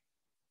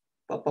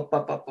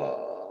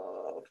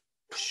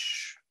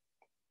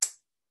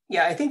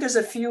 yeah, I think there's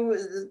a few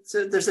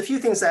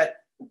things that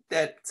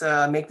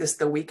make this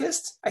the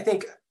weakest. I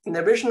think in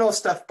the original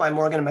stuff by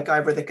Morgan and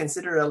MacIver, they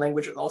consider a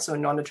language with also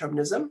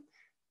non-determinism,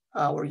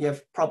 where you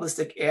have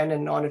probabilistic and a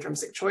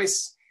non-deterministic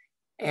choice.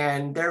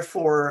 And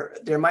therefore,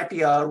 there might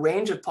be a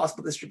range of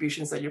possible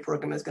distributions that your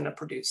program is going to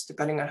produce,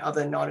 depending on how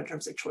the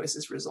non-deterministic choice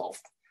is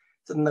resolved.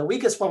 So then the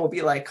weakest one will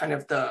be like kind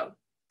of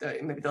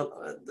maybe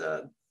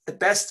the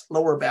best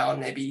lower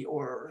bound, maybe,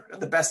 or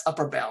the best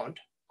upper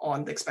bound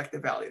on the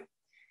expected value.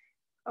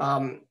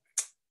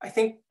 I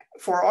think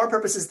for our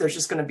purposes, there's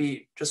just going to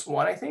be just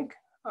one, I think.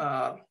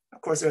 Of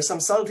course, there are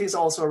some subtleties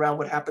also around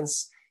what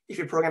happens if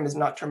your program is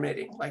not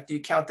terminating. Like, do you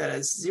count that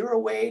as zero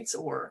weights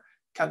or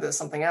count that as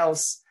something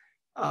else?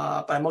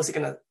 But I'm mostly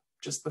going to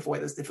just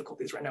avoid those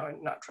difficulties right now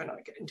and try not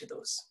to get into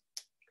those.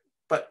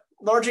 But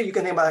largely, you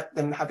can think about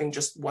them having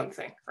just one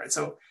thing, right?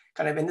 So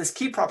kind of in this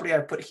key property I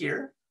put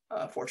here,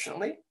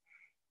 fortunately,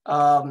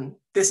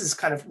 this is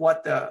kind of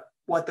what the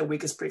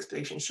weakest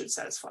pre-expectation should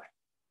satisfy.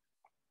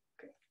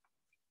 Okay.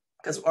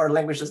 Because our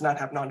language does not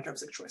have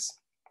non-deterministic choice,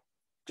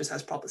 it just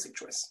has probabilistic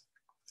choice.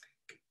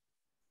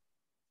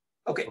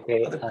 Okay.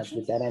 Okay.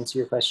 Did that answer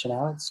your question,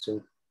 Alex? Or,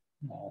 if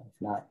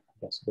not,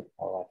 I guess we could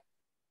follow up.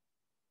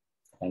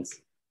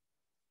 Thanks.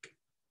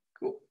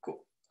 Cool.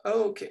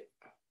 Okay.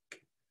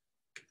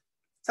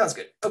 Sounds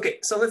good. Okay,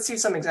 so let's see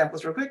some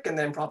examples real quick, and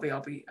then probably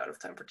I'll be out of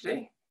time for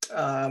today.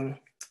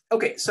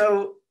 Okay,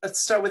 so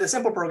let's start with a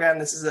simple program.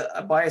 This is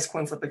a bias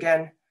coin flip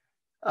again.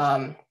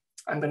 I'm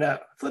going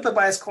to flip a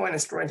bias coin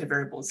and store into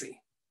variable z.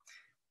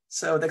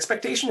 So the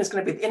expectation is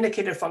going to be the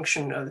indicator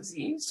function of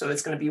z. So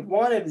it's going to be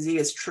 1 if z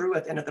is true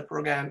at the end of the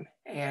program,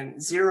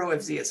 and 0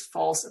 if z is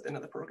false at the end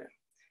of the program.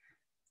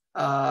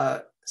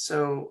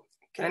 So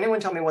can anyone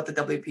tell me what the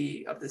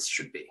WP of this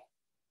should be?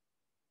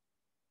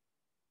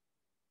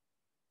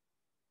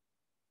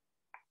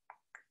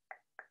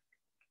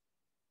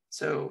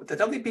 So the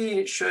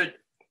WP should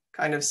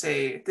kind of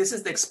say, this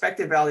is the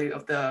expected value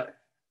of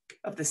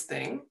this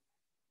thing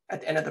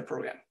at the end of the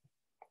program.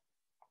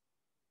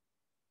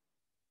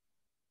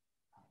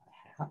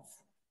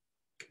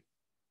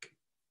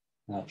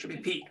 It should be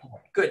P.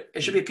 Good,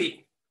 it should be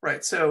P,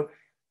 right? So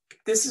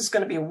this is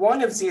going to be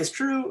 1 if z is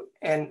true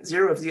and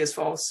 0 if z is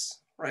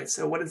false, right?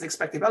 So what is the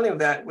expected value of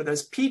that? Well,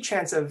 there's P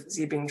chance of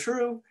z being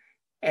true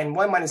and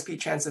 1 minus P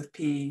chance of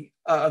z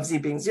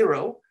being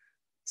 0.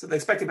 So the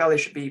expected value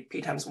should be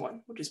P times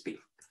 1, which is P.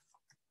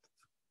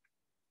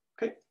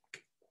 Okay,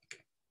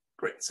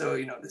 great. So,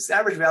 this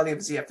average value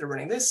of z after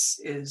running this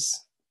is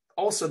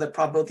also the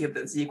probability of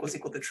the z equals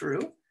equal to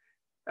true,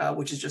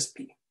 which is just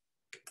P.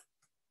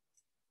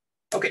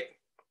 Okay,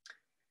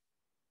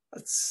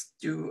 let's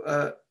do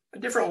a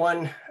different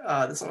one.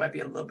 This one might be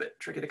a little bit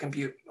tricky to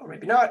compute, or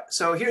maybe not.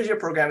 So here's your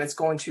program. It's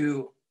going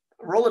to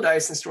roll a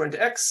dice and store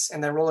into X,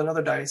 and then roll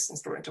another dice and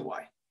store into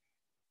Y.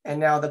 And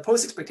now the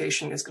post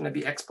expectation is going to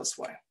be X plus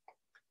Y.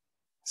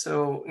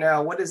 So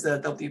now what is the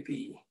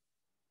WPE?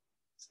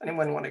 Does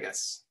anyone want to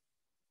guess?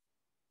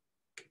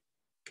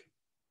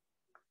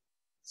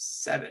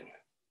 7.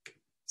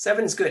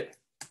 7 is good.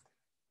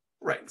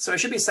 Right, so it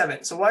should be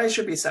 7. So Y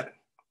should be 7.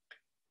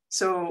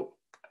 So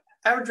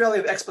average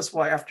value of X plus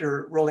Y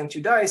after rolling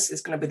 2 dice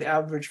is going to be the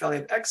average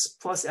value of X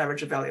plus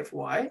average value of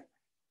Y.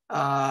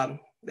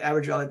 The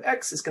average value of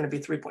X is going to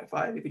be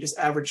 3.5. If you just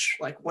average,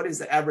 like, what is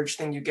the average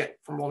thing you get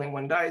from rolling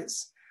one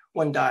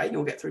die,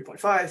 you'll get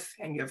 3.5,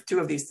 and you have 2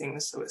 of these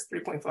things, so it's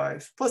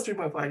 3.5 plus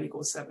 3.5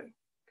 equals 7.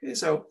 Okay,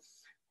 so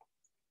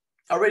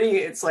already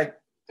it's like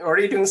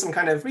already doing some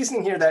kind of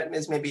reasoning here that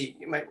is maybe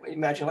you might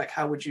imagine, like,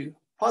 how would you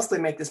possibly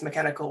make this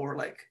mechanical or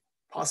like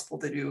possible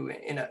to do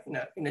in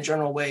a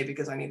general way,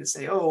 because I need to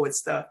say, oh,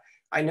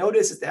 I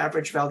notice it's the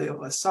average value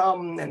of a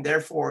sum, and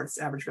therefore it's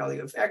the average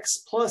value of X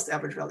plus the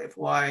average value of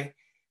Y.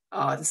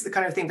 This is the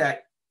kind of thing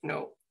that, you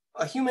know,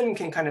 a human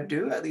can kind of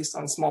do, at least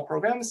on small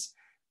programs.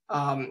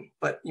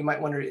 But you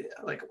might wonder,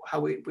 like, how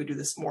we do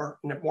this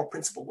in a more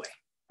principled way,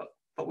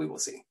 but we will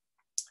see.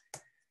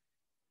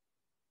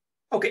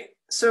 Okay,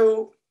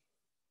 so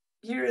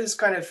here is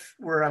kind of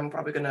where I'm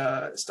probably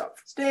gonna stop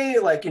for today.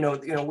 Like,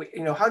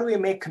 how do we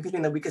make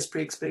computing the weakest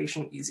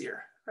pre-expectation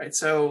easier, right?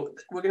 So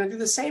we're gonna do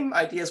the same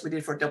ideas we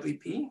did for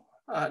WP,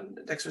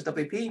 Dexter's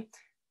WP,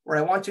 where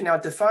I want to now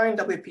define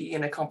WP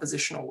in a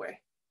compositional way.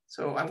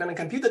 So I'm gonna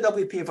compute the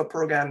WP of a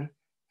program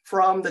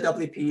from the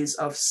WPs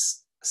of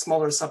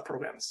smaller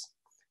subprograms.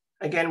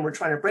 Again, we're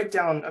trying to break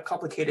down a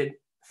complicated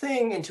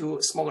thing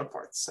into smaller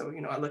parts. So,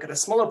 I look at a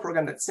smaller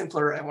program that's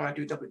simpler, I want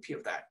to do WP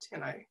of that,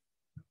 and I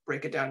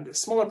break it down into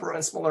smaller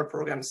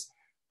programs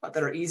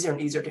that are easier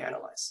and easier to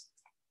analyze.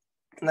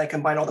 And I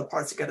combine all the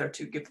parts together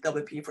to give the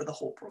WP for the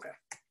whole program.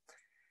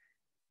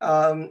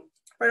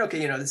 Right,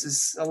 okay, this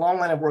is a long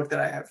line of work that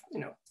I have,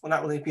 will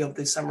not really be able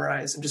to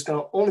summarize. I'm just going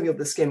to only be able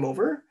to skim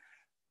over.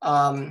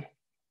 And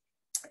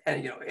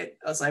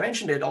as I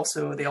mentioned, they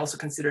also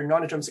consider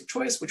non-deterministic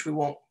choice, which we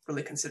won't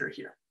really consider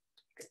here.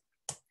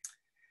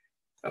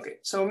 Okay,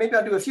 so maybe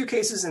I'll do a few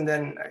cases and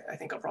then I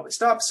think I'll probably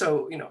stop.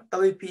 So,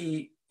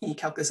 WPE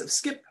calculus of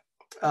skip.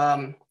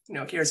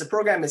 Here's a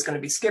program, it's going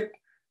to be skip.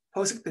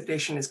 Post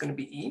expectation is going to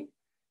be E.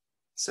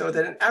 So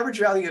that an average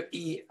value of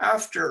E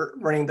after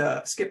running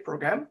the skip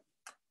program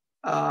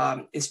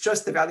is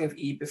just the value of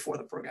E before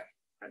the program,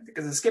 right?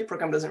 Because the skip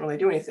program doesn't really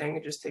do anything.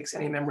 It just takes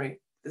any memory,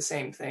 the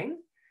same thing.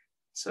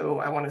 So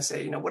I want to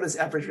say, what is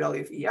average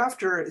value of E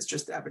after? It's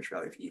just the average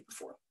value of E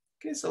before.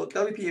 Okay, so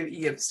WP of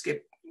E of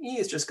skip E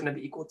is just going to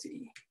be equal to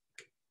E.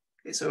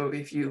 Okay, so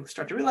if you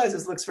start to realize,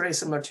 this looks very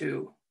similar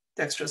to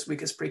Dexter's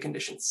weakest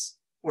preconditions,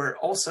 where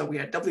also we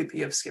had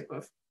WP of skip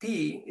of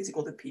P is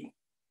equal to P.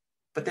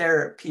 But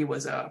there P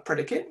was a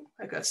predicate,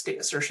 like a state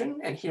assertion,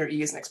 and here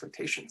E is an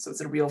expectation. So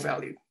it's a real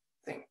value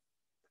thing.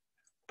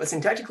 But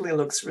syntactically, it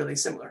looks really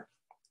similar.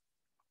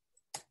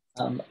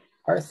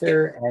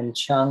 Arthur and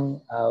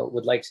Chung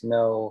would like to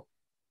know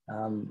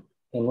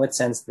in what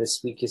sense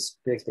this weakest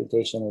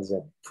pre-expectation is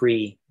a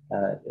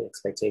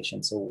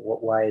pre-expectation. So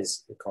why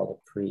is it called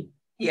a pre?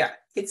 Yeah,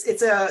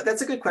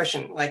 that's a good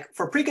question. Like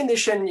for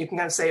precondition, you can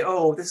kind of say,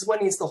 oh, this is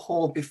what needs to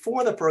hold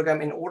before the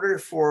program in order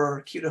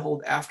for Q to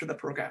hold after the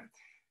program.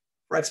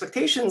 For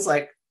expectations,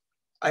 like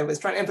I was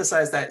trying to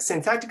emphasize that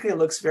syntactically it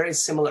looks very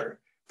similar,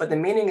 but the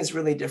meaning is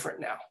really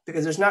different now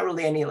because there's not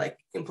really any like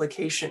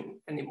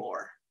implication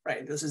anymore,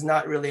 right? This is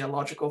not really a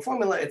logical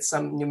formula. It's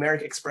some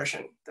numeric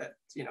expression that,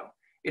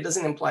 it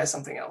doesn't imply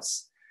something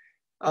else.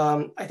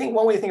 I think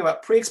one way to think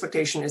about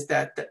pre-expectation is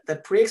that the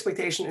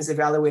pre-expectation is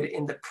evaluated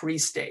in the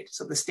pre-state,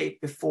 so the state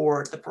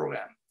before the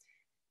program.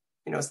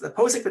 So the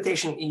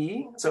post-expectation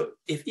E, so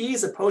if E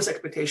is a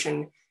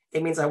post-expectation,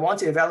 it means I want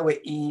to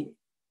evaluate E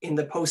in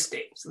the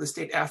post-state, so the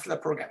state after the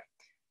program.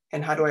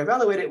 And how do I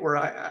evaluate it? Where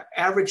I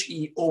average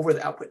E over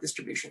the output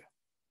distribution.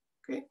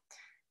 Okay.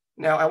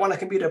 Now I want to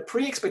compute a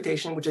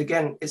pre-expectation, which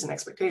again is an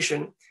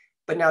expectation,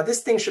 but now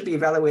this thing should be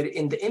evaluated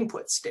in the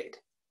input state,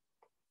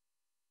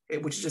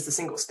 okay, which is just a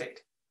single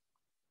state.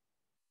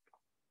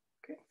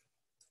 Okay.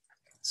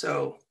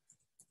 So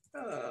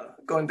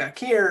going back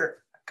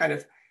here, kind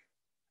of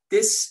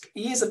this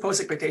E is a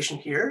post-expectation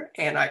here,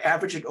 and I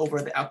average it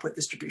over the output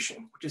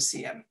distribution, which is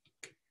CM.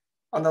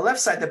 On the left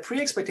side, the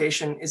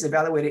pre-expectation is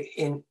evaluated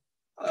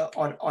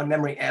on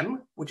memory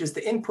M, which is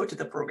the input to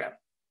the program.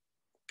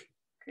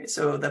 Okay,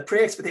 so the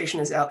pre-expectation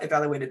is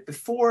evaluated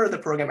before the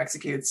program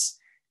executes,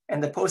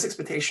 and the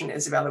post-expectation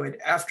is evaluated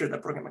after the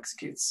program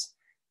executes.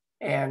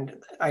 And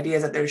the idea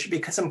is that there should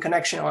be some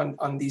connection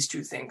on these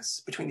two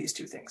things, between these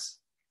two things.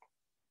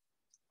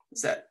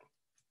 Does that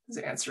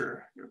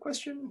answer your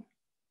question?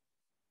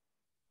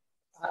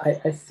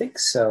 I think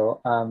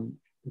so.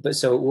 But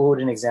so what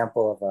would an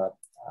example of a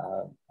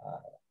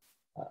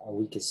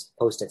weakest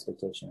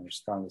post-expectation or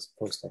strongest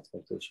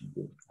post-expectation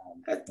be?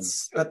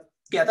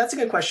 Yeah, that's a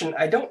good question.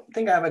 I don't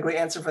think I have a great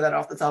answer for that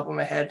off the top of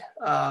my head.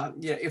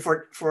 Yeah, if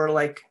for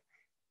like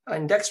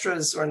in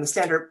Dextras or in the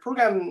standard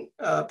programming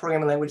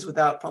languages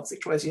without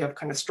probabilistic choice, you have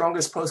kind of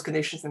strongest post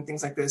conditions and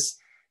things like this.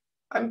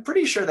 I'm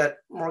pretty sure that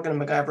Morgan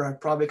and MacGyver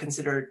have probably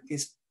considered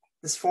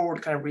this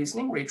forward kind of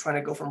reasoning where you're trying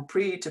to go from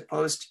pre to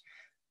post.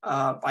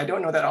 I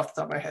don't know that off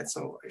the top of my head,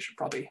 so I should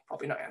probably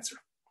not answer.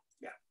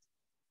 Yeah,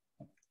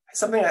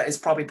 something that is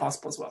probably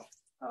possible as well,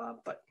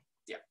 but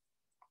yeah.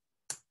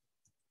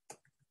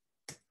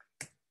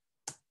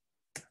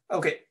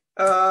 Okay,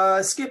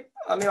 skip.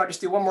 Maybe I'll just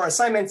do one more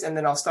assignment and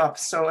then I'll stop.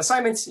 So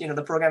assignments,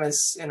 the program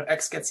is,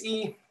 X gets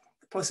E,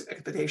 the post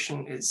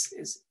expectation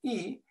is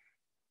E.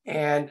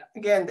 And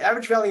again, the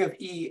average value of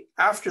E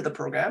after the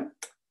program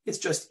is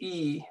just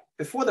E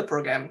before the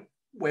program,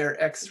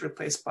 where X is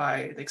replaced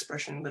by the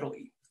expression little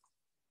e.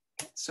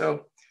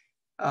 So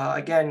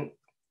again,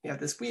 you have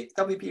this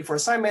WP for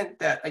assignment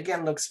that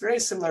again looks very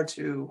similar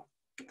to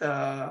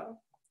the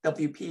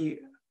WP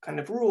kind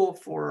of rule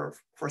for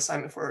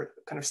assignment for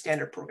kind of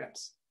standard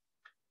programs.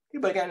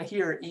 But again,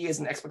 here E is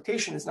an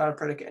expectation, is not a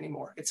predicate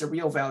anymore. It's a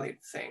real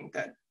valued thing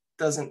that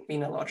doesn't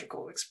mean a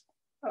logical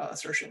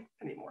assertion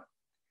anymore.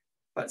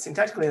 But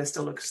syntactically, it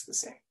still looks the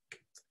same.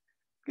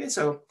 Okay,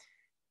 so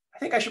I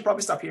think I should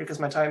probably stop here because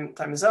my time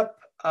is up.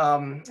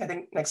 I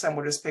think next time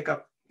we'll just pick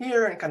up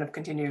here and kind of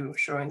continue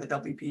showing the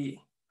WP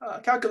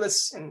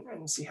calculus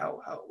and see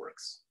how it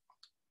works.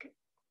 Okay.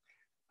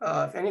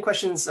 If any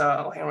questions,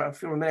 I'll hang around a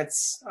few more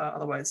minutes.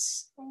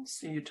 Otherwise, I'll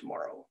see you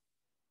tomorrow.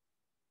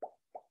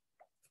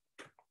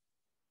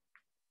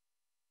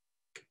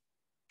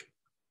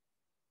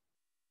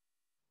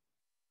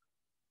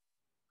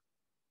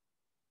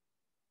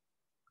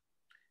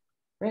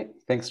 Great,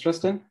 thanks,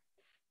 Tristan.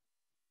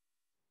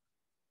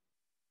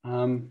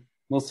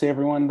 We'll see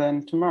everyone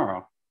then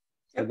tomorrow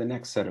for the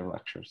next set of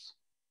lectures.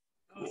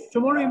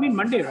 Tomorrow you mean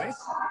Monday, right?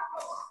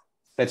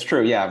 That's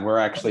true, yeah, we're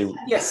actually,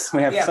 yes,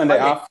 we have Sunday Monday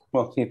off.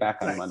 We'll be back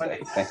on Monday.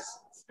 Thanks.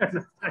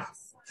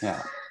 Thanks.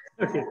 Yeah.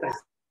 Okay, thanks.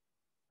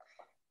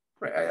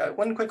 Right,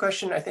 one quick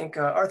question. I think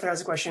Arthur has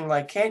a question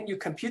like, can't you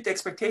compute the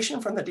expectation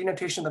from the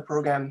denotation of the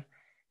program?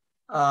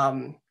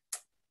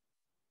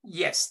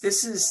 Yes,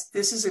 this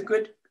is a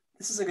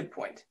good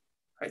point.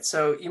 Right,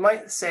 so you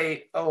might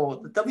say, oh,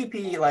 the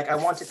WP, like I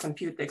want to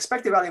compute the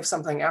expected value of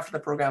something after the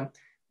program.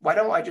 Why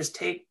don't I just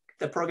take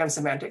the program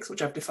semantics,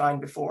 which I've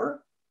defined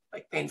before,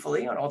 like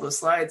painfully on all those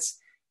slides.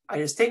 I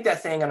just take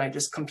that thing and I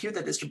just compute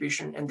the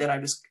distribution and then I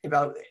just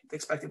evaluate the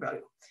expected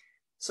value.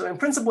 So in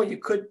principle, you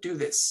could do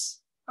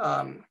this.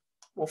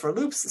 Well, for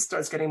loops, it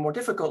starts getting more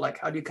difficult. Like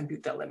how do you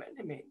compute that limit?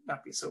 It may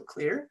not be so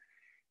clear.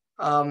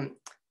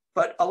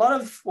 But a lot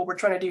of what we're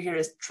trying to do here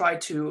is try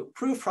to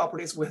prove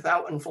properties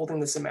without unfolding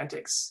the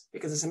semantics,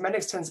 because the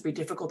semantics tends to be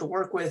difficult to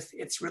work with.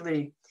 It's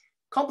really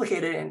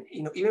complicated, and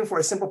even for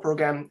a simple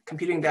program,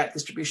 computing that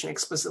distribution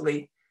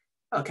explicitly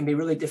can be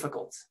really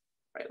difficult,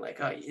 right? Like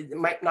it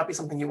might not be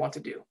something you want to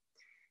do.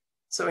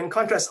 So in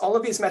contrast, all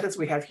of these methods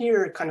we have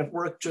here kind of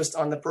work just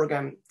on the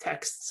program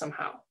text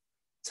somehow.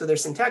 So they're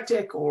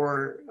syntactic,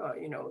 or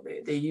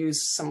they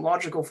use some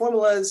logical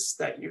formulas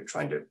that you're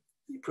trying to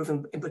prove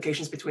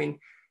implications between.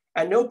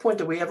 At no point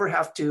do we ever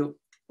have to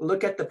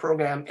look at the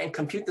program and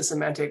compute the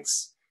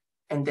semantics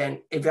and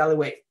then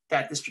evaluate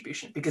that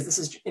distribution, because this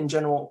is in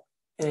general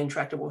an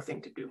intractable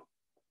thing to do.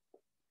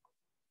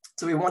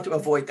 So we want to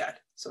avoid that.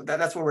 So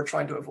that's what we're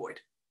trying to avoid.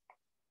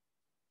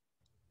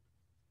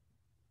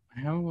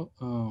 I have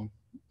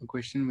a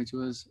question, which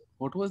was,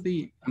 what was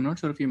the, I'm not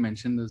sure if you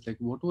mentioned this, like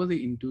what was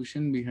the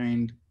intuition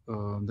behind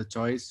the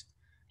choice?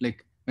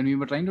 Like when we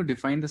were trying to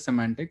define the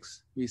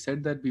semantics, we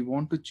said that we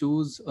want to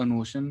choose a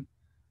notion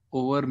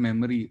over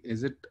memory.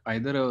 Is it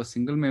either a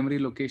single memory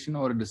location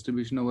or a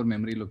distribution over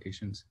memory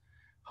locations?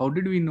 How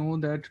did we know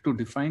that to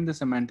define the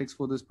semantics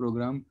for this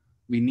program,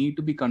 we need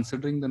to be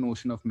considering the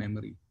notion of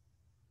memory?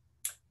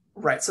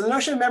 Right, so the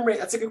notion of memory,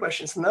 that's a good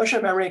question. So the notion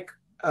of memory,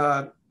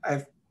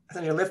 I've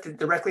essentially lifted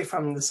directly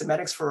from the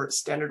semantics for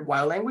standard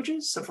while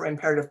languages, so for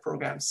imperative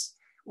programs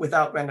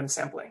without random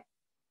sampling.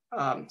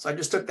 So I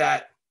just took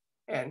that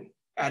and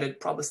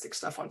added probabilistic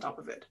stuff on top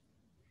of it.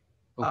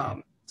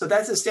 Okay. So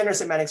that's the standard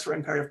semantics for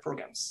imperative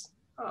programs.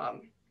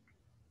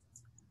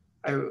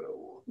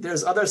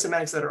 There's other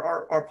semantics that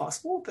are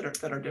possible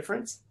that are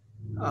different,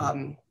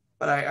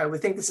 but I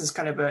would think this is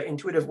kind of an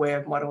intuitive way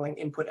of modeling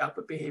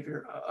input-output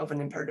behavior of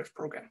an imperative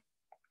program.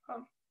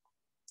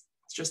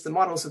 It's just the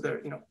model, so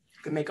that you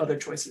can make other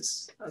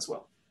choices as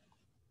well.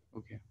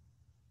 Okay,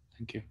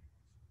 thank you.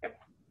 Yep.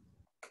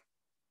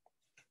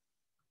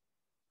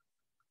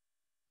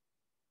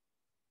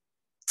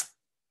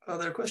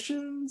 Other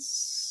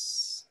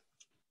questions?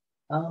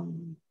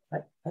 I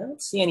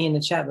don't see any in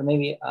the chat, but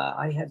maybe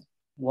I had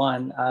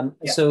one.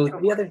 Yeah, so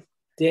the other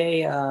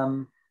day,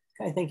 kind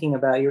of thinking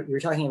about, you were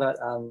talking about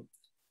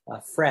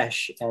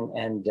fresh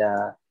and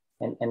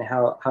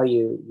how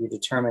you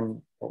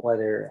determine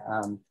whether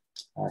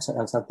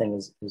something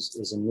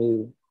is a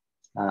new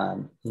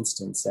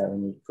instance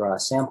when you draw a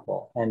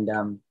sample.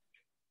 And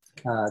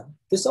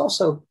this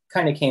also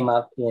kind of came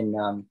up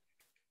in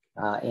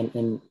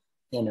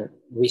in a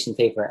recent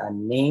paper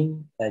on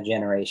name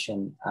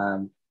generation.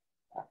 I'm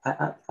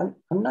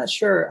not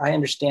sure I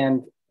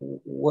understand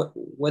what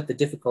the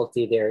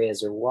difficulty there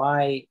is, or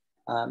why.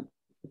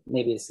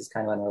 Maybe this is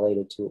kind of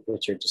unrelated to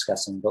what you're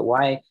discussing, but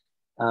why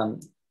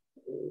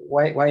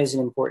is it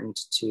important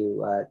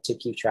to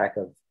keep track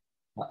of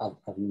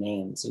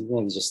names?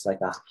 Maybe just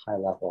like a high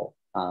level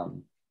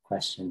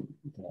question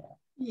there.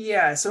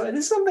 Yeah, so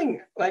this is something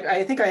like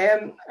I think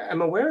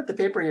I'm aware of the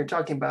paper you're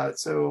talking about.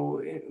 So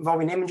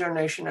involving name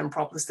generation and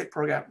probabilistic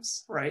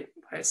programs, right?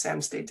 By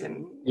Sam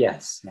Staten,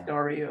 yes,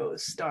 Dario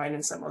Stein,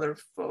 and some other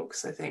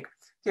folks, I think.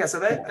 Yeah, so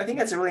that I think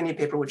that's a really neat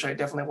paper, which I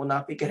definitely will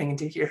not be getting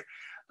into here.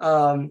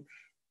 I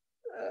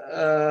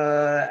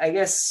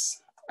guess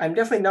I'm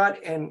definitely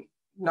not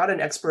an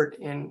expert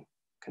in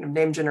kind of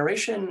name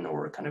generation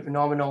or kind of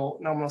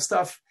nominal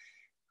stuff.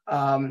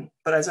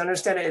 But as I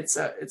understand it, it's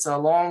a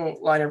long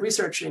line of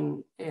research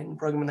in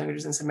programming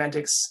languages and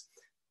semantics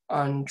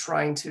on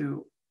trying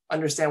to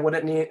understand what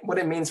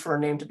it means for a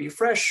name to be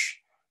fresh,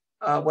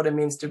 what it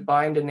means to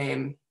bind a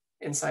name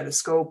inside a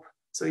scope.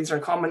 So these are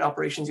common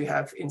operations you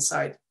have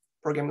inside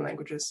programming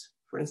languages.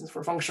 For instance,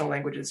 for functional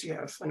languages, you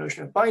have a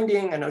notion of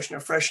binding, a notion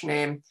of fresh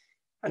name,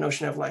 a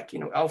notion of like,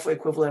 alpha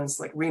equivalence,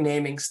 like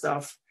renaming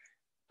stuff.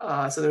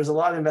 So there's a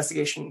lot of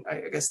investigation,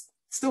 I guess,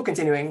 still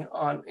continuing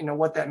on,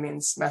 what that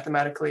means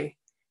mathematically,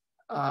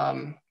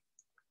 and,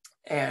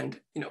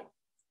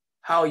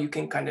 how you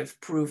can kind of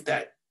prove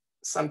that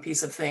some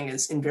piece of thing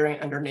is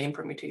invariant under name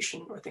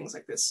permutation or things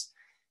like this.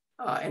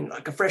 And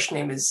like a fresh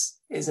name is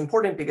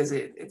important because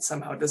it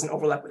somehow doesn't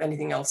overlap with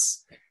anything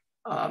else.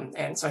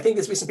 And so I think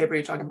this recent paper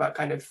you're talking about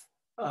kind of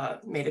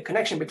made a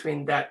connection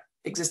between that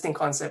existing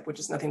concept, which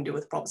has nothing to do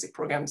with probabilistic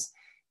programs,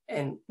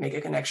 and make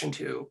a connection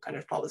to kind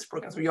of probabilistic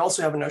programs. Where you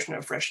also have a notion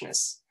of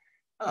freshness,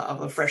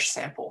 of a fresh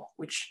sample,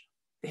 which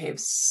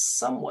behaves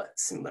somewhat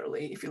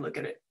similarly if you look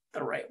at it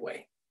the right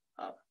way.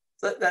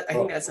 So I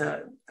think that's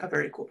a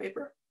very cool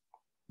paper.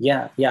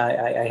 Yeah,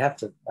 I have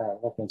to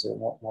look into it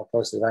more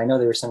closely. But I know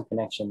there was some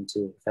connection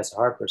to Professor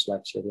Harper's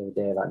lecture the other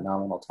day about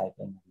nominal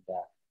typing, and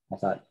I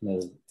thought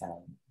maybe.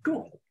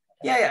 Cool.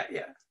 Yeah.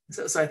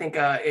 So I think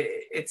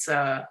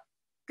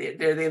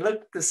they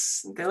look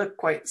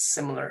quite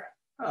similar.